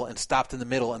the middle and stopped in the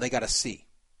middle, and they got a C.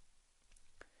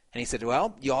 And he said,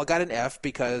 well, you all got an F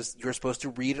because you're supposed to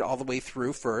read it all the way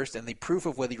through first, and the proof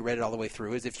of whether you read it all the way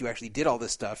through is if you actually did all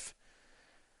this stuff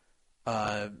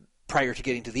prior to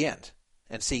getting to the end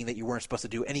and seeing that you weren't supposed to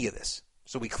do any of this.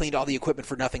 So we cleaned all the equipment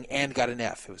for nothing and got an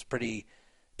F. It was pretty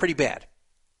bad.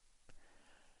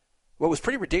 What was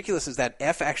pretty ridiculous is that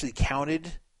F actually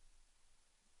counted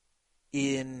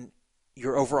in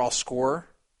your overall score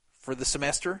for the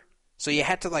semester. So you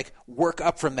had to like work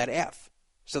up from that F.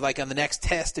 So like on the next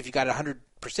test, if you got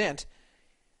 100%,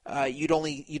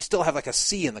 you'd still have like a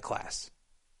C in the class.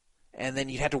 And then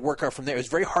you'd have to work up from there. It was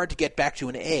very hard to get back to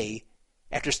an A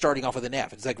after starting off with an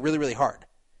F. It's like really, really hard.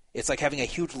 It's like having a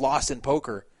huge loss in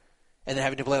poker and then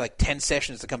having to play like 10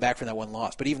 sessions to come back from that one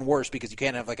loss. But even worse because you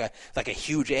can't have like a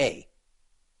huge A.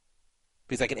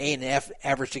 Because like an A and an F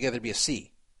average together to be a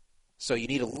C. So you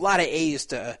need a lot of A's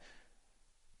to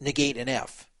negate an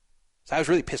F. So I was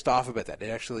really pissed off about that.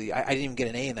 I didn't even get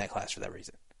an A in that class for that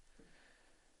reason.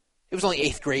 It was only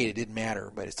 8th grade. It didn't matter,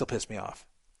 but it still pissed me off.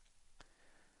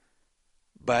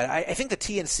 But I think the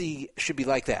TNC should be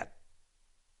like that,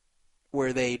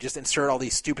 where they just insert all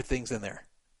these stupid things in there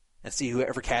and see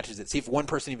whoever catches it. See if one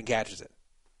person even catches it.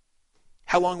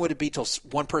 How long would it be till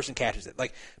one person catches it?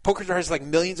 Like PokerStars has like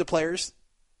millions of players.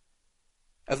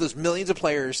 Of those millions of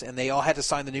players, and they all had to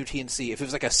sign the new TNC, if it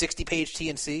was like a 60-page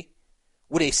TNC,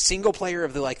 would a single player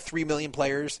of the like 3 million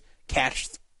players catch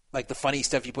like the funny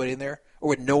stuff you put in there, or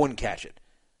would no one catch it?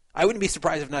 I wouldn't be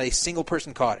surprised if not a single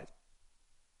person caught it.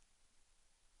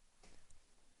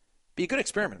 Be a good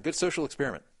experiment, good social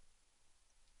experiment.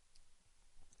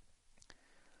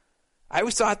 I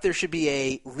always thought there should be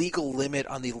a legal limit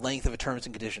on the length of a terms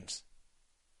and conditions.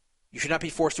 You should not be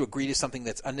forced to agree to something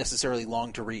that's unnecessarily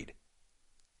long to read.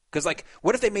 Because, like,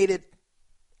 what if they made it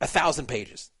 1,000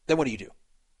 pages? Then what do you do?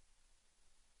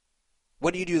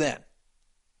 What do you do then?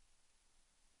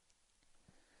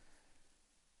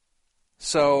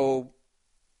 So,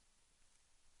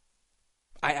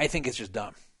 I think it's just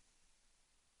dumb.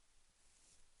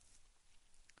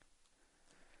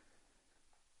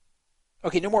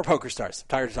 Okay, no more PokerStars. I'm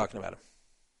tired of talking about them.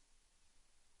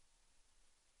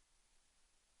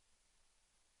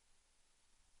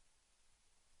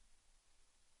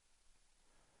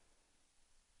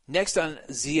 Next on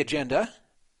the agenda,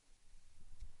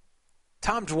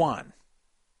 Tom Dwan.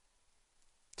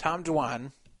 Tom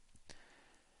Dwan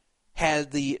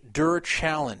had the Dur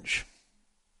Challenge.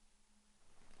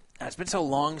 Now, it's been so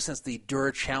long since the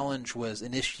Dur Challenge was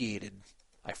initiated,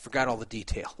 I forgot all the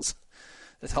details.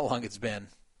 That's how long it's been.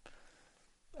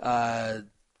 Let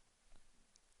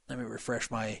me refresh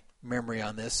my memory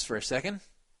on this for a second.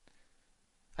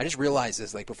 I just realized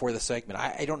this like before the segment.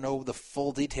 I don't know the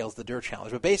full details of the Dur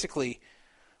Challenge, but basically,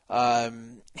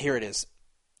 here it is.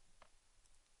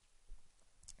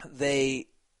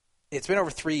 It's been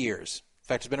over 3 years. In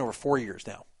fact, it's been over 4 years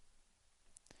now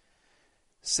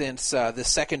since the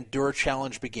second Dur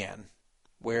Challenge began,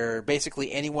 where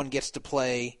basically anyone gets to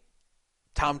play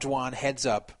Tom Dwan heads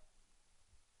up,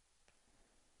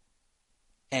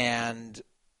 and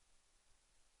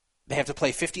they have to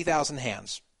play 50,000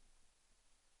 hands.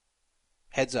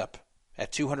 Heads up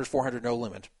at 200, 400, no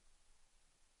limit.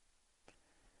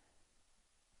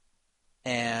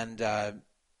 And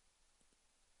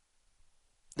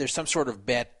there's some sort of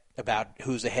bet about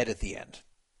who's ahead at the end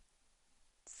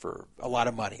for a lot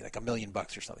of money, like $1 million or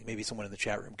something. Maybe someone in the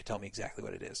chat room could tell me exactly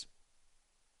what it is.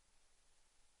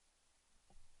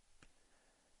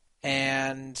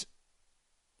 And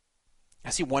I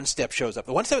see One Step shows up.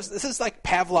 One Step, this is like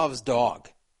Pavlov's dog.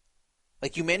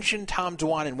 Like you mentioned Tom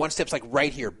Dwan, and One Step's like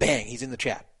right here. Bang, he's in the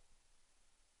chat.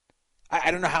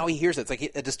 I don't know how he hears it. It's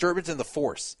like a disturbance in the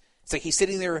force. It's like he's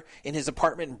sitting there in his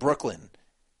apartment in Brooklyn,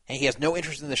 and he has no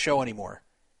interest in the show anymore.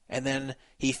 And then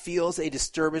he feels a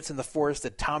disturbance in the force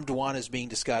that Tom Dwan is being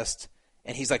discussed,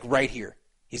 and he's like right here.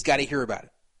 He's got to hear about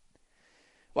it.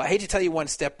 Well, I hate to tell you One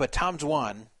Step, but Tom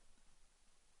Dwan,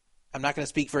 I'm not going to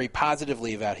speak very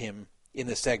positively about him in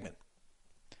this segment.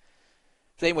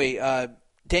 So anyway,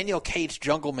 Daniel Cates,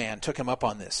 Jungle Man, took him up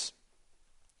on this.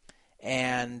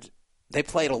 And they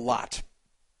played a lot.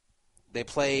 They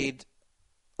played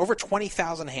over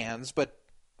 20,000 hands, but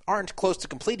aren't close to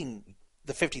completing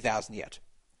the 50,000 yet.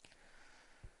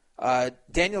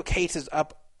 Daniel Cates is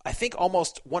up, I think,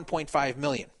 almost 1.5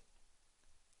 million.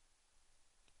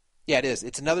 Yeah, it is.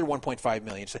 It's another 1.5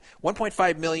 million. So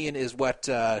 1.5 million is what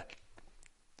the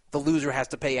loser has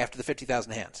to pay after the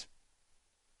 50,000 hands.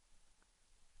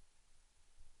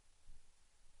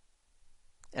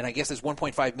 And I guess it's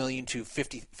 1.5 million to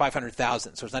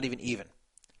 500,000, so it's not even.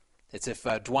 It's if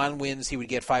Dwan wins, he would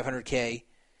get 500K.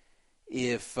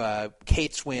 If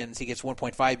Cates wins, he gets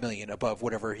 1.5 million above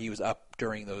whatever he was up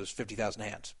during those 50,000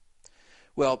 hands.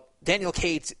 Well, Daniel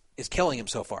Cates is killing him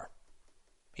so far.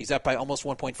 He's up by almost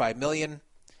 1.5 million.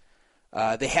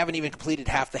 They haven't even completed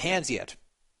half the hands yet.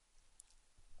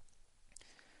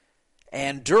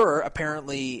 And Durr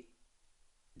apparently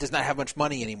does not have much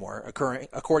money anymore,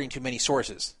 according to many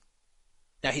sources.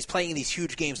 Now, he's playing these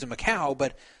huge games in Macau,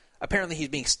 but apparently he's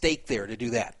being staked there to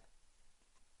do that.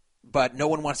 But no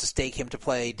one wants to stake him to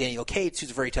play Daniel Cates, who's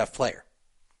a very tough player.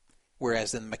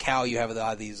 Whereas in Macau, you have a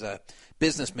lot of these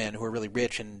businessmen who are really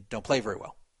rich and don't play very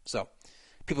well. So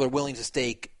people are willing to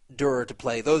stake Durr to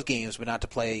play those games, but not to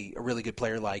play a really good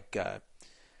player like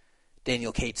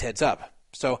Daniel Cates heads up.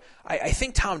 So I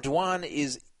think Tom Dwan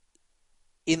is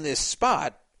in this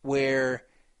spot where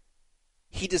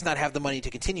he does not have the money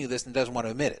to continue this and doesn't want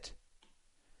to admit it.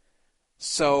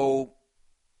 So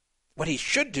what he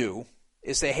should do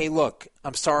is say, hey, look,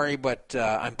 I'm sorry, but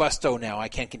I'm busto now. I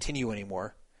can't continue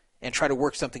anymore, and try to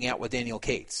work something out with Daniel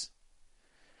Cates.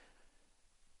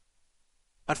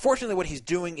 Unfortunately, what he's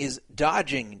doing is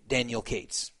dodging Daniel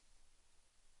Cates.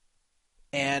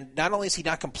 And not only is he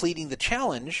not completing the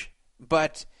challenge,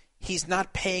 but he's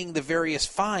not paying the various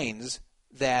fines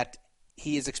that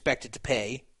he is expected to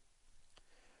pay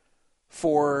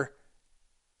for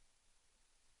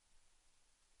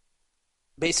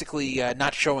basically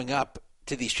not showing up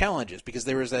to these challenges, because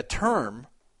there is a term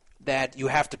that you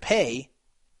have to pay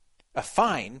a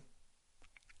fine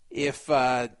if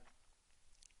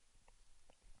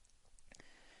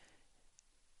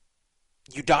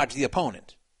you dodge the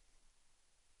opponent.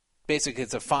 Basically,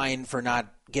 it's a fine for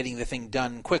not getting the thing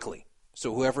done quickly.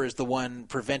 So whoever is the one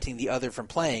preventing the other from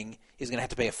playing is going to have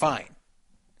to pay a fine.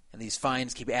 And these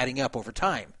fines keep adding up over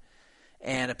time.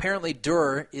 And apparently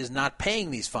Durr is not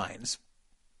paying these fines.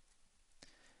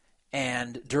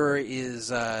 And Durr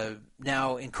is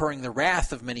now incurring the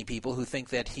wrath of many people who think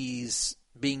that he's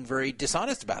being very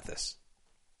dishonest about this.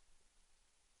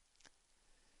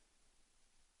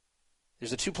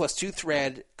 There's a 2+2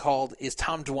 thread called, Is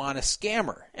Tom Dwan a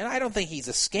Scammer? And I don't think he's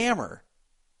a scammer.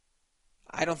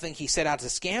 I don't think he set out to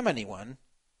scam anyone.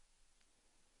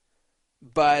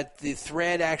 But the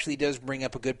thread actually does bring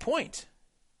up a good point.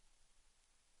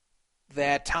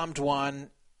 That Tom Dwan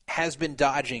has been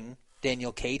dodging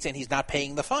Daniel Cates, and he's not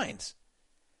paying the fines.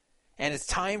 And it's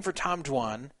time for Tom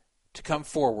Dwan to come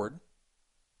forward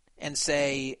and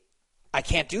say, I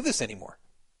can't do this anymore.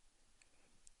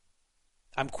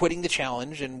 I'm quitting the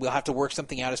challenge, and we'll have to work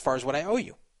something out as far as what I owe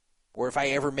you. Or if I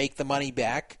ever make the money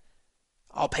back,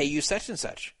 I'll pay you such and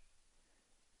such.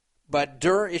 But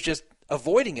Durr is just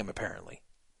avoiding him, apparently.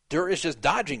 Durr is just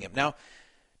dodging him. Now,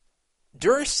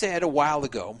 Durr said a while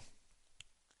ago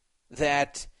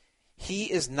that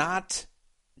he is not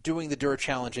doing the Durr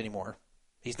challenge anymore.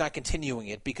 He's not continuing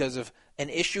it because of an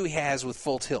issue he has with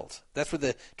Full Tilt. That's where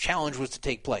the challenge was to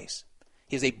take place.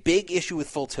 He has a big issue with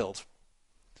Full Tilt,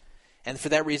 and for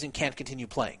that reason can't continue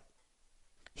playing.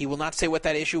 He will not say what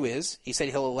that issue is. He said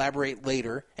he'll elaborate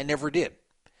later and never did.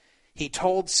 He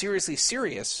told Seriously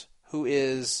Serious, who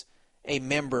is a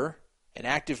member, an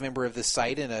active member of this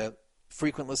site and a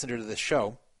frequent listener to this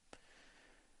show,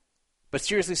 but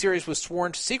Seriously Serious was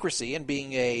sworn to secrecy, and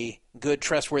being a good,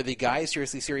 trustworthy guy,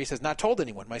 Seriously Serious has not told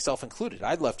anyone, myself included.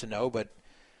 I'd love to know, but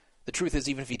the truth is,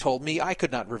 even if he told me, I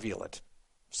could not reveal it.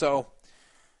 So,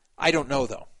 I don't know,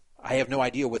 though. I have no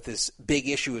idea what this big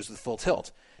issue is with Full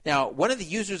Tilt. Now, one of the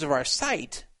users of our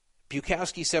site,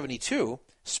 Bukowski72,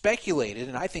 speculated,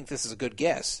 and I think this is a good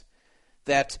guess,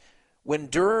 that when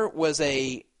Durr was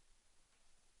a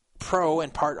pro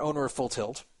and part owner of Full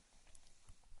Tilt,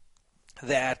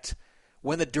 that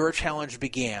when the Durr Challenge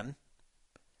began,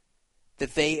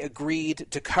 that they agreed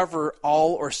to cover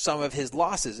all or some of his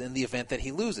losses in the event that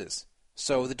he loses.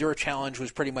 So the Durr Challenge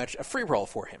was pretty much a free roll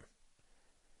for him.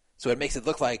 So it makes it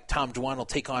look like Tom Dwan will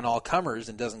take on all comers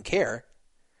and doesn't care,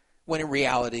 when in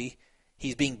reality,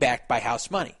 he's being backed by house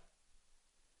money.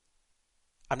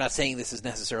 I'm not saying this is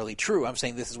necessarily true. I'm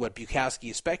saying this is what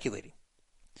Bukowski is speculating.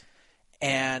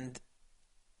 And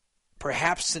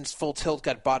perhaps since Full Tilt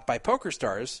got bought by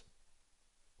PokerStars,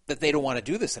 that they don't want to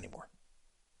do this anymore.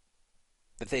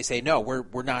 That they say, no,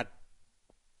 we're not,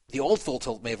 the old Full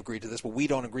Tilt may have agreed to this, but we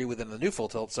don't agree with it in the new Full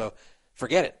Tilt, so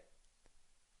forget it.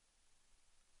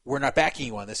 We're not backing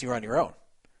you on this, you're on your own.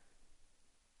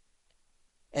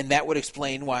 And that would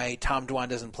explain why Tom Dwan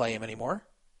doesn't play him anymore.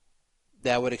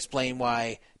 That would explain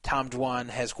why Tom Dwan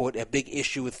has, quote, a big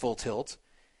issue with Full Tilt.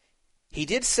 He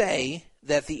did say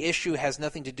that the issue has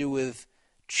nothing to do with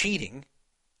cheating,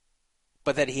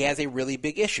 but that he has a really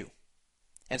big issue.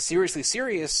 And Seriously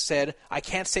Serious said, I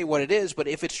can't say what it is, but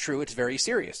if it's true, it's very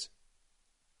serious.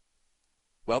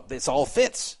 Well, this all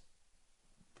fits.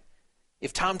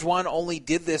 If Tom Dwan only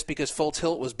did this because Full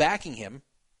Tilt was backing him,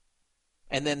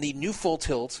 and then the new Full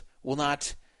Tilt will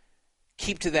not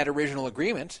keep to that original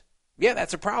agreement, yeah,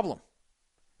 that's a problem.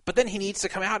 But then he needs to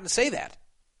come out and say that.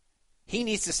 He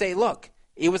needs to say, look,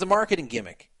 it was a marketing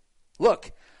gimmick.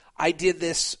 Look, I did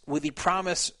this with the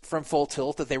promise from Full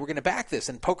Tilt that they were going to back this.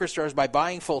 And PokerStars, by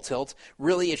buying Full Tilt,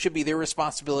 really it should be their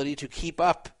responsibility to keep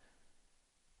up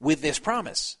with this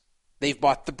promise. They've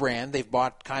bought the brand. They've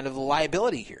bought kind of the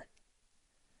liability here.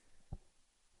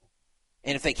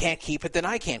 And if they can't keep it, then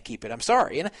I can't keep it. I'm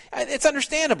sorry. And it's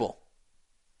understandable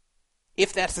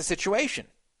if that's the situation.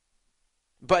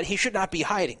 But he should not be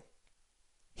hiding.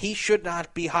 He should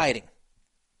not be hiding.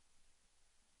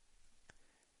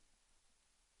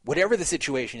 Whatever the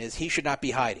situation is, he should not be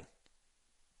hiding.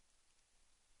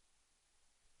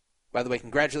 By the way,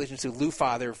 congratulations to Lou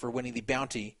Father for winning the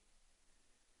bounty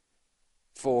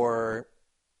for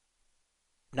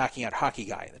knocking out Hockey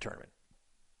Guy in the tournament.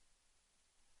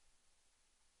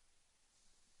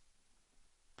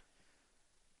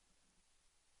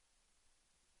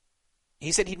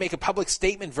 He said he'd make a public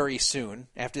statement very soon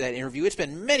after that interview. It's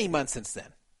been many months since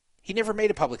then. He never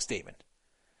made a public statement.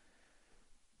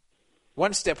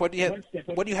 One step. What do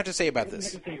you have to say about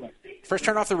this? First,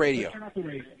 turn off the radio.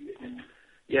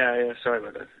 Yeah. Sorry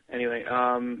about that. Anyway,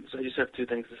 so I just have two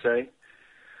things to say.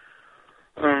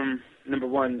 Number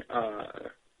one,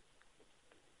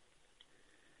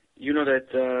 you know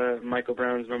that Michael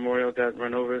Brown's memorial got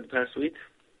run over the past week?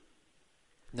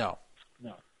 No.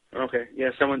 Okay. Yeah.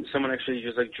 Someone actually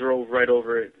just drove right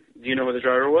over it. Do you know who the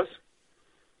driver was?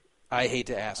 I hate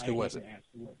to ask. Who was it?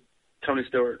 Tony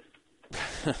Stewart.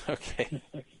 Okay.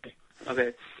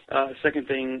 Okay. Second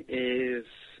thing is,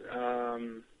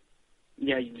 do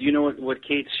you know what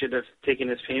Cates should have taken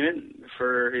as payment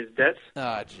for his debts?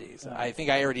 Oh, jeez. I think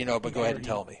I already know, but go ahead and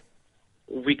tell me.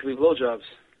 Weekly blowjobs.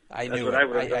 I That's knew what it. I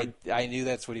would have done. I knew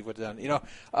that's what he would have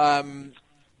done.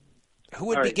 Who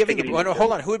would be giving the? No,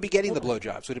 hold on. Who would be getting the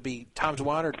blowjobs? Would it be Tom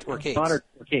Dwan or Cates? Or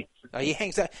Cates. He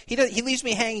hangs out. He leaves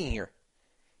me hanging here.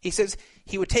 He says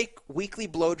he would take weekly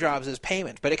blowjobs as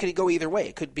payment, but it could go either way.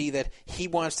 It could be that he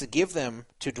wants to give them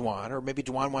to Dwan, or maybe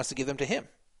Dwan wants to give them to him.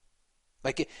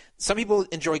 Some people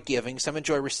enjoy giving, some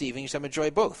enjoy receiving, some enjoy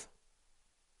both.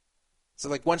 So,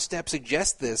 One Step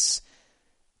suggests this,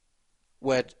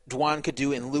 what Dwan could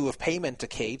do in lieu of payment to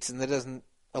Cates, and that doesn't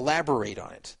elaborate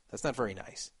on it. That's not very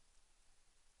nice.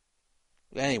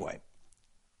 Anyway,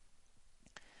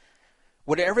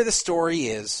 whatever the story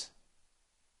is,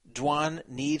 Dwan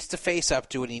needs to face up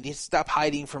to it. He needs to stop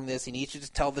hiding from this. He needs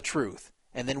to tell the truth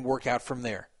and then work out from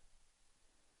there.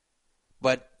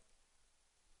 But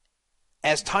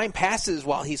as time passes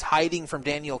while he's hiding from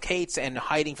Daniel Cates and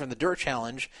hiding from the Durr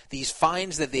Challenge, these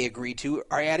fines that they agreed to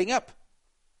are adding up.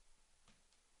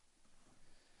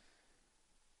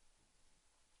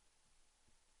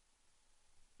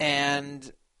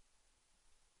 And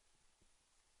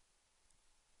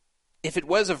if it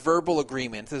was a verbal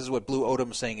agreement, this is what Blue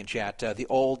Odom is saying in chat, the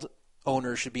old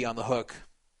owners should be on the hook,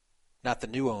 not the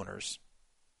new owners.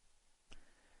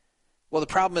 Well, the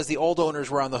problem is the old owners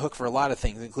were on the hook for a lot of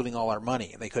things, including all our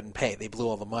money. They couldn't pay. They blew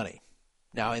all the money.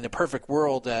 Now, in a perfect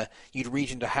world, you'd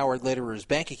reach into Howard Lederer's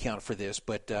bank account for this,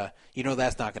 but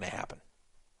that's not going to happen.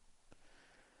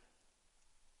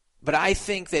 But I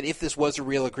think that if this was a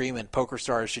real agreement,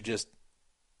 PokerStars should just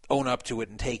own up to it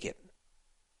and take it.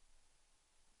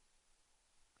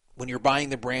 When you're buying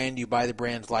the brand, you buy the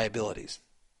brand's liabilities.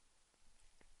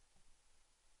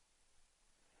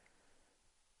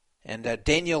 And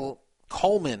Daniel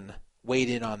Coleman weighed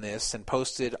in on this and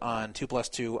posted on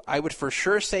 2+2, I would for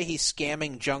sure say he's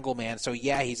scamming Jungle Man, so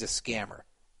yeah, he's a scammer.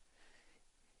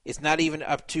 It's not even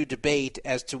up to debate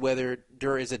as to whether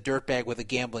Durr is a dirtbag with a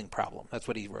gambling problem. That's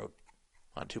what he wrote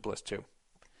on 2+2.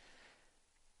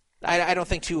 I don't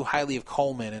think too highly of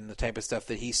Coleman and the type of stuff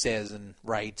that he says and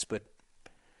writes, but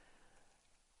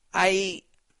I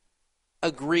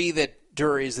agree that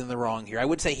Durr is in the wrong here. I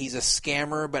would say he's a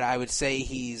scammer, but I would say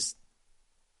he's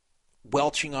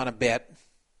welching on a bet,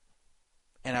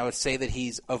 and I would say that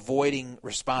he's avoiding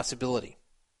responsibility,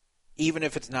 even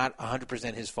if it's not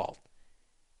 100% his fault.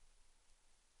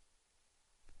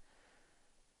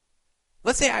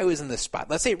 Let's say I was in this spot.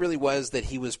 Let's say it really was that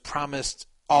he was promised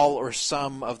all or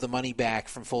some of the money back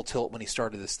from Full Tilt when he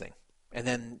started this thing, and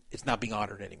then it's not being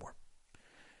honored anymore.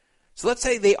 So let's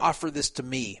say they offered this to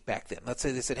me back then. Let's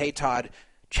say they said, hey, Todd,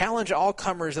 challenge all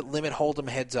comers at Limit Hold'em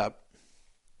heads up,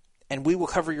 and we will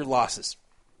cover your losses.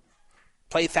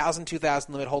 Play 1,000,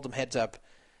 2,000 Limit Hold'em heads up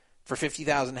for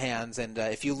 50,000 hands, and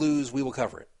if you lose, we will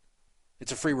cover it.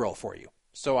 It's a free roll for you.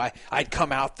 So I'd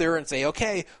come out there and say,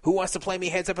 okay, who wants to play me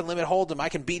heads up and Limit Hold'em? I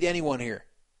can beat anyone here.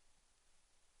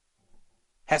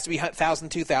 Has to be 1,000,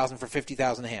 2,000 for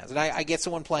 50,000 hands. And I get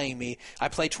someone playing me. I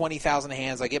play 20,000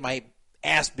 hands. I get my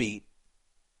ass beat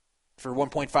for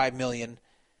 $1.5 million.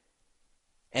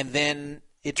 And then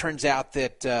it turns out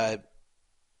that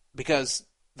because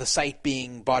the site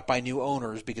being bought by new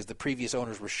owners, because the previous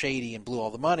owners were shady and blew all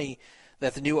the money,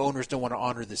 that the new owners don't want to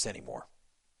honor this anymore.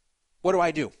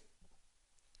 What do?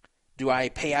 Do I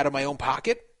pay out of my own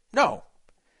pocket? No.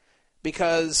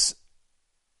 Because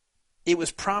it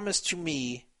was promised to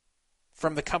me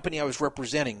from the company I was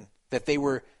representing that they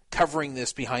were covering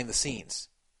this behind the scenes.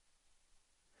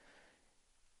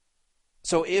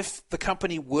 So if the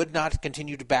company would not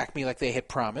continue to back me like they had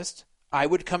promised, I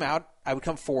would come out, I would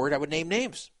come forward, I would name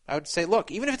names. I would say,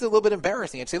 look, even if it's a little bit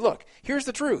embarrassing, I'd say, look, here's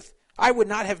the truth. I would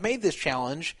not have made this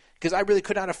challenge because I really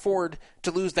could not afford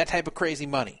to lose that type of crazy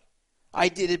money. I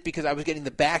did it because I was getting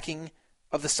the backing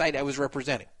of the site I was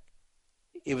representing.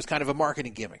 It was kind of a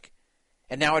marketing gimmick.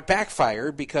 And now it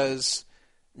backfired because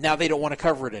now they don't want to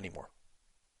cover it anymore.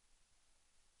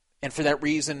 And for that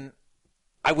reason,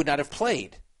 I would not have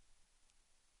played.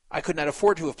 I could not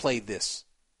afford to have played this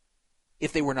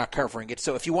if they were not covering it.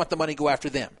 So if you want the money, go after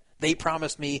them. They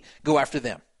promised me, go after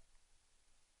them.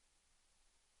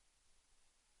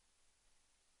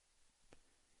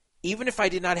 Even if I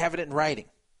did not have it in writing,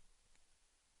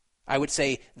 I would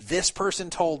say, this person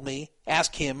told me,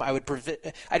 ask him. I'd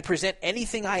present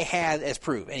anything I had as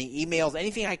proof, any emails,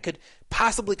 anything I could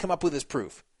possibly come up with as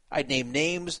proof. I'd name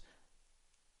names.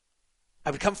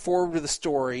 I would come forward with a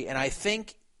story, and I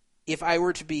think if I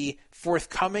were to be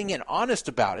forthcoming and honest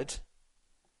about it,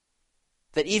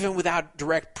 that even without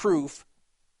direct proof,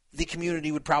 the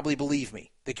community would probably believe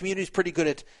me. The community is pretty good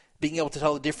at being able to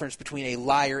tell the difference between a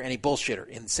liar and a bullshitter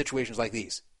in situations like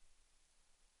these.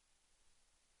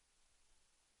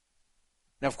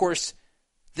 Now, of course,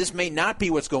 this may not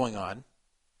be what's going on.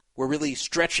 We're really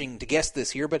stretching to guess this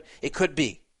here, but it could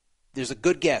be. There's a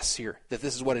good guess here that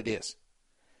this is what it is.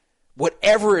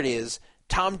 Whatever it is,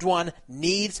 Tom Dwan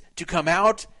needs to come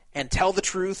out and tell the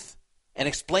truth and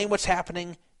explain what's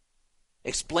happening,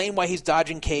 explain why he's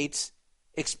dodging Cates,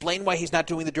 explain why he's not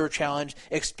doing the Durr Challenge,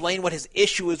 explain what his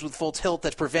issue is with Full Tilt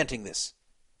that's preventing this.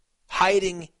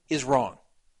 Hiding is wrong.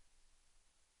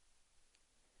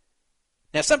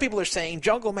 Now, some people are saying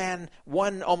Jungle Man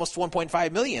won almost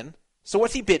 $1.5 million, so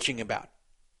what's he bitching about?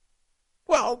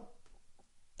 Well,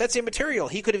 that's immaterial.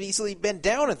 He could have easily been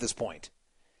down at this point.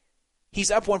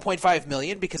 He's up $1.5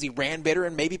 million because he ran better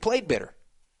and maybe played better.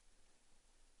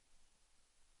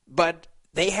 But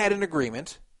they had an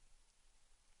agreement.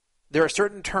 There are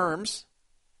certain terms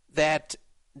that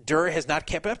Durr has not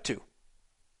kept up to.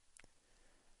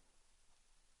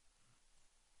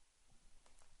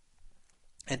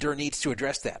 And Durr needs to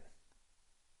address that.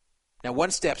 Now,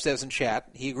 One Step says in chat,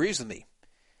 he agrees with me.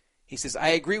 He says, I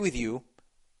agree with you.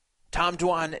 Tom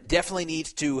Dwan definitely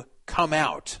needs to come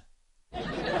out.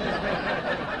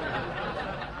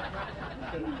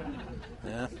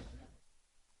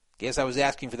 Guess I was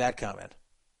asking for that comment.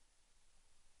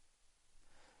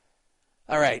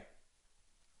 All right.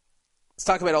 Let's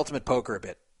talk about Ultimate Poker a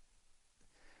bit.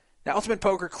 Now, Ultimate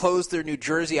Poker closed their New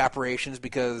Jersey operations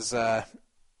because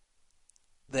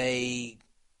they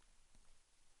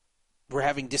were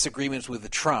having disagreements with the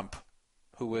Trump,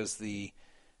 who was the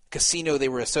casino they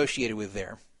were associated with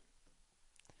there.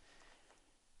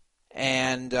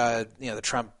 And, the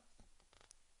Trump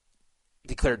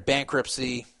declared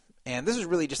bankruptcy. And this is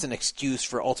really just an excuse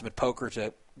for Ultimate Poker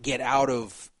to get out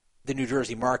of the New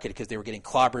Jersey market because they were getting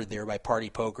clobbered there by Party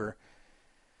Poker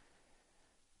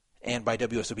and by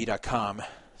WSOP.com.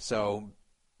 So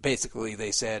basically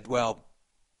they said, well,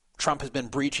 Trump has been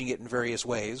breaching it in various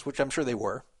ways, which I'm sure they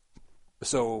were.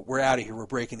 So we're out of here. We're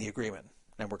breaking the agreement,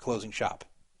 and we're closing shop.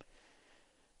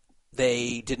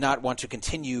 They did not want to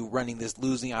continue running this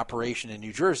losing operation in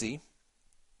New Jersey,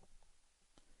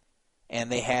 and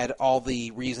they had all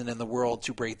the reason in the world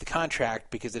to break the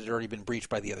contract because it had already been breached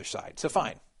by the other side. So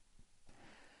fine.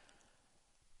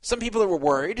 Some people were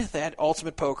worried that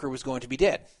Ultimate Poker was going to be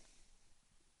dead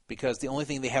because the only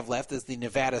thing they have left is the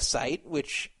Nevada site,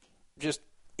 which just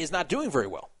is not doing very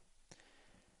well.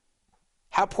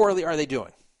 How poorly are they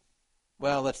doing?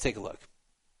 Well, let's take a look.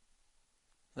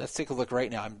 Let's take a look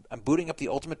right now. I'm booting up the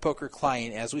Ultimate Poker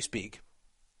client as we speak.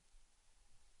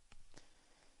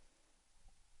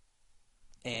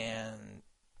 And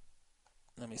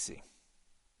let me see.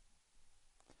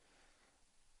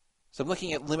 So I'm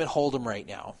looking at Limit Hold'em right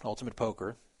now, Ultimate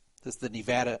Poker. This is the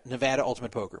Nevada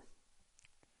Ultimate Poker.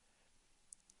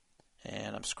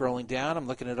 And I'm scrolling down. I'm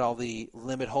looking at all the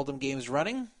Limit Hold'em games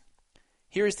running.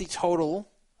 Here's the total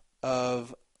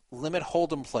of Limit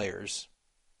Hold'em players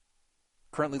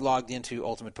currently logged into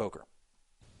Ultimate Poker.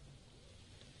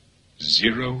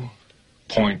 0.0.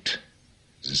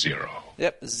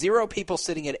 Yep, 0 people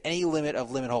sitting at any limit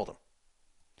of Limit Hold'em.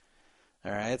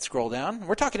 All right, let's scroll down.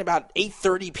 We're talking about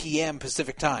 8:30 p.m.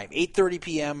 Pacific time, 8:30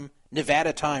 p.m.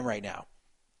 Nevada time right now.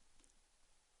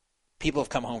 People have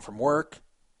come home from work.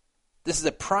 This is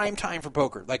a prime time for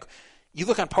poker. Like, you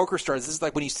look on PokerStars, this is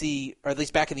like when you see, or at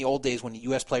least back in the old days when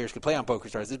U.S. players could play on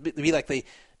PokerStars, it'd be like the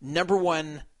number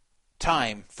one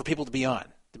time for people to be on.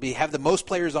 Have the most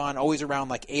players on always around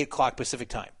like 8 o'clock Pacific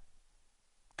time.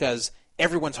 Because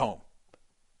everyone's home.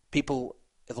 People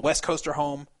at the West Coast are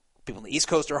home. People on the East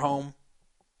Coast are home.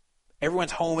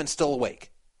 Everyone's home and still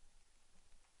awake.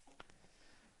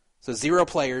 So 0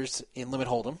 players in Limit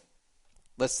Hold'em.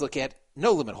 Let's look at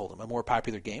No Limit Hold'em, a more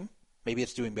popular game. Maybe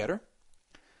it's doing better.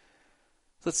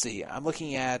 Let's see. I'm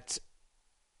looking at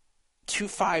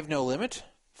 2-5 No Limit,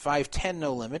 5-10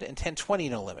 No Limit, and 10-20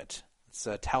 No Limit. Let's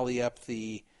tally up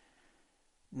the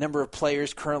number of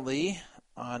players currently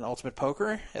on Ultimate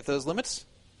Poker at those limits.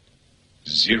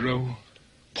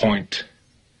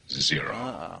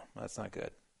 0.0. That's not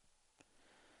good.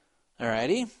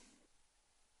 Alrighty.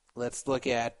 Let's look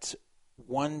at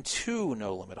 1-2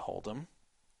 No Limit Hold'em.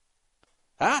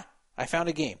 I found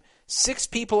a game. 6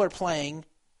 people are playing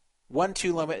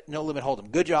 1-2 No Limit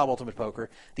Hold'em. Good job, Ultimate Poker.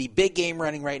 The big game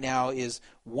running right now is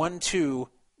 1-2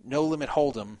 No Limit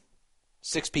Hold'em.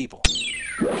 6 people.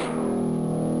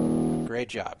 Great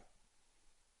job.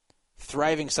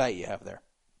 Thriving site you have there.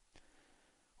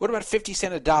 What about 50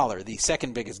 cent a dollar, the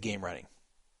second biggest game running?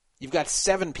 You've got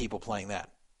 7 people playing that.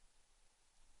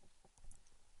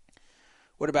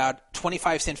 What about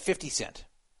 25 cent, 50 cent?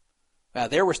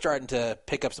 There we're starting to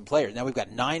pick up some players. Now we've got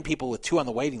 9 people with 2 on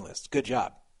the waiting list. Good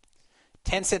job.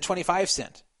 10 cent, 25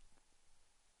 cent.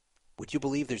 Would you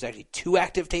believe there's actually 2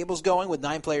 active tables going with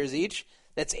 9 players each?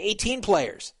 That's 18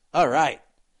 players. All right.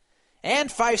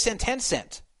 And 5 cent, 10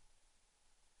 cent.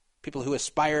 People who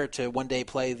aspire to one day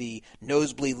play the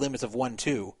nosebleed limits of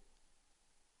 1-2.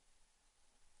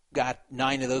 Got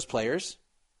 9 of those players.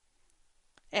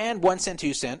 And 1 cent,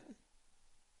 2 cent.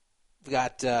 We've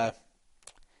got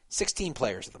 16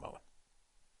 players at the moment.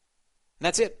 And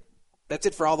that's it. That's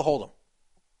it for all the Hold'em.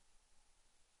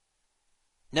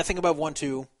 Nothing above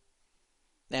 1-2.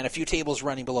 And a few tables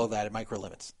running below that at micro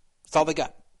limits. That's all they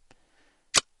got.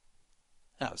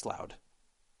 That was loud.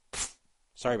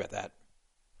 Sorry about that.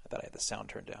 I thought I had the sound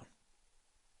turned down.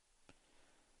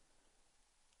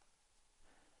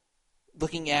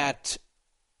 Looking at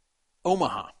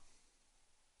Omaha.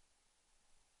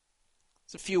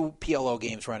 There's a few PLO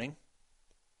games running.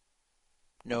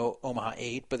 No Omaha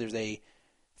 8, but there's a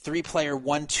 3-player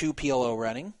 1-2 PLO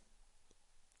running.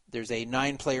 There's a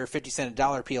 9-player 50 cent a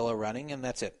dollar PLO running, and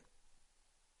that's it.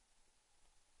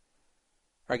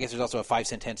 Or I guess there's also a 5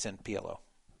 cent, 10 cent PLO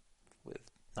with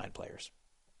 9 players.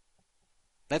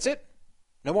 That's it.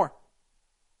 No more.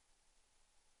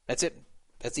 That's it.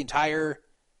 That's the entire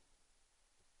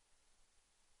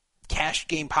cash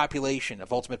game population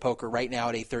of Ultimate Poker right now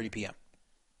at 8:30 p.m.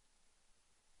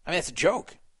 I mean, it's a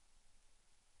joke.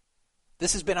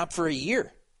 This has been up for a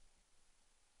year.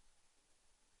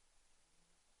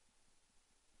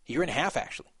 A year and a half,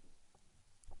 actually.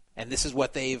 And this is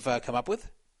what they've come up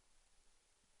with?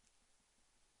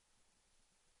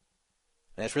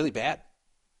 That's really bad.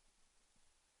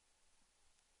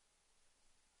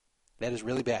 That is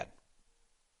really bad.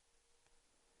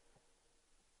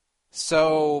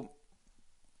 So,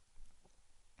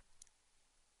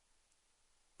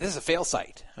 this is a fail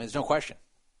site. I mean, there's no question.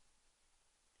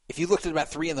 If you looked at about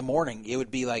 3 in the morning, it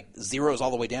would be like zeros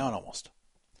all the way down almost.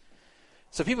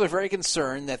 So people are very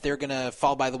concerned that they're going to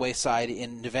fall by the wayside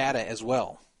in Nevada as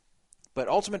well. But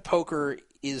Ultimate Poker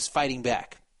is fighting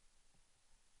back.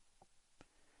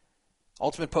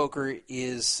 Ultimate Poker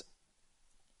is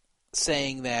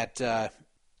saying that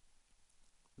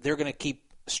they're going to keep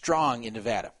strong in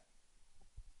Nevada.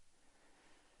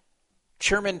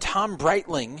 Chairman Tom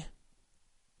Breitling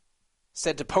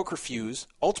said to PokerFuse,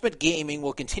 Ultimate Gaming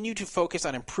will continue to focus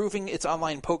on improving its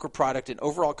online poker product and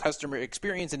overall customer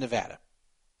experience in Nevada.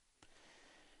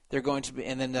 They're going to be,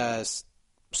 and then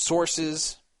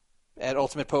sources at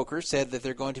Ultimate Poker said that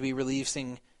they're going to be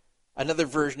releasing another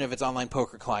version of its online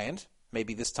poker client.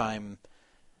 Maybe this time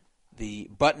the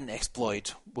button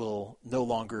exploit will no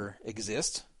longer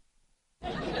exist.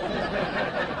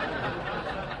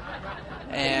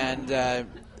 And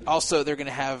also they're going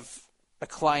to have a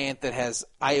client that has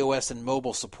iOS and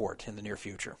mobile support in the near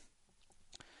future.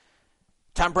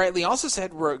 Tom Breitling also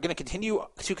said we're going to continue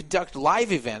to conduct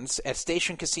live events at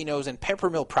station casinos and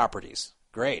Peppermill properties.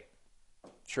 Great.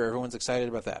 Sure, everyone's excited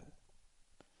about that.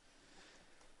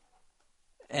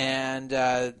 And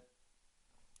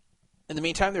in the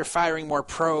meantime, they're firing more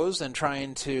pros and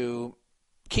trying to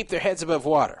keep their heads above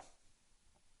water.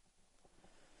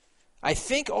 I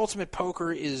think Ultimate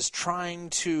Poker is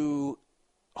trying to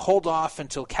hold off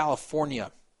until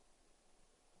California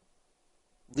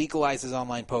legalizes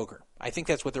online poker. I think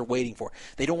that's what they're waiting for.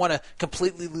 They don't want to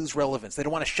completely lose relevance. They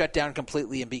don't want to shut down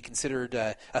completely and be considered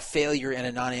a failure and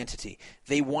a non-entity.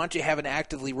 They want to have an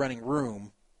actively running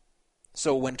room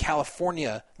so when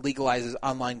California legalizes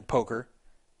online poker,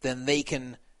 then they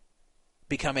can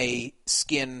become a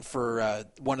skin for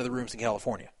one of the rooms in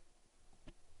California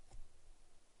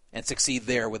and succeed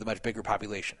there with a much bigger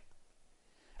population.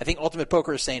 I think Ultimate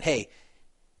Poker is saying, hey,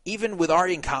 even with our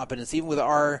incompetence, even with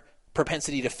our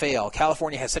propensity to fail,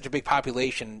 California has such a big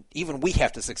population, even we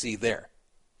have to succeed there.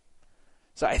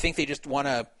 So I think they just want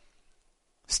to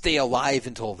stay alive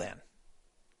until then.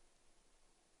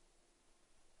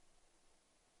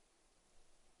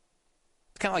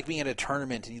 It's kind of like being at a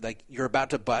tournament and you're about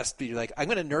to bust, but you're like, I'm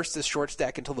going to nurse this short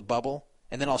stack until the bubble,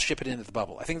 and then I'll ship it in at the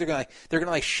bubble. I think they're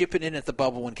going to ship it in at the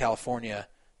bubble when California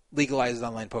legalizes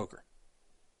online poker.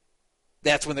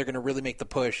 That's when they're going to really make the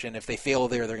push, and if they fail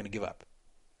there, they're going to give up.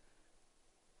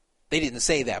 They didn't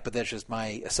say that, but that's just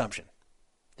my assumption.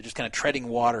 They're just kind of treading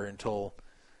water until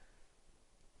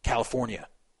California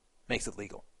makes it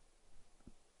legal.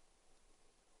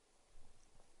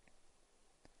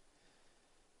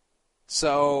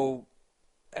 So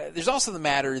there's also the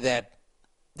matter that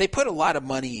they put a lot of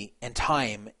money and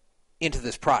time into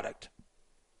this product.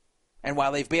 And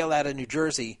while they've bailed out of New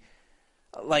Jersey,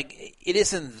 it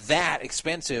isn't that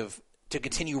expensive to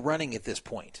continue running at this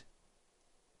point.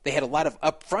 They had a lot of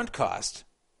upfront cost,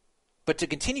 but to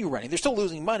continue running, they're still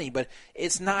losing money, but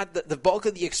it's not the bulk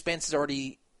of the expense has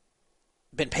already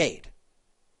been paid.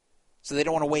 So they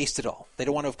don't want to waste it all. They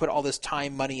don't want to put all this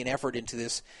time, money, and effort into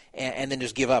this and then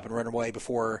just give up and run away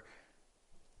before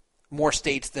more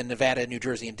states than Nevada, New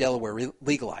Jersey, and Delaware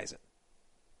legalize it.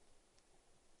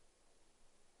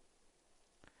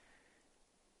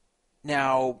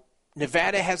 Now,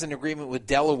 Nevada has an agreement with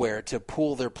Delaware to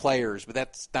pool their players, but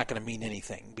that's not going to mean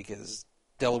anything because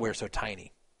Delaware's so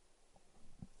tiny.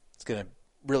 It's going to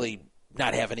really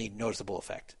not have any noticeable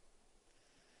effect.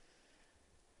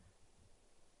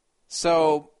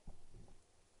 So,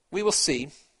 we will see.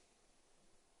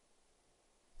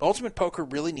 Ultimate Poker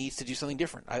really needs to do something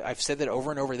different. I've said that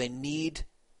over and over. They need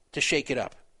to shake it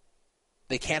up.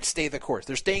 They can't stay the course.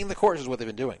 They're staying the course is what they've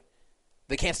been doing.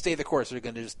 They can't stay the course. They're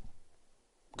going to just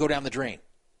go down the drain.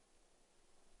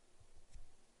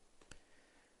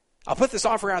 I'll put this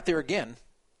offer out there again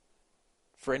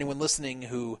for anyone listening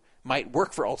who might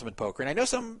work for Ultimate Poker. And I know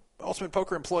some Ultimate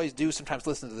Poker employees do sometimes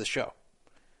listen to this show.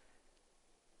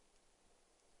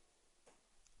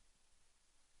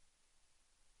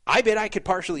 I bet I could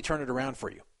partially turn it around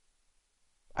for you.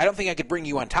 I don't think I could bring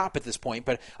you on top at this point,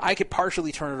 but I could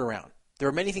partially turn it around. There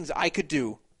are many things I could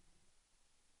do,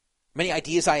 many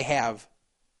ideas I have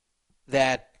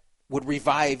that would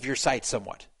revive your site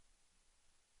somewhat.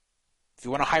 If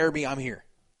you want to hire me, I'm here.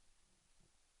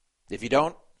 If you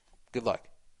don't, good luck.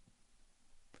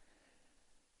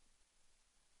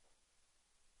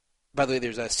 By the way,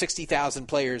 there's 60,000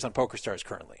 players on PokerStars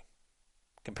currently.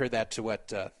 Compare that to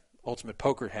what Ultimate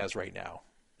Poker has right now.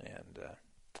 And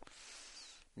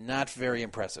not very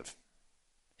impressive.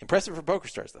 Impressive for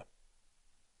PokerStars, though.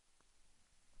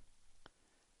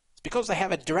 It's because they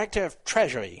have a director of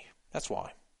treasury. That's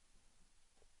why.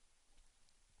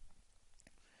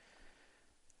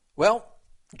 Well,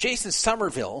 Jason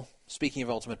Somerville, speaking of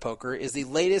Ultimate Poker, is the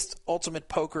latest Ultimate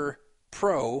Poker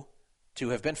pro to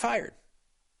have been fired.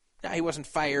 Now, he wasn't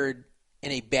fired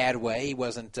in a bad way. He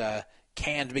wasn't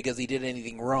canned because he did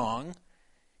anything wrong.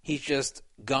 He's just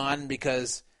gone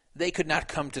because they could not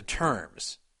come to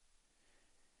terms.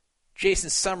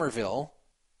 Jason Somerville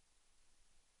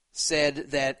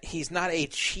said that he's not a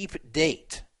cheap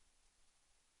date.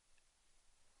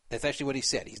 That's actually what he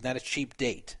said. He's not a cheap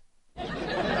date.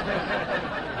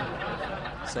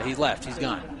 So he left. He's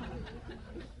gone.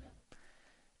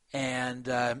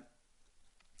 And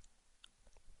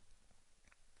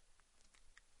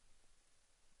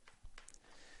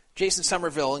Jason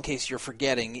Somerville, in case you're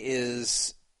forgetting,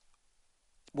 is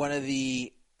one of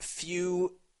the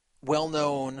few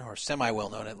well-known, or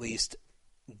semi-well-known at least,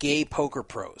 gay poker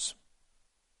pros.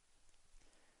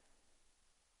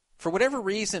 For whatever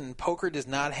reason, poker does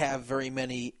not have very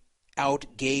many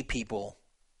out gay people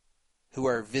who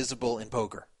are visible in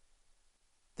poker.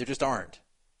 There just aren't.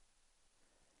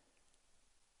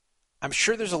 I'm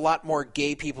sure there's a lot more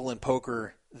gay people in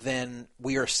poker than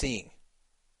we are seeing.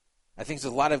 I think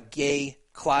there's a lot of gay,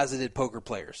 closeted poker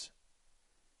players.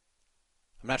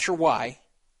 I'm not sure why.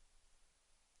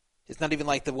 It's not even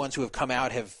like the ones who have come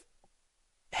out have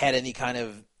had any kind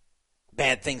of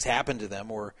bad things happen to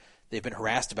them or they've been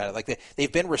harassed about it. Like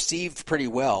they've been received pretty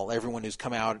well, everyone who's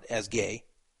come out as gay.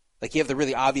 Like you have the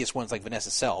really obvious ones like Vanessa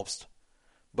Selbst.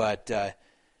 But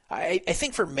I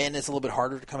think for men it's a little bit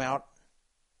harder to come out,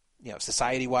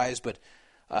 society-wise. But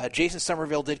Jason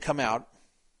Somerville did come out,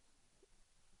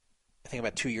 I think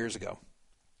about 2 years ago.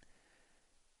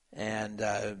 And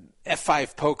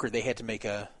F5 Poker, they had to make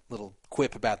a little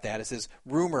quip about that. It says,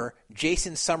 rumor,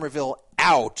 Jason Somerville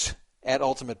out at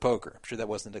Ultimate Poker. I'm sure that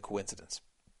wasn't a coincidence.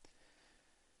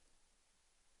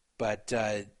 But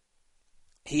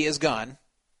he is gone.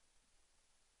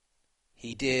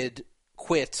 He did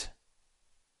quit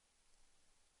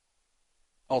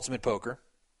Ultimate Poker.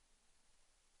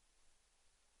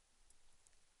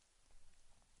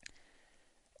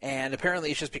 And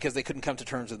apparently it's just because they couldn't come to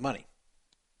terms with money.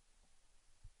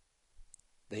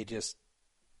 They just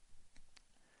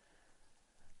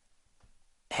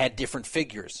had different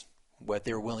figures, what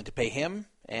they were willing to pay him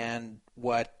and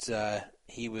what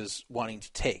he was wanting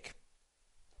to take.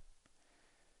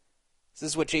 So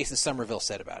this is what Jason Somerville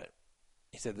said about it.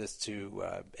 He said this to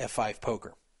F5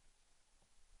 Poker.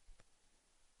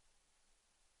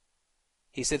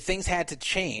 He said things had to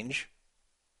change.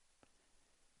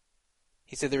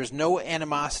 He said there was no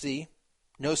animosity,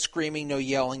 no screaming, no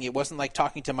yelling. It wasn't like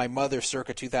talking to my mother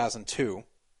circa 2002.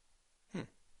 It's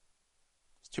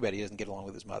too bad he doesn't get along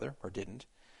with his mother, or didn't.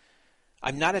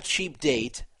 I'm not a cheap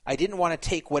date. I didn't want to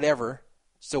take whatever,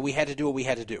 so we had to do what we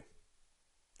had to do.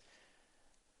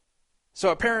 So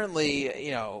apparently,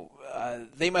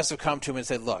 they must have come to him and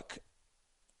said, look,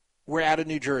 we're out of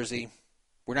New Jersey.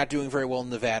 We're not doing very well in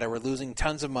Nevada. We're losing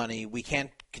tons of money. We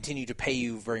can't continue to pay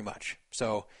you very much.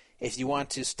 So if you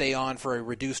want to stay on for a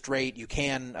reduced rate, you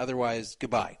can. Otherwise,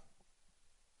 goodbye.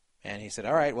 And he said,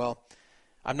 all right, well,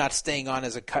 I'm not staying on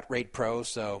as a cut rate pro,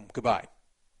 so goodbye.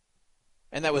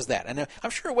 And that was that. And I'm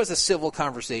sure it was a civil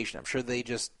conversation. I'm sure they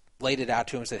just laid it out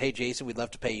to him and said, hey, Jason, we'd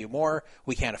love to pay you more.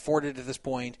 We can't afford it at this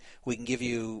point. We can give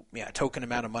you a token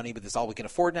amount of money, but that's all we can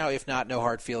afford now. If not, no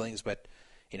hard feelings, but,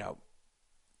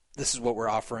 this is what we're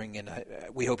offering, and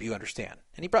we hope you understand.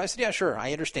 And he probably said, yeah, sure,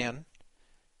 I understand.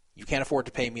 You can't afford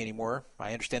to pay me anymore.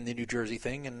 I understand the New Jersey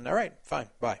thing, and all right, fine,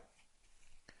 bye.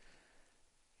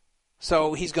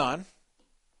 So he's gone.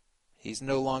 He's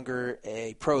no longer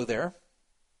a pro there.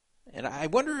 And I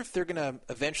wonder if they're going to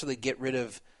eventually get rid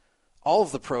of all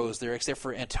of the pros there except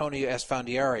for Antonio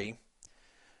Esfandiari,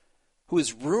 who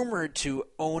is rumored to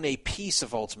own a piece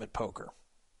of Ultimate Poker.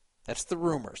 That's the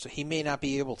rumor. So he may not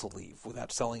be able to leave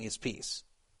without selling his piece,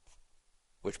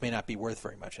 which may not be worth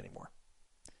very much anymore.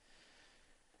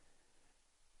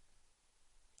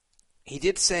 He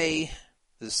did say,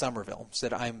 this is Somerville,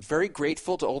 said, I'm very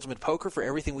grateful to Ultimate Poker for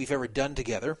everything we've ever done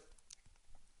together.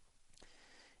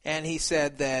 And he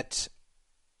said that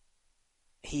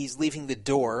he's leaving the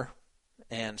door,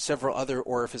 and several other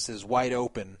orifices wide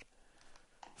open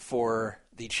for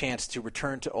the chance to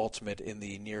return to Ultimate in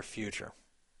the near future.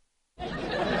 Okay,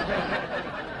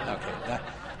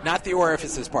 not the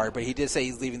orifices part, but he did say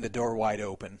he's leaving the door wide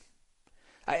open.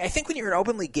 I think when you're an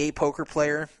openly gay poker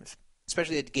player,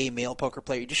 especially a gay male poker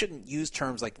player, you just shouldn't use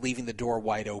terms like leaving the door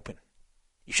wide open.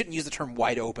 You shouldn't use the term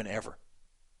wide open ever.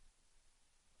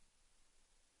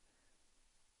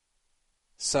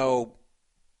 So,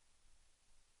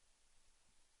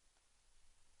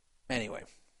 anyway.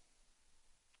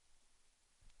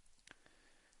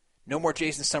 No more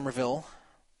Jason Somerville.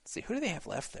 Let's see, who do they have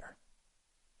left there?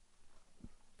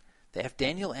 They have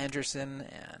Daniel Anderson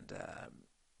and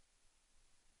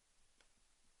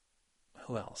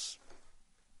who else?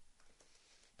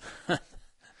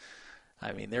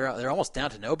 I mean, they're almost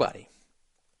down to nobody.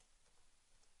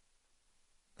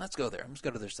 Let's go there. Let's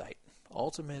go to their site,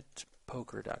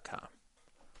 ultimatepoker.com.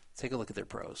 Take a look at their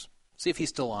pros. See if he's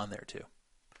still on there, too.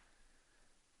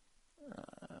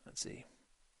 Let's see.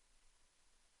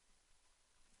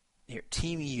 Here,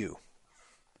 Team U.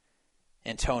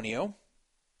 Antonio,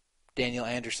 Daniel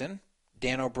Anderson,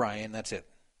 Dan O'Brien, that's it.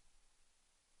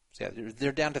 So yeah,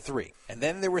 they're down to 3. And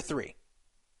then there were 3.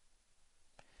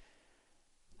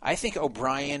 I think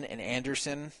O'Brien and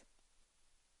Anderson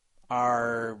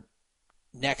are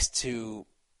next to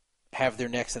have their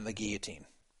necks in the guillotine.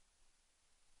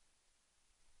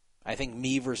 I think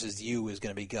Me versus You is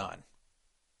going to be gone.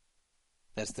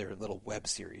 That's their little web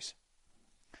series.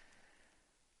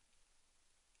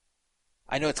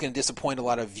 I know it's going to disappoint a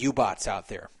lot of ViewBots out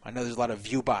there. I know there's a lot of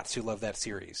ViewBots who love that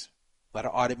series. A lot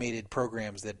of automated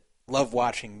programs that love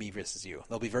watching Me versus You.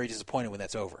 They'll be very disappointed when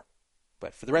that's over.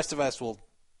 But for the rest of us, we'll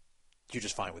do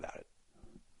just fine without it.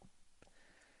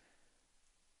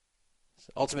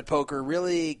 So Ultimate Poker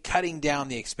really cutting down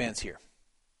the expense here.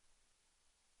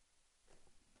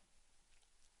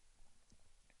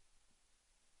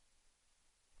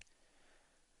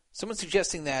 Someone's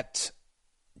suggesting that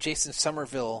Jason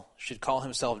Somerville should call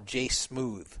himself Jay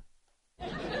Smooth. I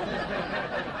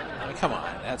mean, come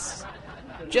on. That's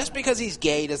just because he's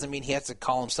gay doesn't mean he has to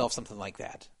call himself something like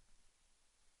that.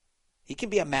 He can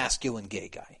be a masculine gay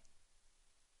guy.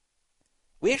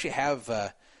 We actually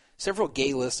have several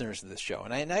gay listeners to this show,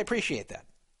 and I appreciate that.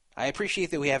 I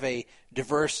appreciate that we have a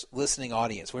diverse listening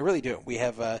audience. We really do. We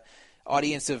have an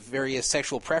audience of various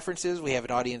sexual preferences. We have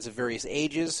an audience of various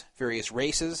ages, various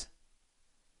races,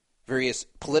 various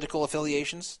political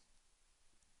affiliations.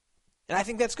 And I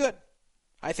think that's good.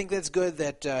 I think that's good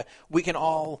that we can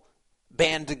all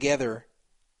band together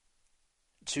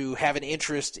to have an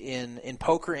interest in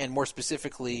poker, and more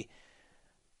specifically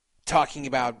talking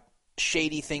about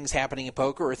shady things happening in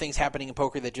poker or things happening in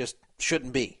poker that just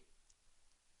shouldn't be.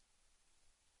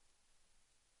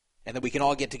 And that we can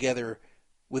all get together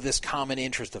with this common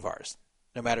interest of ours,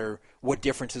 no matter what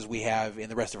differences we have in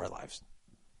the rest of our lives.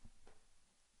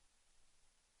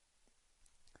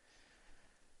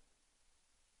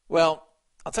 Well,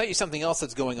 I'll tell you something else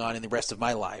that's going on in the rest of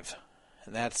my life,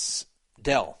 and that's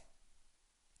Dell.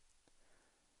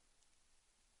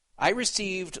 I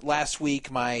received last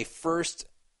week my first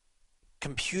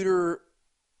computer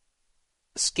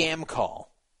scam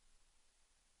call.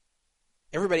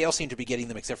 Everybody else seemed to be getting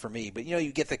them except for me, but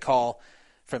you get the call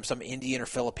from some Indian or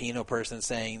Filipino person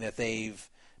saying that they've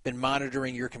been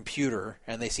monitoring your computer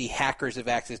and they see hackers have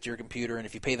access to your computer, and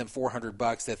if you pay them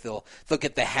 $400 that they'll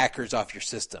get the hackers off your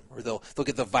system, or they'll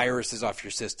get the viruses off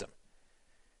your system.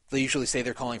 They usually say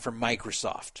they're calling from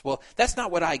Microsoft. Well, that's not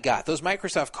what I got. Those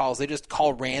Microsoft calls, they just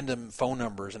call random phone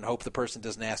numbers and hope the person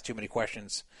doesn't ask too many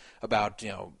questions about,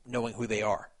 knowing who they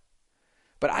are.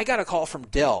 But I got a call from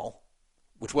Dell,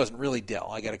 which wasn't really Dell.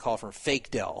 I got a call from fake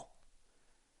Dell.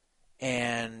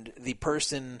 And the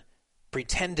person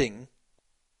pretending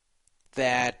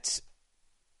that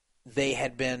they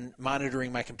had been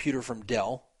monitoring my computer from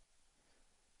Dell,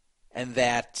 and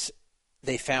that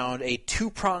they found a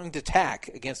two-pronged attack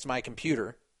against my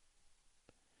computer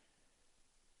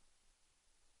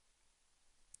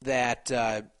that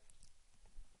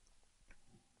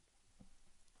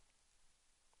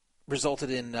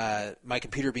resulted in my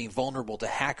computer being vulnerable to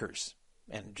hackers.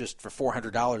 And just for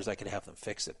 $400, I could have them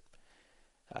fix it.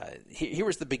 Here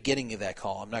was the beginning of that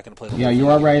call. I'm not going to play the Yeah, you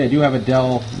are right. I do have a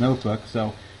Dell notebook.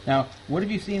 So now, what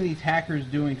have you seen these hackers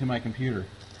doing to my computer?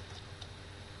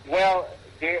 Well,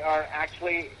 they are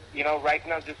actually, right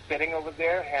now just sitting over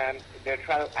there, and they're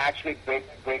trying to actually break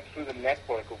through the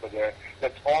network over there.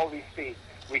 That's all we see.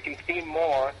 We can see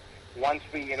more once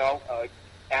we,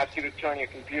 ask you to turn your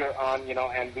computer on,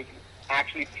 and we can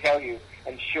actually tell you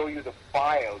and show you the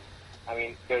files. I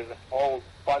mean, there's a whole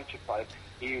bunch of files,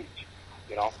 huge,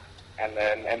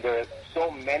 and there are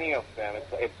so many of them.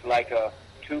 It's like a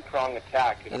two-pronged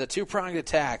attack. The two-pronged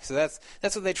attack. So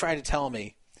that's what they tried to tell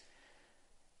me.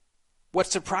 What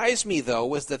surprised me, though,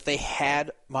 was that they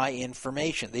had my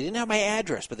information. They didn't have my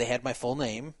address, but they had my full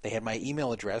name. They had my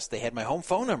email address. They had my home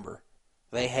phone number.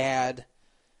 They had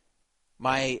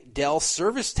my Dell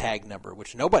service tag number,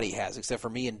 which nobody has except for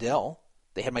me and Dell.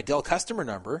 They had my Dell customer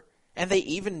number, and they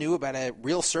even knew about a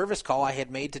real service call I had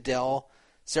made to Dell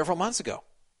several months ago.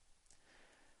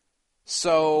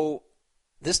 So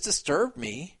this disturbed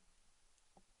me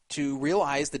to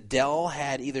realize that Dell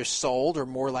had either sold or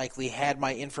more likely had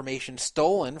my information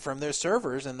stolen from their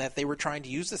servers, and that they were trying to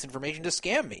use this information to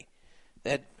scam me.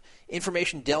 That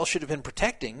information Dell should have been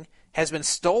protecting has been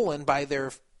stolen by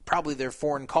probably their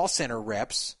foreign call center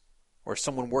reps or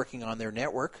someone working on their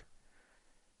network,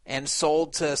 and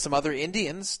sold to some other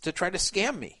Indians to try to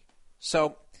scam me.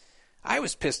 So I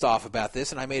was pissed off about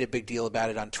this, and I made a big deal about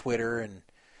it on Twitter and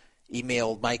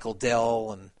emailed Michael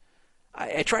Dell, and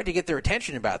I tried to get their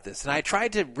attention about this. And I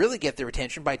tried to really get their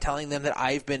attention by telling them that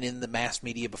I've been in the mass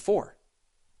media before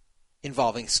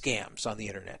involving scams on the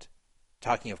Internet.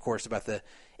 Talking, of course, about the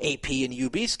AP and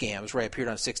UB scams where I appeared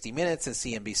on 60 Minutes and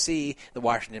CNBC, the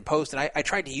Washington Post, and I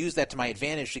tried to use that to my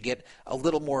advantage to get a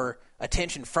little more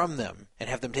attention from them and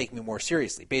have them take me more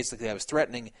seriously. Basically, I was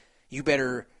threatening, you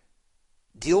better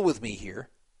deal with me here.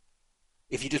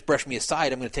 If you just brush me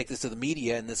aside, I'm going to take this to the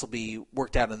media, and this will be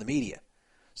worked out in the media.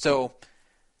 So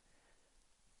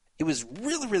it was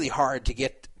really, really hard to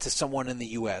get to someone in the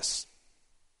U.S.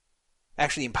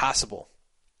 Actually impossible.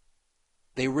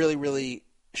 They really, really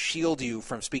shield you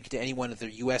from speaking to anyone at their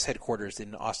U.S. headquarters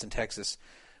in Austin, Texas.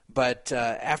 But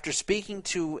after speaking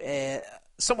to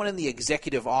someone in the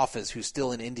executive office who's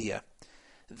still in India,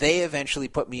 they eventually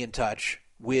put me in touch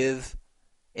with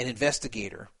an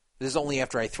investigator. This is only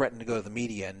after I threatened to go to the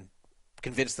media and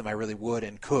convinced them I really would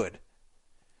and could.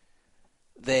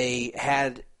 They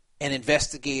had an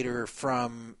investigator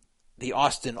from the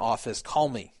Austin office call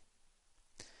me.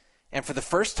 And for the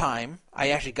first time, I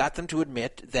actually got them to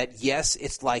admit that, yes,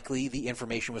 it's likely the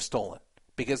information was stolen.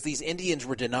 Because these Indians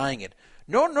were denying it.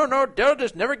 No, Dell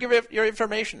does never give your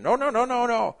information.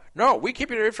 No. No, we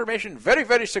keep your information very,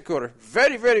 very secure.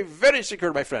 Very, very, very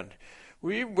secure, my friend.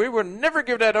 We will never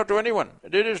give that out to anyone.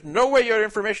 There is no way your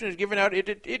information is given out.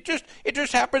 It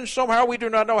just happened somehow. We do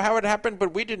not know how it happened,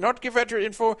 but we did not give out your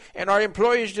info, and our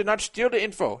employees did not steal the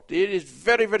info. It is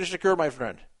very, very secure, my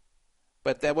friend.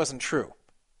 But that wasn't true.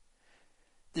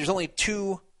 There's only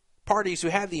two parties who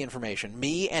had the information,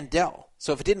 me and Dell.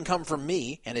 So if it didn't come from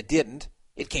me, and it didn't,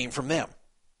 it came from them.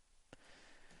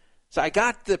 So I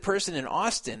got the person in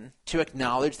Austin to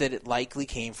acknowledge that it likely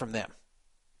came from them.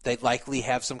 They likely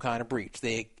have some kind of breach.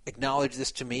 They acknowledged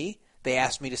this to me. They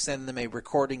asked me to send them a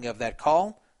recording of that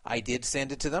call. I did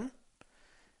send it to them.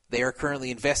 They are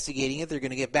currently investigating it. They're going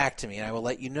to get back to me, and I will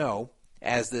let you know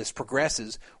as this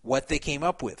progresses what they came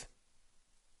up with.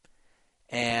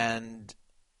 And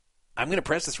I'm going to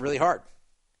press this really hard.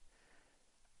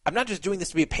 I'm not just doing this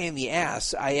to be a pain in the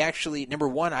ass. I actually, number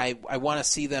one, I want to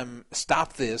see them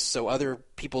stop this so other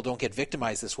people don't get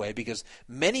victimized this way, because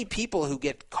many people who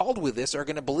get called with this are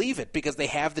going to believe it because they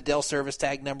have the Dell service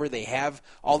tag number. They have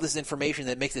all this information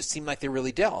that makes it seem like they're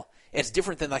really Dell. It's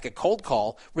different than like a cold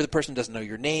call where the person doesn't know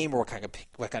your name or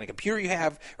what kind of computer you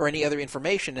have or any other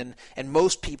information, and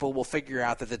most people will figure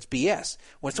out that that's BS.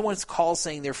 When someone calls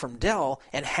saying they're from Dell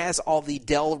and has all the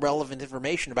Dell relevant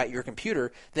information about your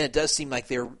computer, then it does seem like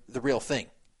they're the real thing.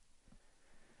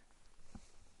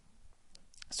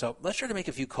 So let's try to make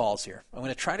a few calls here. I'm going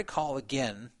to try to call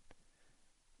again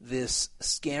this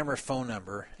scammer phone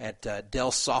number at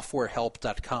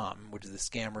DellSoftwareHelp.com, which is the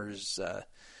scammer's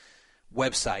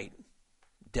website,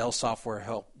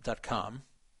 DellSoftwareHelp.com. I'm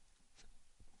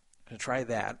going to try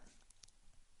that.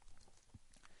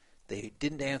 They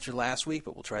didn't answer last week,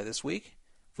 but we'll try this week.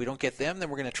 If we don't get them, then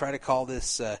we're going to try to call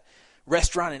this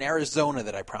restaurant in Arizona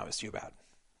that I promised you about,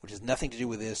 which has nothing to do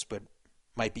with this, but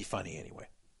might be funny anyway.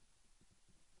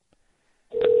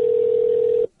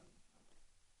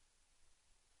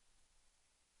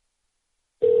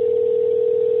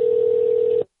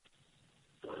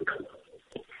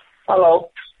 Hello.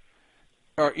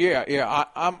 Yeah.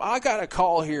 I got a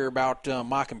call here about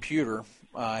my computer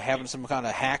having some kind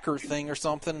of hacker thing or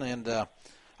something, and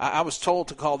I was told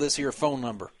to call this here phone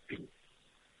number.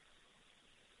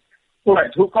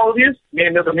 What? Who called you? May I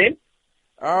know the name?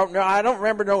 Oh, no, I don't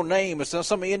remember no name. It's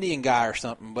some Indian guy or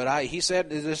something. But he said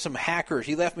there's some hackers.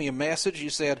 He left me a message. He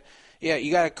said, yeah,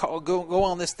 you got to go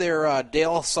on this there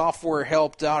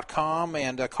DellSoftwareHelp.com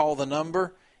and call the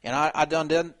number. And I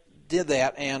did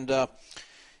that. And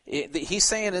He's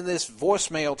saying in this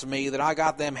voicemail to me that I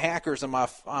got them hackers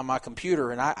on my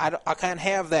computer, and I can't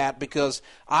have that because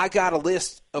I got a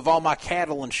list of all my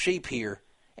cattle and sheep here,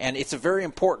 and it's a very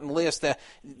important list that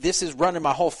this is running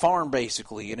my whole farm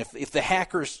basically. And if the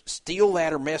hackers steal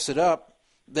that or mess it up,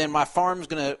 then my farm's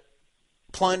going to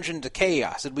plunge into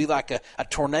chaos. It'd be like a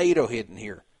tornado hitting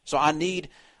here. So I need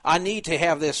to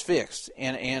have this fixed,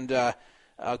 and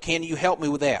can you help me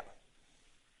with that?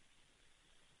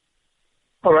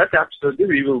 All right, absolutely.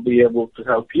 We will be able to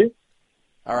help you.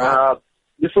 All right.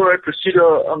 Before I proceed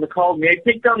on the call, may I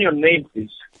take down your name, please?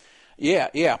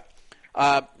 Yeah.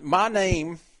 My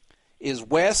name is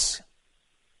Wes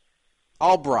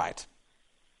Albright.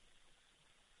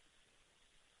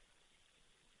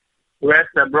 Wes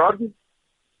Abroad?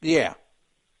 Yeah,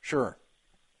 sure.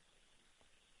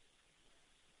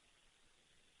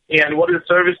 And what is the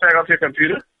service tag of your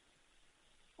computer?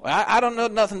 Well, I don't know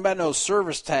nothing about no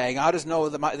service tag. I just know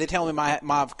that they tell me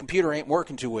my computer ain't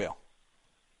working too well.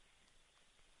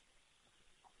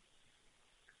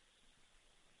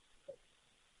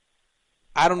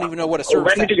 I don't even know what a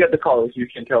service tag is. When did you get the call, if you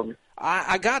can tell me?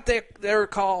 I got their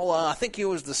call, I think it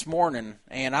was this morning,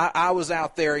 and I was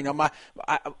out there.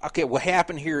 What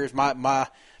happened here is my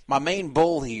main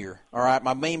bull here, all right,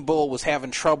 my main bull was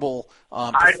having trouble.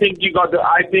 I think you got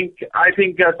I think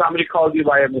somebody called you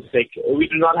by a mistake. We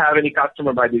do not have any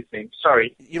customer by this name.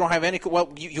 Sorry. You don't have any,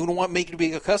 well, you don't want me to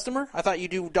be a customer? I thought you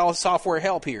do DOS software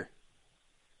help here.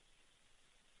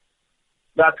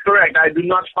 That's correct. I do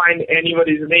not find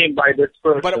anybody's name by this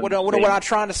person. But what I'm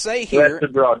trying to say here,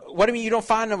 Abroad. What do you mean you don't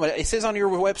find them? It says on your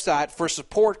website, for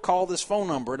support, call this phone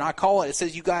number. And I call it. It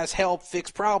says you guys help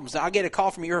fix problems. Now, I get a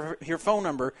call from your phone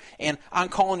number, and I'm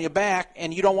calling you back,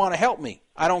 and you don't want to help me.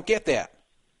 I don't get that.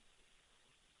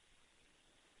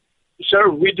 Sir,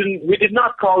 we did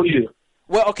not call you.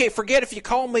 Well, okay, forget if you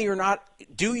call me or not.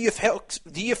 Do you fix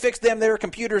them their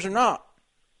computers or not?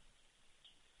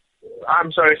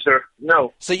 I'm sorry, sir.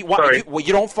 No. So you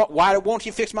don't. Why won't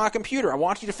you fix my computer? I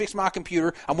want you to fix my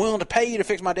computer. I'm willing to pay you to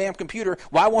fix my damn computer.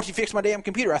 Why won't you fix my damn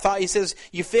computer? I thought it says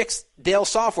you fix Dell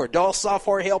software.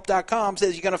 DellSoftwareHelp.com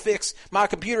says you're going to fix my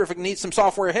computer if it needs some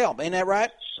software help. Ain't that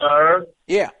right? Sir.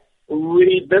 Yeah.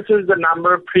 This is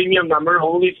the premium number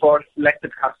only for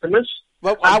selected customers.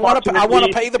 Well, I want to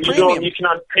pay the premium. You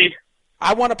cannot pay.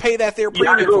 I want to pay that there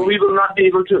premium. Yeah, we will not be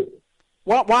able to.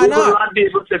 Well, why not? We will not be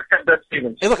able to accept that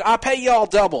payment. Hey, look, I pay y'all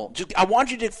double. I want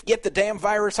you to get the damn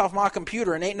virus off my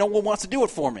computer, and ain't no one wants to do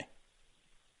it for me.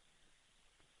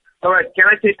 All right, can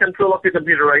I take control of your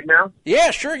computer right now? Yeah,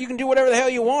 sure. You can do whatever the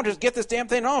hell you want. Just get this damn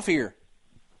thing off here.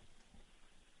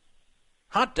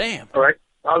 Hot damn. All right,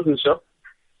 I'll do so.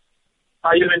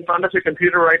 Are you in front of your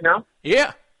computer right now?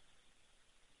 Yeah.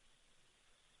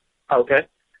 Okay.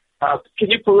 Can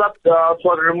you pull up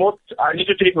for the remote? I need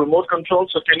to take remote control,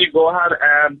 so can you go ahead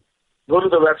and go to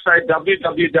the website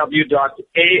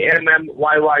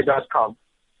www.ammyy.com.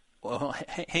 Well,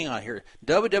 hang on here.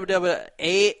 www.what?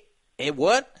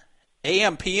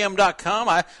 ampm.com?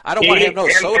 I don't want to have no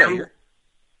soda here.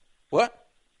 What?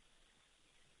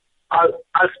 I'll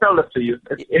spell it to you.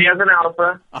 It's A as in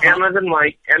Alpha, M as in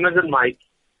Mike, N as in Mike,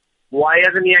 Y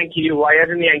as in Yankee, Y as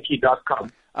in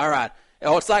Yankee.com. All right.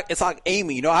 Oh, it's like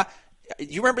Amy. You know,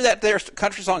 you remember that their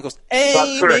country song goes,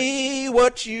 Amy,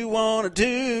 what you want to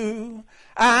do?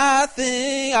 I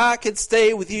think I could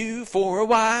stay with you for a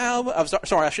while. I'm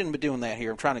sorry, I shouldn't be doing that here.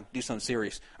 I'm trying to do something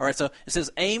serious. All right, so it says,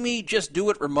 Amy, just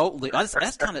do it remotely.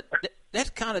 That's kind of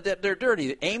they're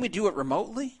dirty. Amy, do it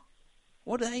remotely?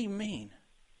 What do they mean?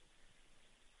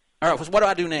 All right, so what do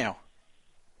I do now?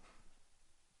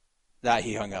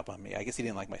 He hung up on me. I guess he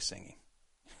didn't like my singing.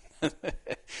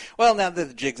 Well, now that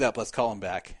the jig's up, let's call him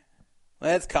back.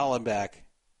 Let's call him back.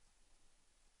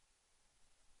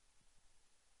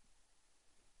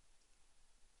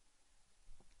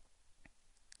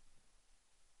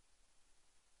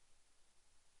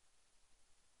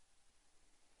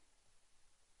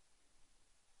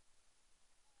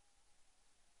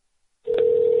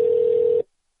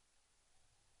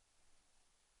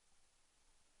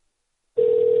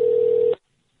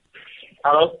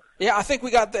 Hello? Yeah, I think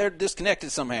we got there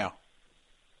disconnected somehow.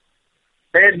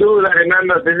 Hey, dude, I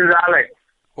remember. This is Alex.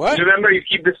 What? Remember, you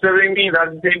keep disturbing me.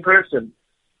 That's the same person.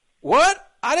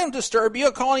 What? I didn't disturb you.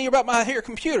 I'm calling you about my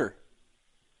computer.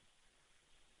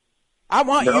 I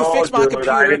want you to fix my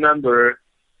computer. I remember.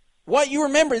 What, you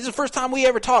remember? This is the first time we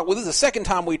ever talked. Well, this is the second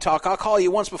time we talk. I'll call you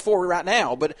once before right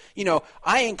now. But,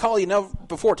 I ain't call you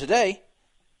before today.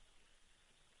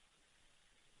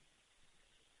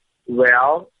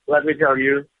 Well, let me tell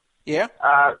you. Yeah?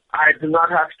 I do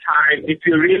not have time. If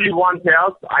you really want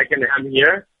help, I'm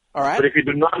here. All right. But if you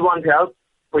do not want help,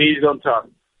 Please don't talk.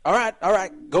 All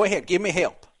right. Go ahead. Give me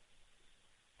help.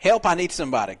 Help, I need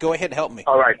somebody. Go ahead and help me.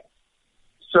 All right.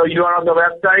 So you are on the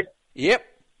website? Yep.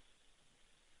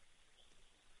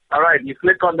 All right. You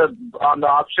click on the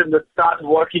option that starts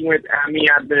working with AMI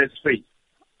admin is free.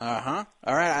 Uh-huh.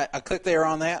 All right. I click there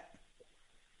on that.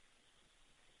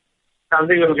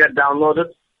 Something will get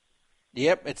downloaded.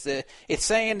 Yep. It's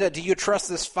saying, do you trust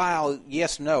this file?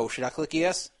 Yes, no. Should I click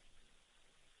yes?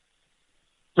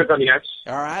 Click on yes.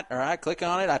 All right. Click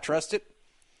on it. I trust it.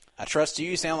 I trust you.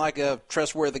 You sound like a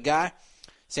trustworthy guy.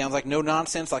 Sounds like no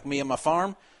nonsense, like me and my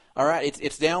farm. All right,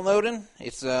 it's downloading.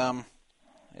 It's going.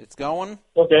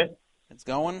 Okay. It's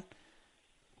going.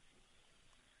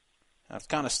 It's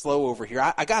kind of slow over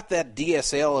here. I got that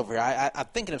DSL over here. I'm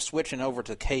thinking of switching over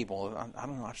to cable. I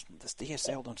don't know. This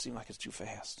DSL don't seem like it's too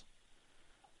fast.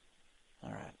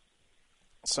 All right.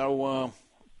 So, well,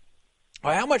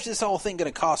 how much is this whole thing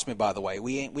going to cost me? By the way,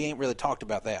 we ain't really talked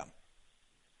about that.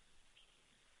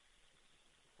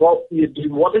 Well,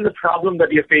 what is the problem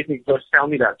that you're facing? First, tell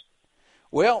me that.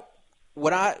 Well,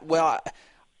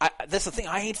 that's the thing.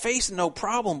 I ain't facing no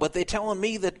problem, but they're telling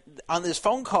me that on this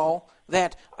phone call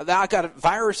that I got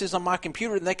viruses on my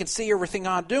computer and they can see everything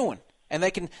I'm doing, and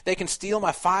they can steal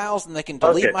my files and they can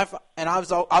delete my. And I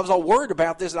was all worried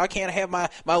about this. I can't have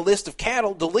my list of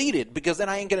cattle deleted because then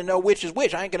I ain't gonna know which is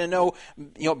which. I ain't gonna know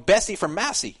Bessie from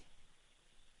Massey.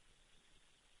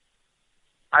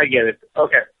 I get it.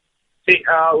 Okay. See,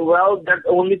 well, that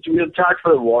only will charge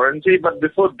for the warranty, but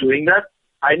before doing that,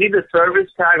 I need a service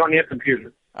tag on your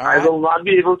computer. Right. I will not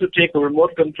be able to take a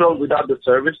remote control without the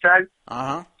service tag.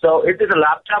 Uh-huh. So is it a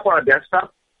laptop or a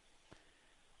desktop?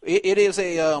 It is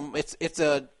it's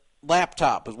a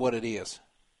laptop is what it is.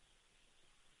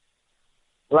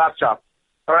 Laptop.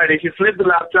 All right, if you flip the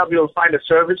laptop, you'll find a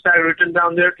service tag written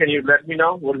down there. Can you let me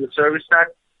know what is the service tag?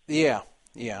 Yeah.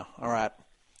 All right.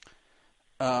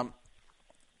 All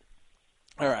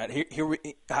right. Here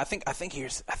I think I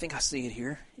see it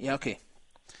here. Yeah. Okay.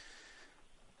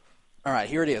 All right.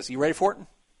 Here it is. You ready for it?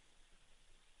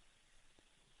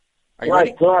 Are you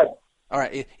ready? Go ahead. All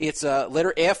right. It's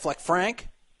letter F like Frank,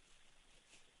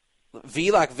 V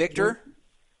like Victor,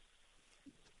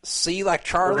 C like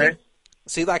Charlie, Okay.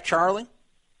 C like Charlie.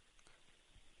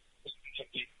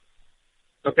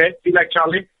 Okay. C like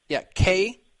Charlie. Yeah.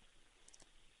 K.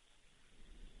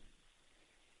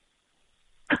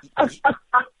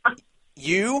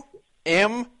 U,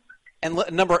 M, and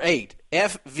number 8.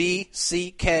 F, V,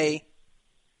 C, K,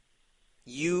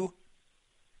 U,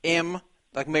 M,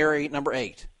 like Mary, number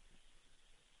 8.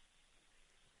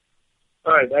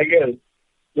 All right, I get it.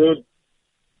 Dude,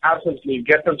 have some sleep.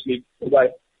 Get some sleep.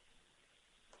 Goodbye.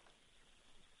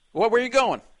 Where are you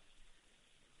going?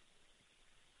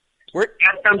 Get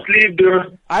some sleep,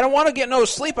 dude. I don't want to get no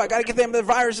sleep. I got to get them the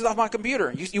viruses off my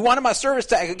computer. You wanted my service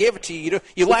tag. I gave it to you.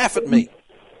 You laugh at me.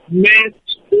 Mess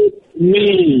with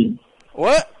me.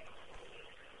 What?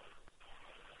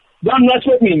 Don't mess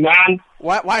with me, man.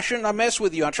 Why shouldn't I mess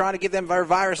with you? I'm trying to get them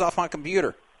virus off my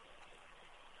computer.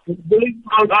 I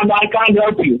can't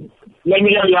help you. Let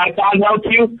me tell you, I can't help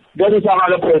you. Go to some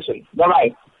other person.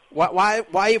 Bye-bye.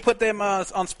 Why you put them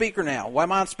on speaker now? Why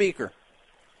am I on speaker?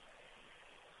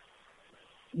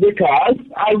 Because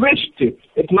I wish to.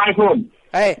 It's my phone.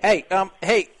 Hey,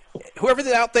 whoever's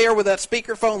out there with that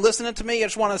speakerphone listening to me, I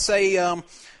just want to say,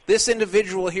 this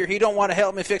individual here, he don't want to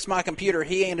help me fix my computer.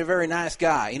 He ain't a very nice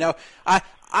guy. You know, I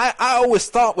always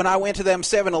thought when I went to them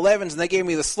 7-Elevens and they gave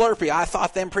me the Slurpee, I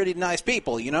thought them pretty nice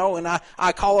people, you know, and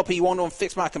I call up, he wanted to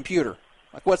fix my computer.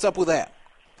 Like, what's up with that?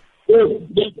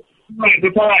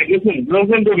 It's all right.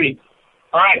 Listen to me.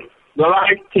 All right.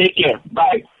 Bye-bye. Take care.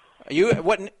 Bye. You,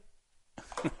 what?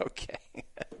 Okay.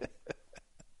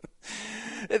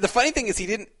 The funny thing is he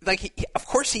didn't, like, of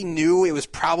course he knew it was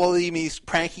probably me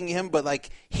pranking him, but,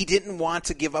 like, he didn't want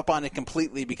to give up on it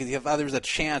completely because he thought there was a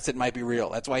chance it might be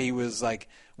real. That's why he was, like,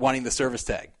 wanting the service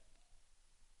tag.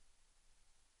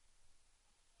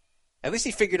 At least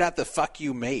he figured out the fuck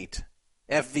you mate.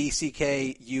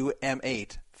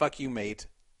 FVCKUM8. Fuck you mate.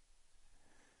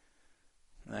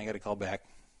 I got to call back.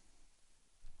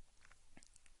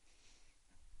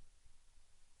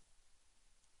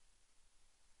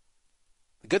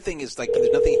 The good thing is, like, there's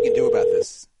nothing he can do about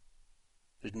this.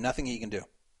 There's nothing he can do.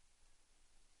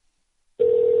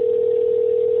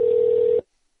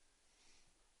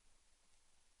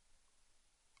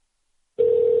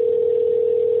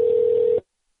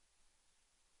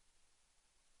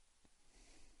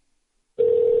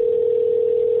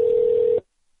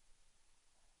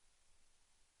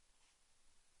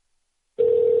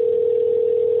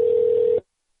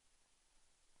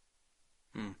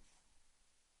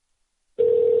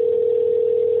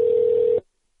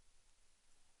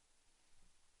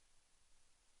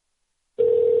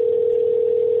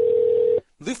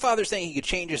 father saying he could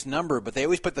change his number, but they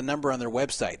always put the number on their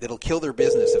website. That'll kill their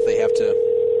business if they have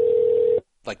to,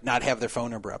 like, not have their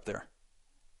phone number up there.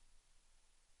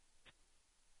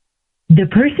 The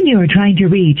person you are trying to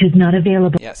reach is not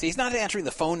available. Yeah, see, he's not answering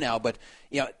the phone now, but,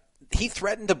 you know, he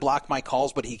threatened to block my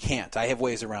calls, but he can't. I have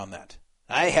ways around that.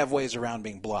 I have ways around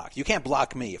being blocked. You can't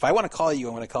block me. If I want to call you,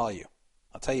 I'm going to call you.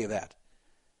 I'll tell you that.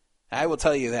 I will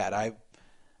tell you that. I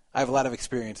have a lot of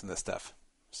experience in this stuff.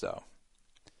 So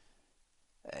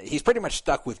he's pretty much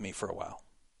stuck with me for a while.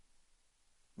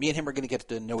 Me and him are going to get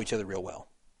to know each other real well.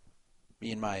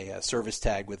 Me and my service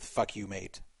tag with "fuck you,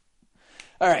 mate."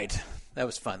 All right, that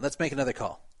was fun. Let's make another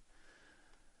call.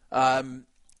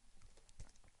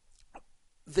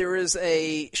 There is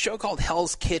a show called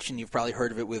Hell's Kitchen. You've probably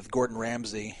heard of it, with Gordon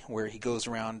Ramsay, where he goes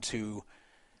around to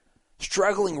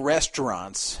struggling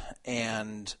restaurants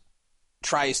and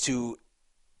tries to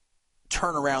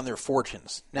turn around their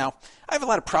fortunes. Now, I have a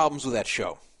lot of problems with that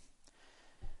show.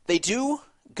 They do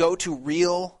go to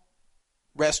real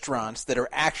restaurants that are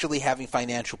actually having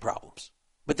financial problems,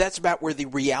 but that's about where the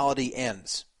reality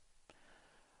ends.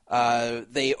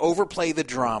 They overplay the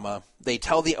drama. They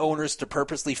tell the owners to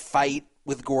purposely fight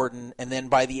with Gordon, and then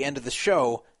by the end of the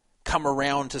show, come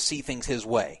around to see things his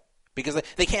way. Because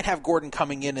they can't have Gordon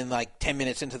coming in and like 10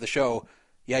 minutes into the show,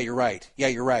 yeah, you're right, yeah,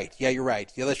 you're right, yeah, you're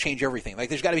right, yeah, let's change everything. Like,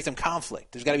 there's got to be some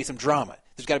conflict. There's got to be some drama.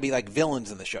 There's got to be like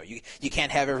villains in the show. You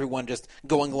can't have everyone just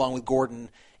going along with Gordon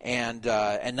and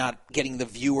not getting the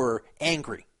viewer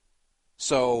angry.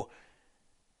 So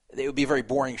it would be a very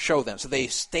boring show then. So they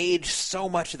stage so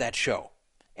much of that show.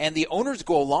 And the owners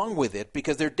go along with it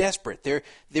because they're desperate.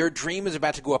 Their dream is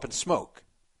about to go up in smoke.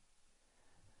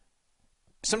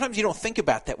 Sometimes you don't think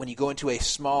about that when you go into a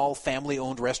small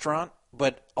family-owned restaurant,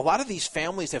 but a lot of these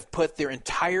families have put their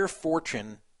entire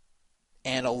fortune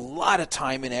and a lot of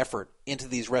time and effort into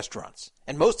these restaurants,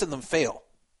 and most of them fail.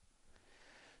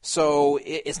 So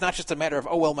it's not just a matter of,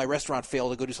 oh, well, my restaurant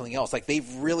failed, to go do something else. Like,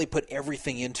 they've really put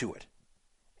everything into it,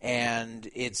 and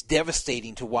it's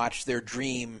devastating to watch their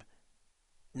dream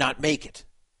not make it.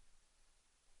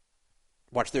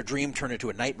 Watch their dream turn into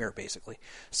a nightmare, basically.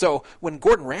 So when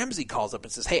Gordon Ramsay calls up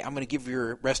and says, hey, I'm going to give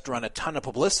your restaurant a ton of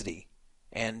publicity,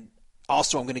 and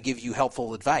also I'm going to give you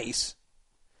helpful advice,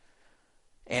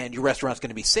 and your restaurant's going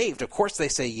to be saved, of course they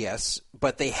say yes,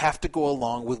 but they have to go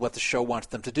along with what the show wants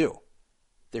them to do.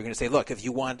 They're going to say, look, if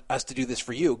you want us to do this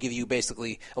for you, give you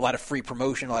basically a lot of free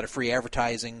promotion, a lot of free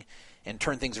advertising, and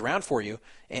turn things around for you,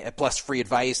 plus free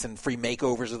advice and free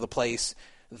makeovers of the place,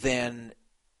 then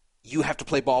you have to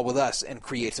play ball with us and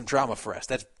create some drama for us.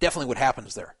 That's definitely what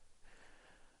happens there.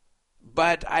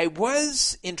 But I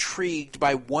was intrigued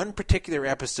by one particular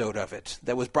episode of it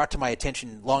that was brought to my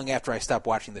attention long after I stopped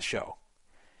watching the show.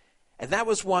 And that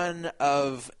was one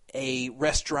of a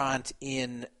restaurant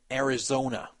in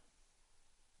Arizona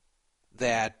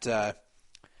that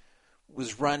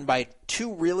was run by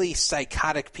two really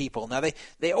psychotic people. Now,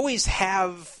 they always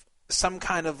have some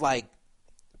kind of like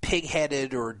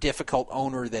pig-headed or difficult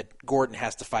owner that Gordon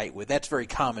has to fight with. That's very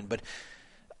common, but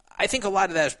I think a lot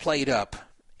of that is played up,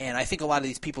 and I think a lot of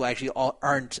these people actually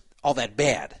aren't all that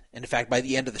bad. And in fact, by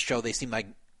the end of the show, they seem like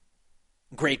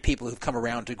great people who've come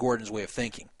around to Gordon's way of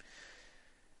thinking.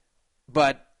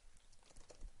 But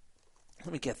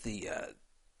let me get the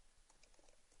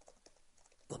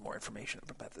little more information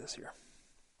about this here.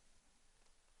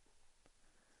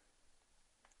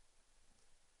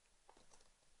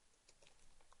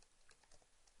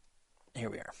 Here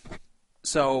we are.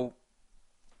 So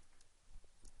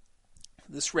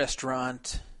this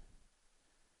restaurant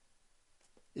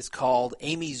is called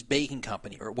Amy's Baking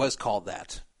Company, or it was called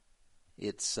that.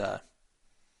 It's I'm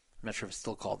not sure if it's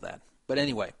still called that. But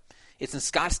anyway, it's in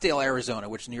Scottsdale, Arizona,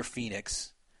 which is near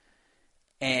Phoenix.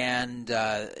 And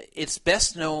it's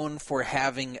best known for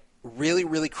having really,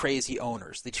 really crazy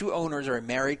owners. The two owners are a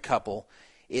married couple.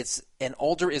 It's an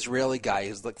older Israeli guy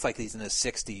who looks like he's in his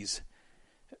 60s.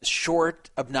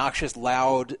 Short, obnoxious,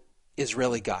 loud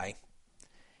Israeli guy.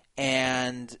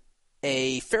 And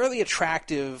a fairly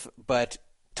attractive but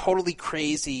totally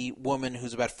crazy woman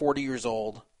who's about 40 years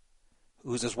old,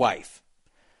 who's his wife.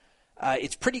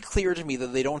 It's pretty clear to me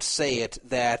that they don't say it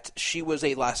that she was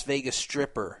a Las Vegas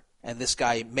stripper, and this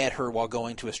guy met her while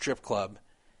going to a strip club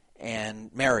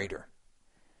and married her.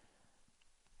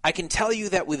 I can tell you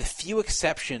that with few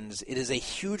exceptions, it is a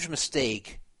huge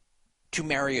mistake to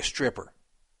marry a stripper.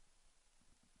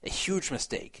 A huge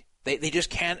mistake. They just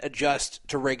can't adjust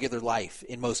to regular life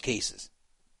in most cases.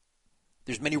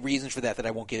 There's many reasons for that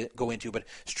I won't go into, but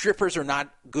strippers are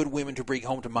not good women to bring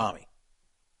home to mommy.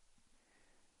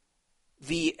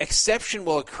 The exception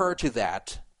will occur to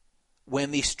that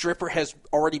when the stripper has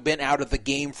already been out of the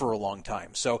game for a long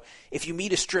time. So if you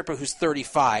meet a stripper who's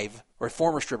 35, or a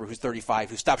former stripper who's 35,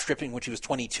 who stopped stripping when she was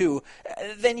 22,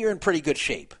 then you're in pretty good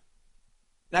shape.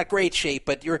 Not great shape,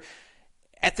 but you're...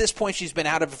 At this point, she's been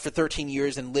out of it for 13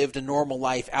 years and lived a normal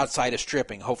life outside of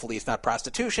stripping. Hopefully it's not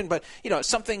prostitution, but,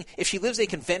 something... If she lives a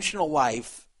conventional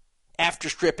life after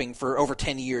stripping for over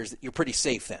 10 years, you're pretty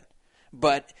safe then.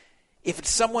 But if it's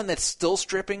someone that's still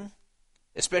stripping,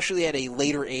 especially at a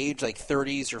later age, like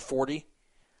 30s or 40,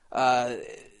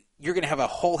 you're going to have a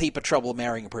whole heap of trouble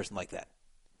marrying a person like that.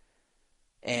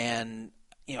 And,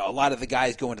 a lot of the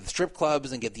guys go into the strip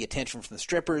clubs and get the attention from the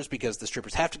strippers because the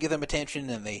strippers have to give them attention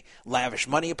and they lavish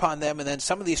money upon them. And then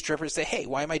some of these strippers say, hey,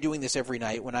 why am I doing this every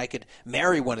night when I could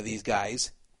marry one of these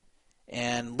guys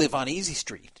and live on Easy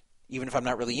Street? Even if I'm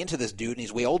not really into this dude and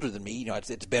he's way older than me,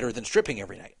 it's better than stripping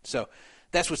every night. So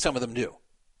that's what some of them do.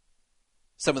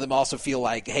 Some of them also feel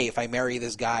like, hey, if I marry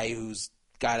this guy who's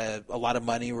got a lot of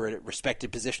money or a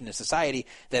respected position in society,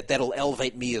 that'll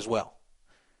elevate me as well.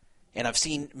 And I've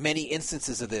seen many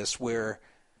instances of this where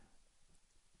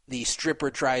the stripper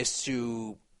tries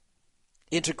to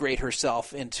integrate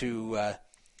herself into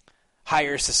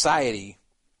higher society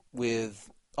with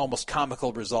almost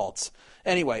comical results.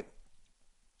 Anyway,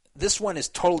 this one is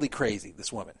totally crazy,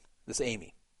 this woman, this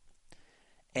Amy.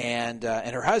 And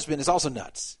her husband is also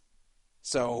nuts.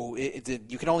 So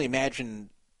you can only imagine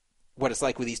what it's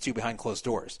like with these two behind closed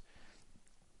doors.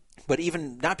 But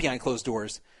even not behind closed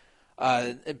doors,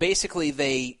 basically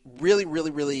they really,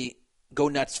 really, really go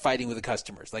nuts fighting with the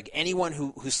customers. Like anyone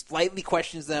who slightly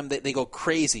questions them, they go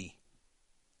crazy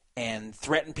and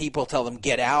threaten people, tell them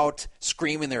get out,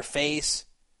 scream in their face.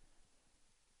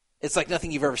 It's like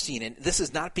nothing you've ever seen. And this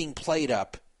is not being played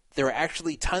up. There are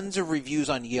actually tons of reviews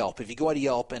on Yelp. If you go on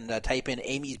Yelp and type in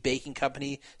Amy's Baking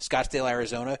Company, Scottsdale,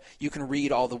 Arizona, you can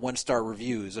read all the one-star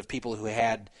reviews of people who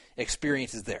had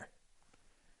experiences there.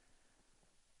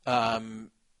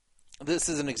 This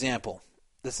is an example.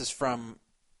 This is from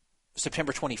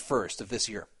September 21st of this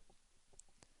year,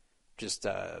 just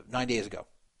 9 days ago.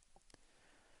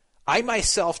 I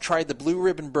myself tried the Blue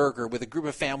Ribbon Burger with a group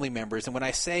of family members, and when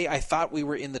I say I thought we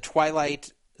were in the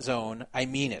Twilight Zone, I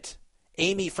mean it.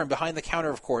 Amy, from behind the counter,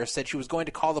 of course, said she was going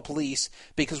to call the police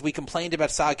because we complained about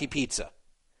soggy pizza.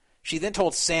 She then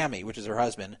told Sammy, which is her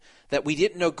husband, that we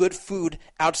didn't know good food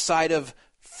outside of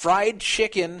fried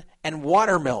chicken and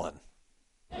watermelon.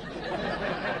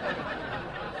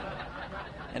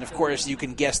 And, of course, you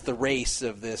can guess the race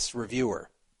of this reviewer.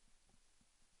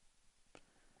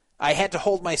 I had to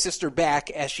hold my sister back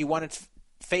as she wanted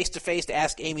face-to-face to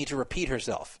ask Amy to repeat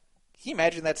herself. Can you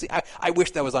imagine that? I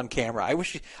wish that was on camera. I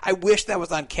wish that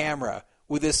was on camera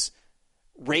with this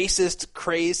racist,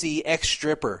 crazy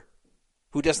ex-stripper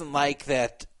who doesn't like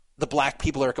that the black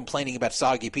people are complaining about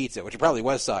soggy pizza, which it probably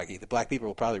was soggy. The black people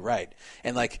were probably right.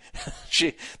 And,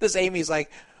 this Amy's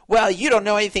like, well, you don't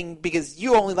know anything because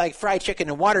you only like fried chicken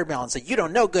and watermelon, so you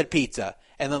don't know good pizza.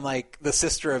 And then, the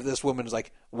sister of this woman is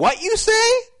like, what you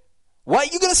say?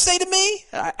 What you going to say to me?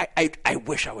 I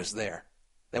wish I was there.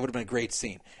 That would have been a great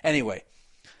scene. Anyway,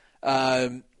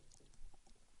 then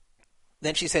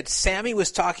she said, Sammy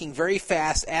was talking very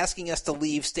fast, asking us to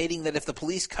leave, stating that if the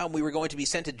police come, we were going to be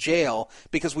sent to jail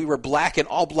because we were black and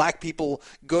all black people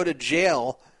go to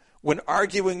jail when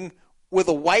arguing with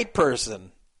a white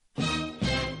person.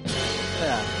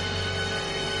 Yeah.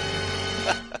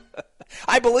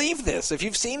 I believe this. If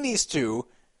you've seen these two,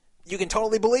 you can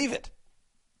totally believe it.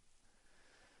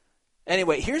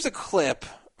 Anyway, here's a clip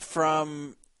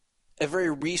from a very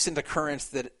recent occurrence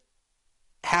that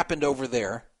happened over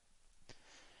there.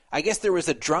 I guess there was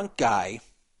a drunk guy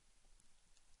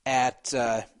at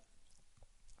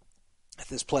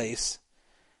this place,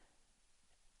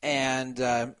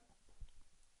 and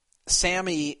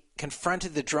Sammy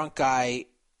confronted the drunk guy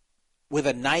with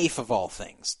a knife, of all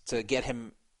things, to get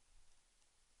him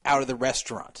out of the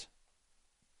restaurant.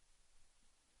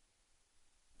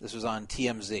 This was on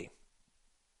TMZ.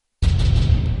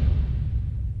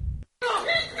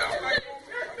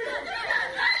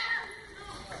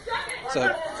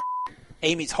 So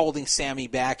Amy's holding Sammy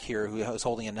back here, who was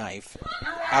holding a knife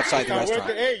outside the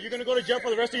restaurant. Hey, you're going to go to jail for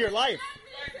the rest of your life.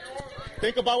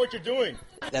 Think about what you're doing.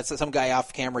 That's some guy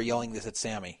off camera yelling this at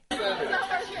Sammy.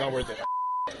 Not worth it.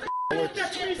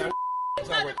 It's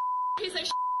not worth it. Piece of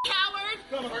coward.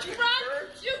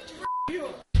 You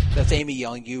drunk. That's Amy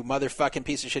yelling, you motherfucking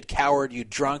piece of shit coward, you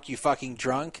drunk, you fucking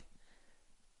drunk.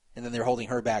 And then they're holding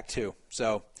her back too.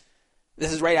 So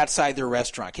this is right outside their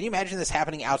restaurant. Can you imagine this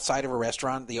happening outside of a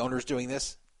restaurant? The owner's doing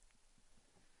this?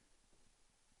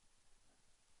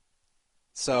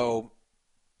 So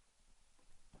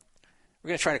We're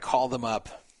going to try to call them up.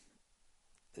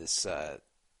 This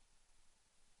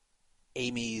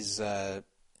Amy's, I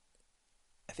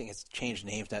think it's changed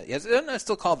names now. Yes, no, it's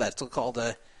still called that. It's still called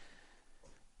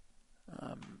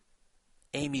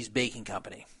Amy's Baking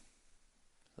Company.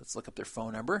 Let's look up their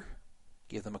phone number.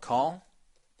 Give them a call.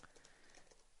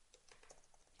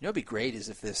 You know what would be great is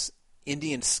if this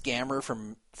Indian scammer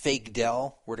from Fake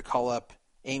Dell were to call up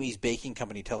Amy's Baking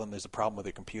Company, tell them there's a problem with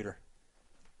their computer.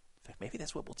 In fact, maybe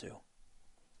that's what we'll do.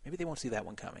 Maybe they won't see that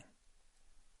one coming.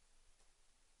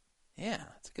 Yeah,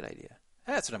 that's a good idea.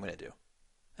 That's what I'm going to do.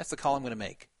 That's the call I'm going to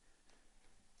make.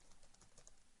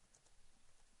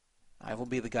 I will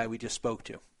be the guy we just spoke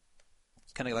to.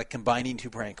 It's kind of like combining two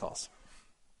prank calls.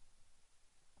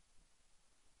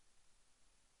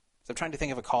 So I'm trying to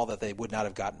think of a call that they would not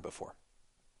have gotten before.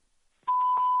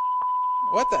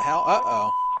 What the hell?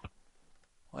 Uh-oh.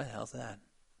 What the hell's that?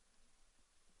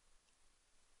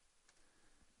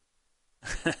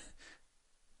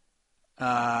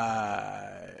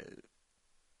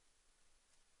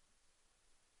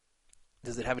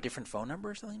 Does it have a different phone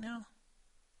number or something now?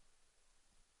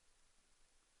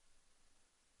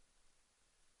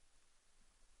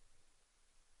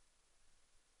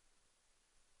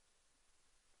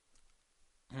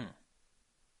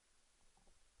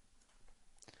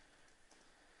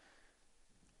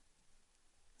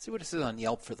 Let's see what it says on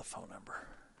Yelp for the phone number.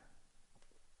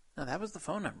 No, that was the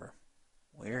phone number.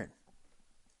 Weird.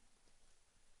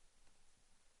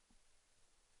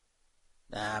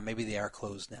 Maybe they are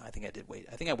closed now. I think I did wait.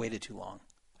 I think I waited too long.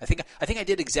 I think I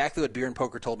did exactly what Beer and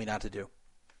Poker told me not to do.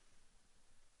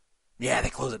 Yeah, they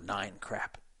close at 9.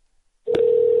 Crap.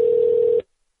 At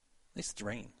least it's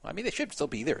ringing. I mean, they should still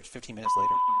be there. It's 15 minutes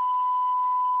later.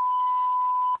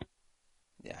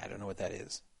 Yeah, I don't know what that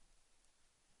is.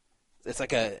 It's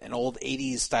like an old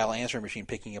 80s style answering machine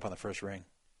picking up on the first ring.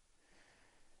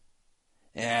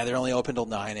 Yeah, they're only open till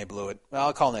 9. They blew it. Well,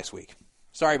 I'll call next week.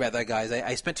 Sorry about that, guys.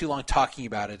 I spent too long talking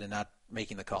about it and not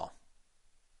making the call.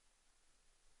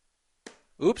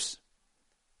 Oops.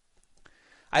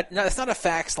 No, it's not a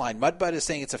fax line. Mudbud is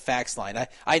saying it's a fax line.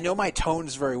 I know my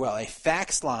tones very well. A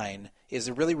fax line is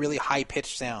a really, really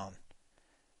high-pitched sound.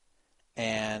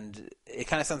 And it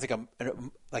kind of sounds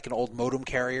like an old modem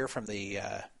carrier from the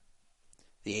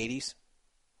 80s.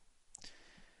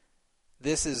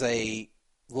 This is a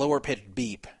lower-pitched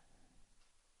beep.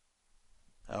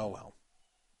 Oh, well.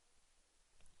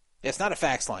 It's not a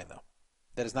fax line, though.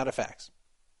 That is not a fax.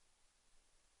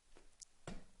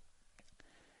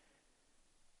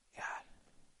 God.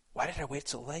 Why did I wait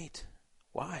so late?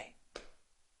 Why?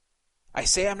 I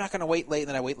say I'm not going to wait late, and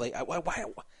then I wait late.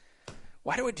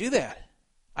 Why do I do that?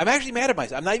 I'm actually mad at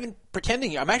myself. I'm not even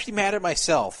pretending here. I'm actually mad at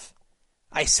myself.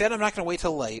 I said I'm not going to wait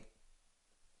till late.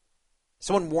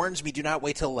 Someone warns me, do not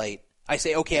wait till late. I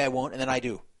say, okay, I won't, and then I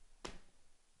do.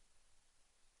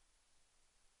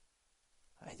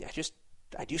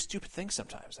 I do stupid things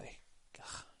sometimes.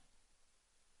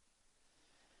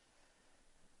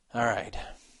 All right.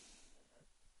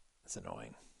 That's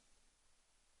annoying.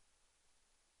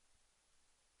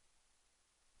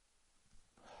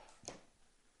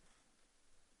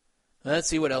 Let's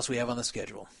see what else we have on the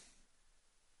schedule.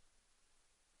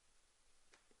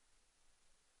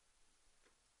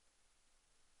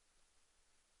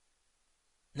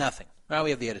 Nothing. Well, we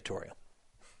have the editorial.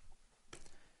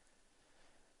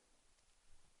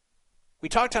 We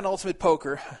talked on Ultimate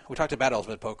Poker. We talked about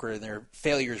Ultimate Poker and their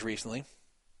failures recently.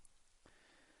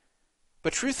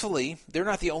 But truthfully, they're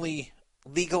not the only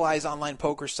legalized online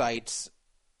poker sites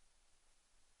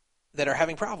that are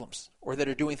having problems or that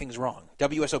are doing things wrong.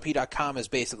 WSOP.com has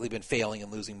basically been failing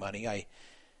and losing money. I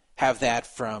have that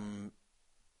from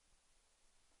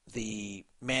the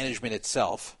management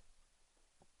itself.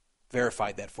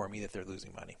 Verified that for me that they're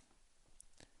losing money.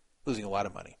 Losing a lot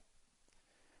of money.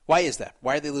 Why is that?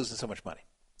 Why are they losing so much money?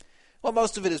 Well,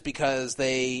 most of it is because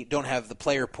they don't have the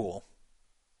player pool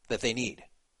that they need.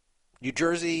 New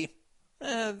Jersey,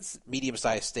 it's a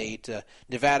medium-sized state.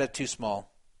 Nevada, too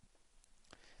small.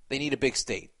 They need a big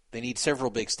state. They need several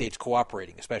big states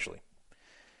cooperating, especially.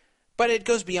 But it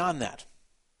goes beyond that.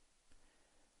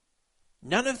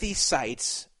 None of these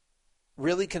sites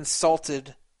really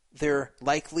consulted their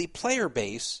likely player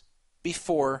base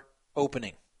before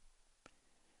opening.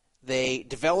 They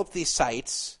developed these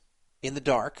sites in the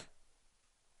dark,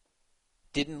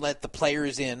 didn't let the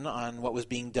players in on what was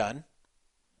being done,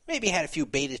 maybe had a few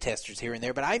beta testers here and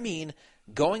there, but I mean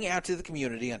going out to the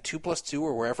community on 2+2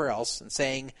 or wherever else and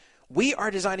saying, we are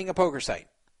designing a poker site.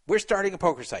 We're starting a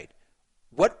poker site.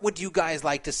 What would you guys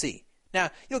like to see?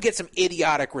 Now, you'll get some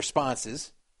idiotic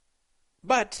responses,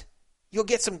 but you'll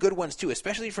get some good ones too,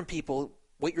 especially from people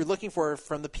what you're looking for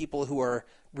from the people who are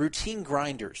routine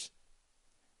grinders,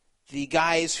 the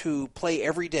guys who play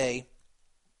every day,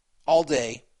 all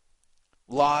day,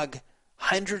 log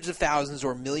hundreds of thousands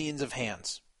or millions of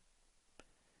hands.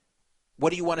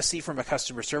 What do you want to see from a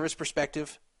customer service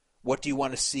perspective? What do you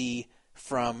want to see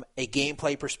from a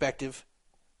gameplay perspective?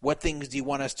 What things do you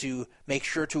want us to make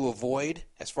sure to avoid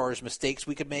as far as mistakes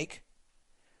we could make?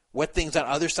 What things on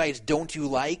other sites don't you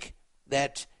like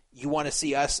that you want to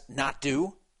see us not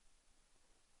do?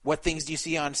 What things do you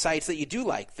see on sites that you do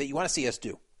like that you want to see us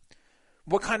do?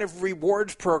 What kind of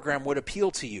rewards program would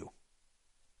appeal to you?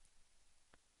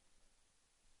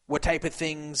 What type of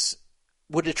things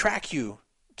would attract you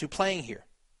to playing here?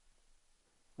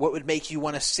 What would make you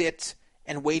want to sit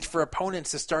and wait for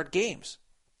opponents to start games?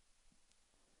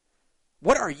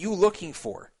 What are you looking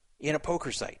for in a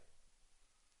poker site?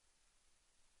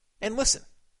 And listen.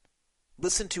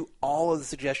 Listen to all of the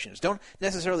suggestions. Don't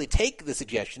necessarily take the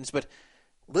suggestions, but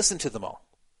listen to them all.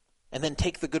 And then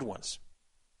take the good ones.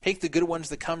 Take the good ones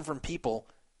that come from people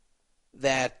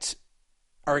that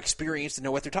are experienced and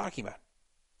know what they're talking about.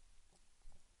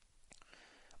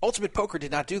 Ultimate Poker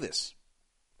did not do this.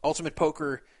 Ultimate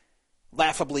Poker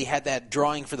laughably had that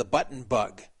drawing for the button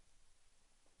bug.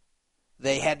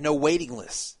 They had no waiting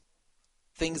lists.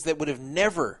 Things that would have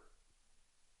never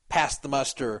passed the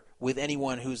muster with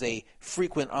anyone who's a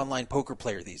frequent online poker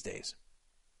player these days.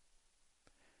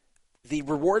 The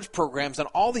rewards programs on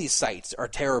all these sites are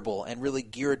terrible and really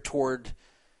geared toward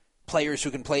players who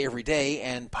can play every day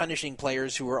and punishing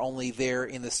players who are only there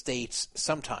in the States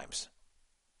sometimes.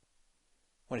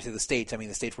 When I say the States, I mean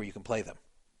the states where you can play them.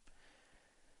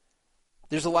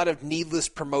 There's a lot of needless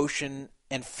promotion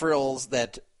and frills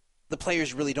that the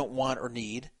players really don't want or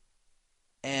need,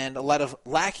 and a lot of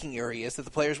lacking areas that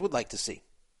the players would like to see.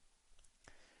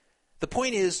 The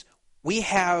point is, we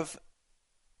have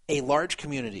a large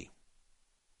community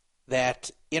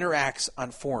that interacts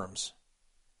on forums,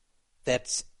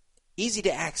 that's easy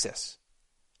to access,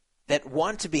 that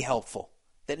want to be helpful,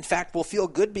 that in fact will feel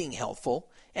good being helpful,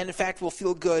 and in fact will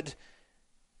feel good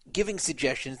giving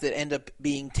suggestions that end up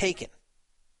being taken.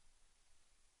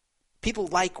 People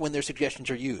like when their suggestions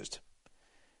are used.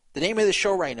 The name of the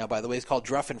show right now, by the way, is called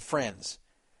Druff and Friends.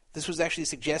 This was actually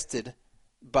suggested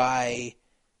by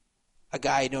a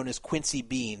guy known as Quincy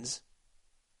Beans,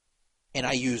 and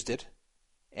I used it.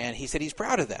 And he said he's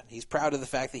proud of that. He's proud of the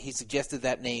fact that he suggested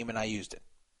that name and I used it.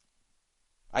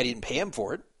 I didn't pay him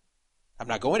for it. I'm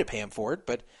not going to pay him for it,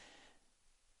 but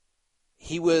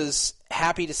he was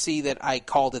happy to see that I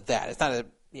called it that. It's not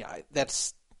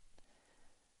that's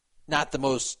not the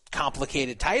most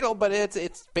complicated title, but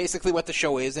it's basically what the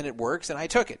show is, and it works, and I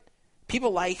took it.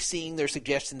 People like seeing their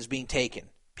suggestions being taken.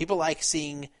 People like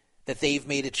seeing that they've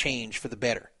made a change for the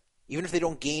better, even if they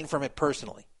don't gain from it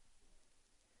personally.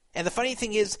 And the funny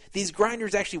thing is, these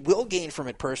grinders actually will gain from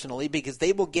it personally because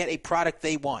they will get a product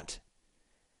they want.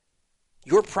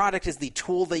 Your product is the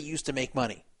tool they use to make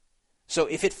money. So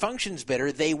if it functions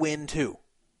better, they win too,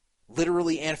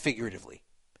 literally and figuratively.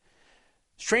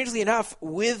 Strangely enough,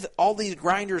 with all these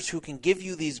grinders who can give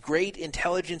you these great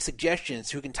intelligent suggestions,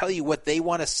 who can tell you what they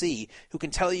want to see, who can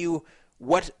tell you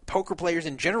what poker players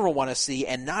in general want to see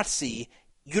and not see,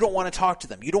 you don't want to talk to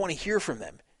them. You don't want to hear from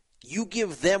them. You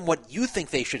give them what you think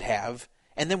they should have,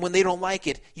 and then when they don't like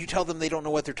it, you tell them they don't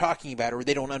know what they're talking about or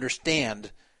they don't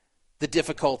understand the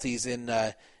difficulties in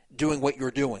doing what you're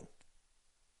doing.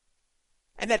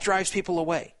 And that drives people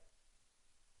away.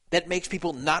 That makes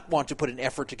people not want to put an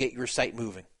effort to get your site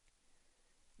moving.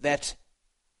 That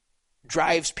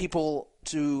drives people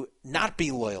to not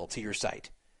be loyal to your site.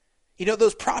 You know,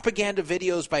 those propaganda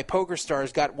videos by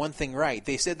PokerStars got one thing right.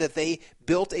 They said that they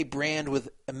built a brand with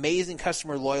amazing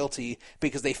customer loyalty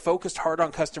because they focused hard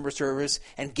on customer service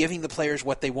and giving the players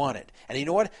what they wanted. And you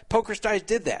know what? PokerStars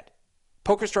did that.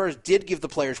 PokerStars did give the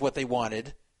players what they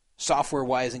wanted,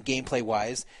 software-wise and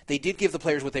gameplay-wise. They did give the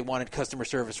players what they wanted customer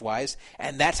service-wise,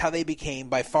 and that's how they became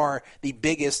by far the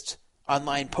biggest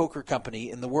online poker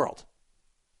company in the world.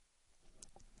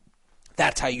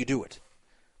 That's how you do it.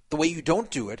 The way you don't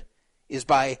do it is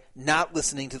by not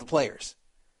listening to the players.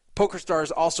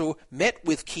 PokerStars also met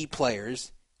with key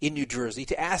players in New Jersey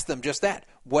to ask them just that.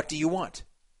 What do you want?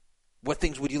 What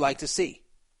things would you like to see?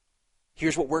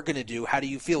 Here's what we're going to do. How do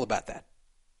you feel about that?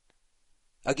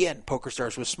 Again,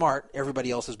 PokerStars was smart.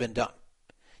 Everybody else has been dumb.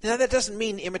 Now, that doesn't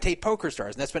mean imitate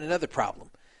PokerStars, and that's been another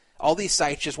problem. All these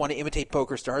sites just want to imitate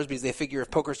PokerStars because they figure if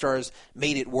PokerStars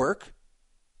made it work,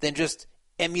 then just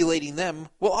emulating them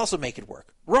will also make it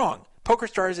work. Wrong.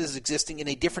 PokerStars is existing in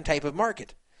a different type of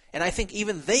market. And I think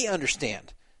even they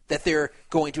understand that they're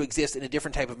going to exist in a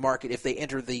different type of market if they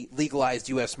enter the legalized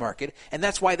U.S. market. And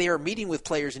that's why they are meeting with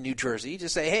players in New Jersey to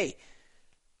say, hey,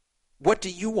 what do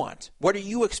you want? What are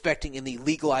you expecting in the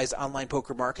legalized online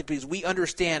poker market? Because we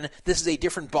understand this is a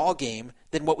different ball game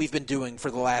than what we've been doing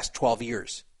for the last 12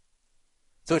 years.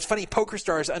 So it's funny,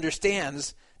 PokerStars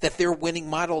understands that their winning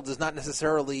model does not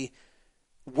necessarily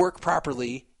work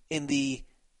properly in the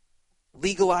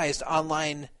legalized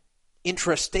online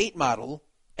intrastate model,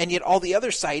 and yet all the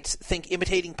other sites think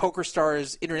imitating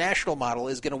PokerStars' international model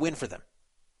is going to win for them.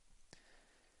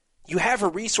 You have a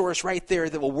resource right there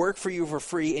that will work for you for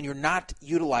free, and you're not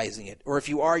utilizing it. Or if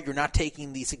you are, you're not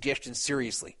taking the suggestions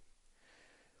seriously.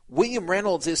 William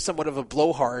Reynolds is somewhat of a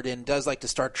blowhard and does like to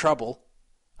start trouble.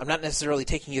 I'm not necessarily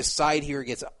taking his side here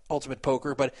against Ultimate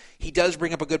Poker, but he does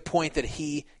bring up a good point that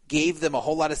he gave them a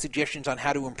whole lot of suggestions on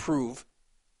how to improve,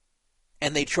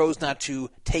 and they chose not to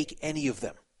take any of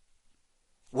them.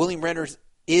 William Reynolds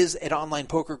is an online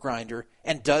poker grinder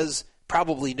and does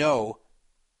probably know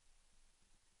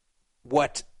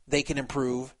what they can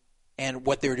improve and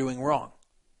what they're doing wrong.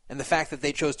 And the fact that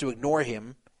they chose to ignore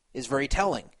him is very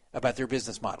telling about their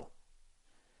business model.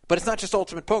 But it's not just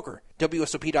Ultimate Poker.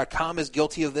 WSOP.com is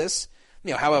guilty of this.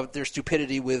 How about their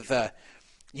stupidity with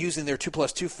using their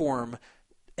 2+2 forum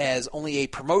as only a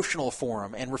promotional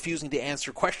forum and refusing to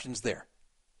answer questions there.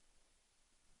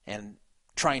 And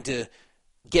trying to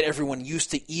get everyone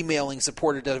used to emailing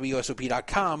support at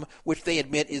WSOP.com, which they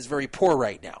admit is very poor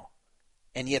right now.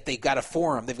 And yet they've got a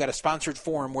forum, they've got a sponsored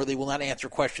forum where they will not answer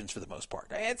questions for the most part.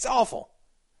 It's awful.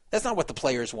 That's not what the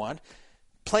players want.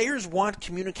 Players want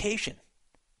communication.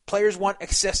 Players want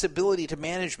accessibility to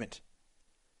management.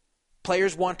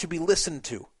 Players want to be listened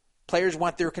to. Players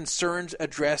want their concerns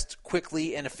addressed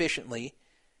quickly and efficiently.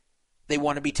 They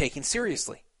want to be taken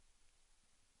seriously.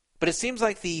 But it seems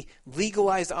like the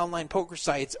legalized online poker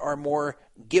sites are more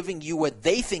giving you what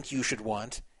they think you should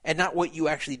want and not what you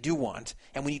actually do want.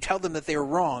 And when you tell them that they're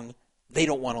wrong, they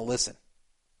don't want to listen.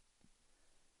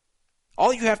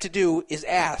 All you have to do is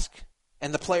ask,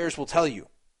 and the players will tell you.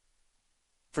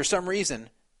 For some reason,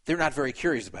 they're not very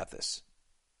curious about this.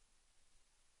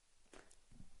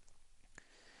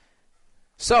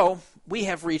 So, we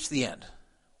have reached the end.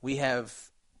 We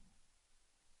have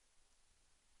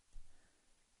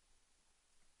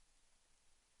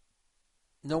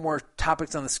no more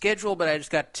topics on the schedule, but I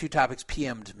just got 2 topics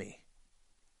PM'd to me.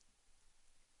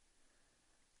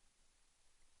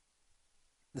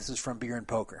 This is from Beer and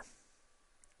Poker.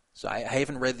 So I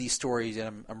haven't read these stories,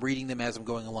 and I'm reading them as I'm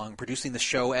going along, producing the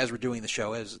show as we're doing the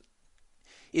show, as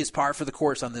is par for the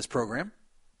course on this program.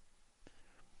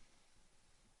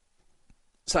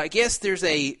 So I guess there's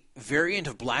a variant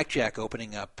of blackjack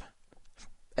opening up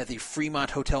at the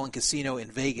Fremont Hotel and Casino in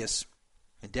Vegas,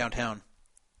 in downtown.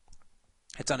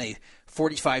 It's on a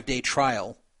 45-day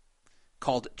trial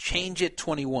called Change It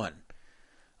 21.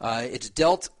 It's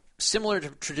dealt similar to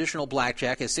traditional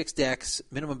blackjack, has 6 decks,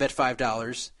 minimum bet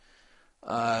 $5.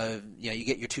 You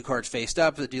get your 2 cards faced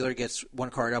up. The dealer gets 1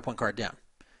 card up, 1 card down.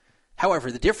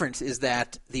 However, the difference is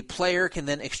that the player can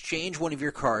then exchange one of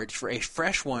your cards for a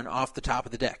fresh one off the top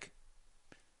of the deck.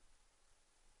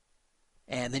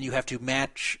 And then you have to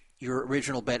match your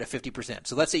original bet of 50%.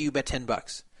 So let's say you bet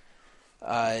 $10.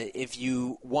 If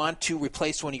you want to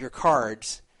replace one of your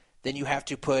cards, then you have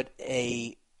to put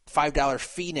a $5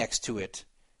 fee next to it,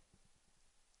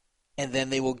 and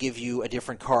then they will give you a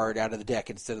different card out of the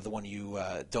deck instead of the one you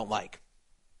don't like.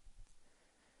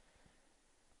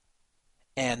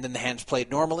 And then the hand's played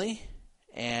normally,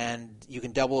 and you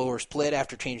can double or split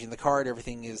after changing the card.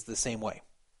 Everything is the same way.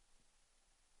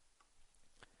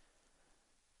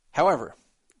 However,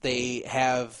 they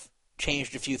have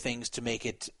changed a few things to make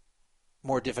it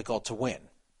more difficult to win.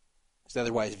 Because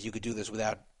otherwise, if you could do this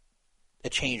without a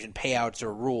change in payouts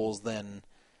or rules, then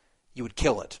you would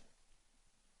kill it.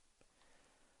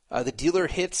 The dealer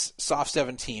hits soft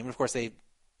 17. Of course, they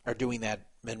are doing that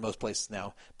in most places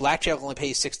now. Blackjack only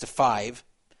pays 6 to 5.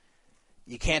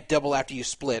 You can't double after you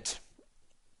split,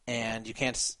 and you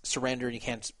can't surrender, and you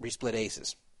can't resplit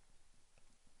aces.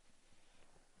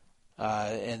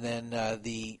 And then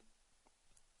the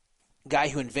guy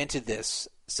who invented this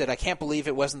said, "I can't believe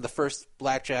it wasn't the first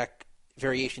blackjack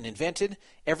variation invented.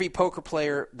 Every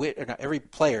player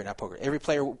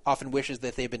often wishes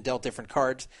that they've been dealt different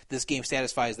cards. This game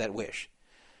satisfies that wish."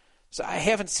 So I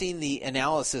haven't seen the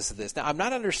analysis of this. Now, I'm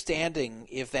not understanding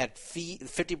if that fee,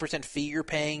 50% fee you're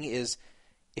paying, is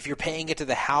if you're paying it to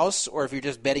the house or if you're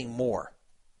just betting more.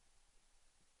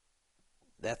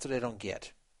 That's what I don't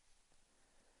get.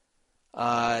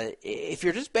 If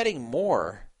you're just betting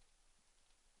more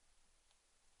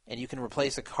and you can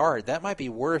replace a card, that might be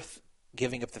worth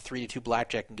giving up the 3-2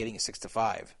 blackjack and getting a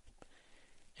 6-5,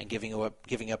 and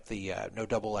giving up the no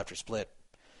double after split.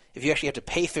 If you actually have to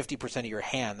pay 50% of your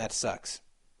hand, that sucks.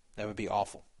 That would be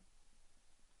awful.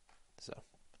 So,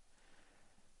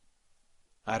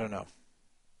 I don't know.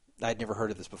 I'd never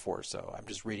heard of this before, so I'm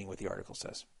just reading what the article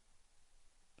says.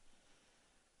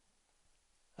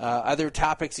 Other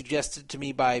topics suggested to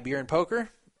me by Beer and Poker.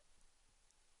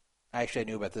 Actually, I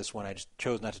knew about this one. I just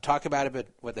chose not to talk about it, but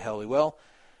what the hell, we will.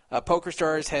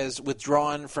 PokerStars has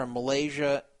withdrawn from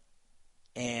Malaysia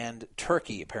and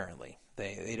Turkey, apparently.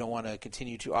 They don't want to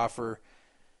continue to offer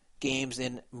games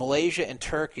in Malaysia and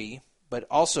Turkey, but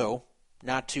also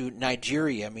not to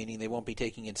Nigeria, meaning they won't be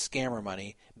taking in scammer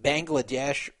money,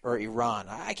 Bangladesh or Iran.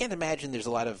 I can't imagine there's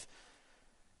a lot of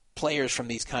players from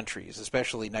these countries,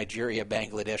 especially Nigeria,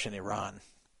 Bangladesh, and Iran.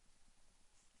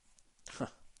 Huh.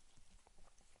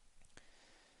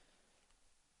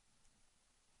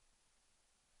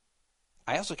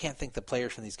 I also can't think the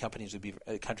players from these countries would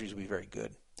be very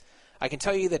good. I can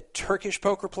tell you that Turkish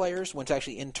poker players, once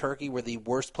actually in Turkey, were the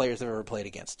worst players I've ever played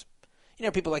against. You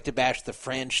know, people like to bash the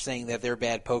French, saying that they're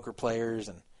bad poker players,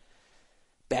 and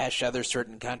bash other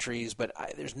certain countries, but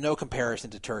there's no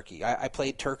comparison to Turkey. I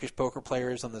played Turkish poker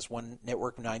players on this one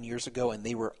network 9 years ago, and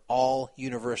they were all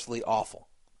universally awful.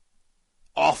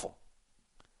 Awful.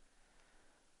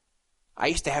 I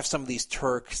used to have some of these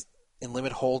Turks in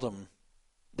Limit Hold'em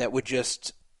that would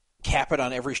just cap it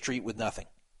on every street with nothing.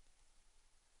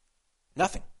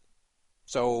 Nothing.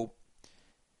 So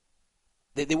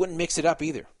they wouldn't mix it up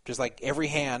either. Just like every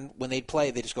hand, when they'd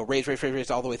play, they just go raise, raise, raise,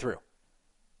 raise all the way through.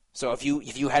 So if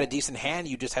you had a decent hand,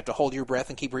 you just have to hold your breath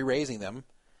and keep re-raising them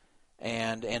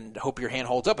and hope your hand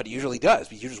holds up. But it usually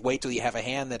does. You just wait till you have a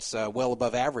hand that's well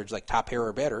above average, like top pair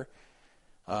or better,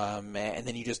 and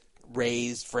then you just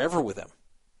raise forever with them.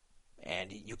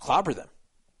 And you clobber them.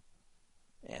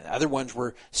 And other ones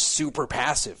were super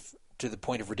passive to the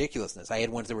point of ridiculousness. I had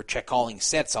ones that were check calling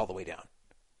sets all the way down.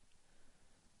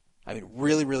 I mean,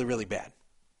 really, really, really bad.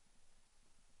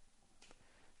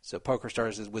 So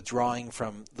PokerStars is withdrawing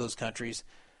from those countries.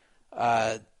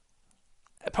 PokerStars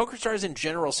in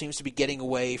general seems to be getting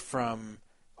away from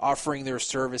offering their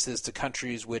services to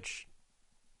countries which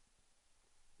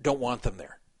don't want them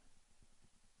there.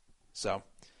 So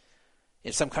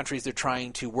in some countries, they're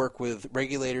trying to work with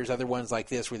regulators. Other ones like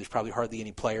this, where there's probably hardly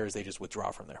any players, they just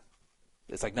withdraw from there.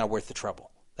 It's like not worth the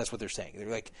trouble. That's what they're saying. They're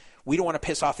like, we don't want to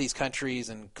piss off these countries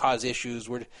and cause issues.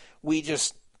 We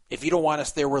just, if you don't want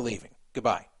us there, we're leaving.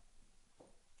 Goodbye.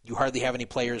 You hardly have any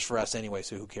players for us anyway,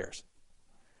 so who cares?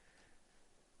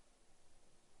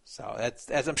 So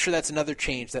I'm sure that's another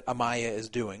change that Amaya is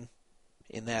doing,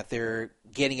 in that they're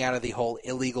getting out of the whole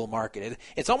illegal market.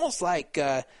 It's almost like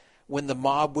when the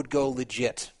mob would go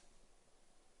legit,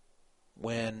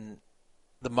 when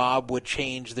the mob would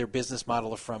change their business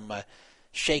model from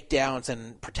shakedowns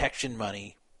and protection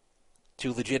money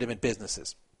to legitimate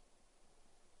businesses.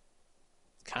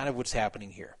 Kind of what's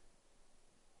happening here.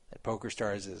 That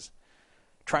PokerStars is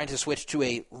trying to switch to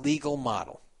a legal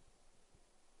model.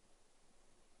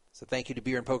 So thank you to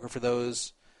Beer and Poker for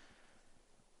those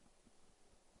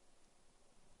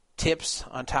tips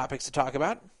on topics to talk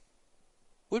about. It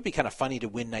would be kind of funny to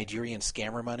win Nigerian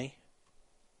scammer money.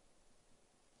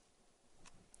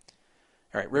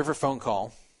 All right, River phone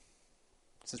call.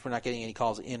 Since we're not getting any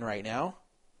calls in right now,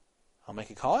 I'll make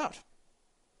a call out.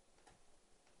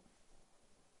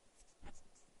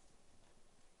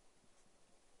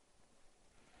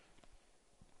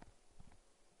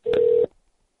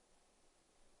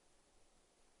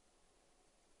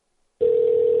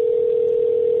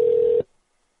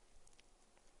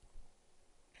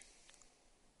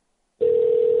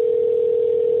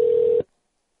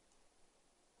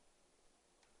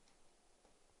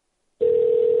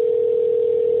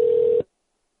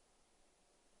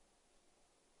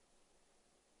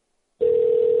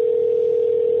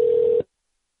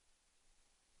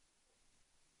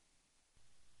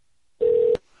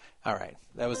 All right,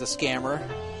 that was a scammer.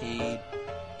 He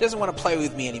doesn't want to play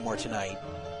with me anymore tonight.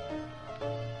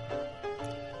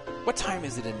 What time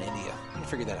is it in India? I'm going to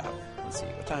figure that out. Let's see.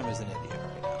 What time is it in India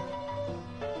right now?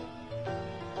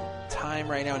 Time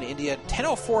right now in India,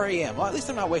 10:04 a.m. Well, at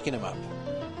least I'm not waking him up.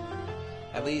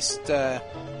 At least bright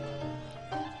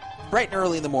and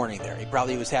early in the morning there. He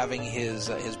probably was having his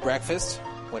breakfast,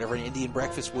 whatever an Indian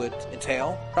breakfast would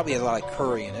entail. Probably has a lot of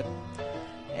curry in it.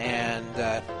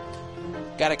 And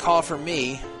got a call from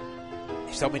me.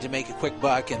 He's told me to make a quick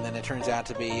buck, and then it turns out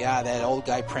to be, that old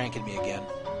guy pranking me again.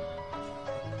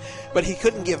 But he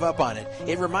couldn't give up on it.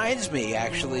 It reminds me,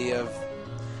 actually, of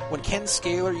when Ken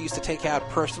Scaler used to take out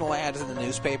personal ads in the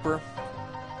newspaper,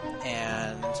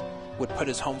 and would put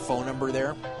his home phone number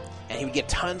there, and he would get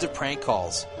tons of prank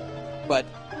calls. But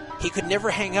he could never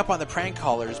hang up on the prank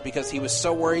callers because he was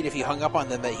so worried if he hung up on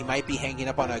them that he might be hanging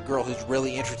up on a girl who's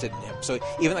really interested in him. So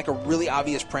even like a really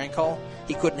obvious prank call,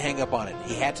 he couldn't hang up on it.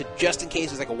 He had to, just in case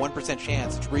it's like a 1%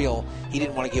 chance it's real, he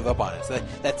didn't want to give up on it. So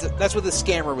that's what the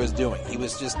scammer was doing. He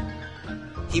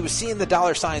was seeing the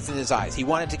dollar signs in his eyes. He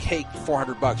wanted to take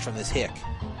 $400 from this hick.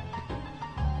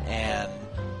 And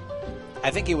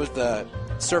I think it was the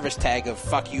service tag of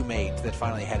 "fuck you, mate" that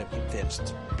finally had him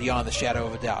convinced, beyond the shadow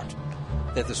of a doubt,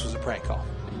 that this was a prank call.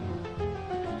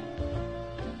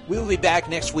 We will be back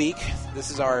next week. This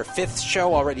is our 5th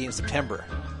show already in September.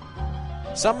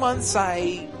 Some months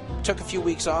I took a few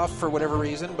weeks off for whatever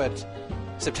reason, but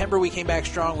September we came back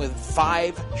strong with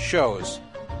 5 shows.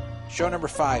 Show number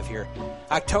 5 here.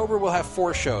 October we'll have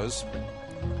 4 shows.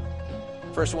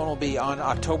 First one will be on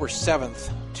October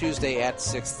 7th, Tuesday at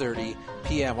 6:30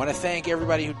 p.m. I want to thank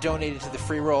everybody who donated to the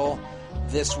free roll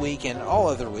this week and all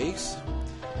other weeks.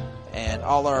 And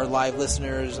all our live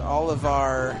listeners, all of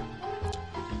our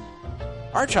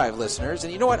archive listeners.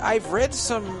 And you know what? I've read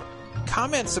some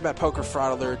comments about Poker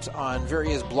Fraud Alert on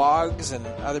various blogs and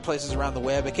other places around the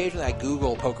web. Occasionally I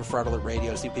Google Poker Fraud Alert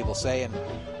Radio to see what people say, and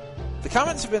the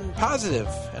comments have been positive,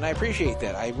 and I appreciate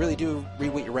that. I really do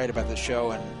read what you write about this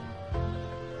show, and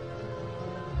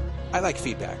I like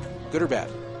feedback, good or bad.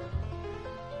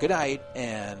 Good night,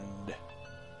 and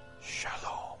shalom.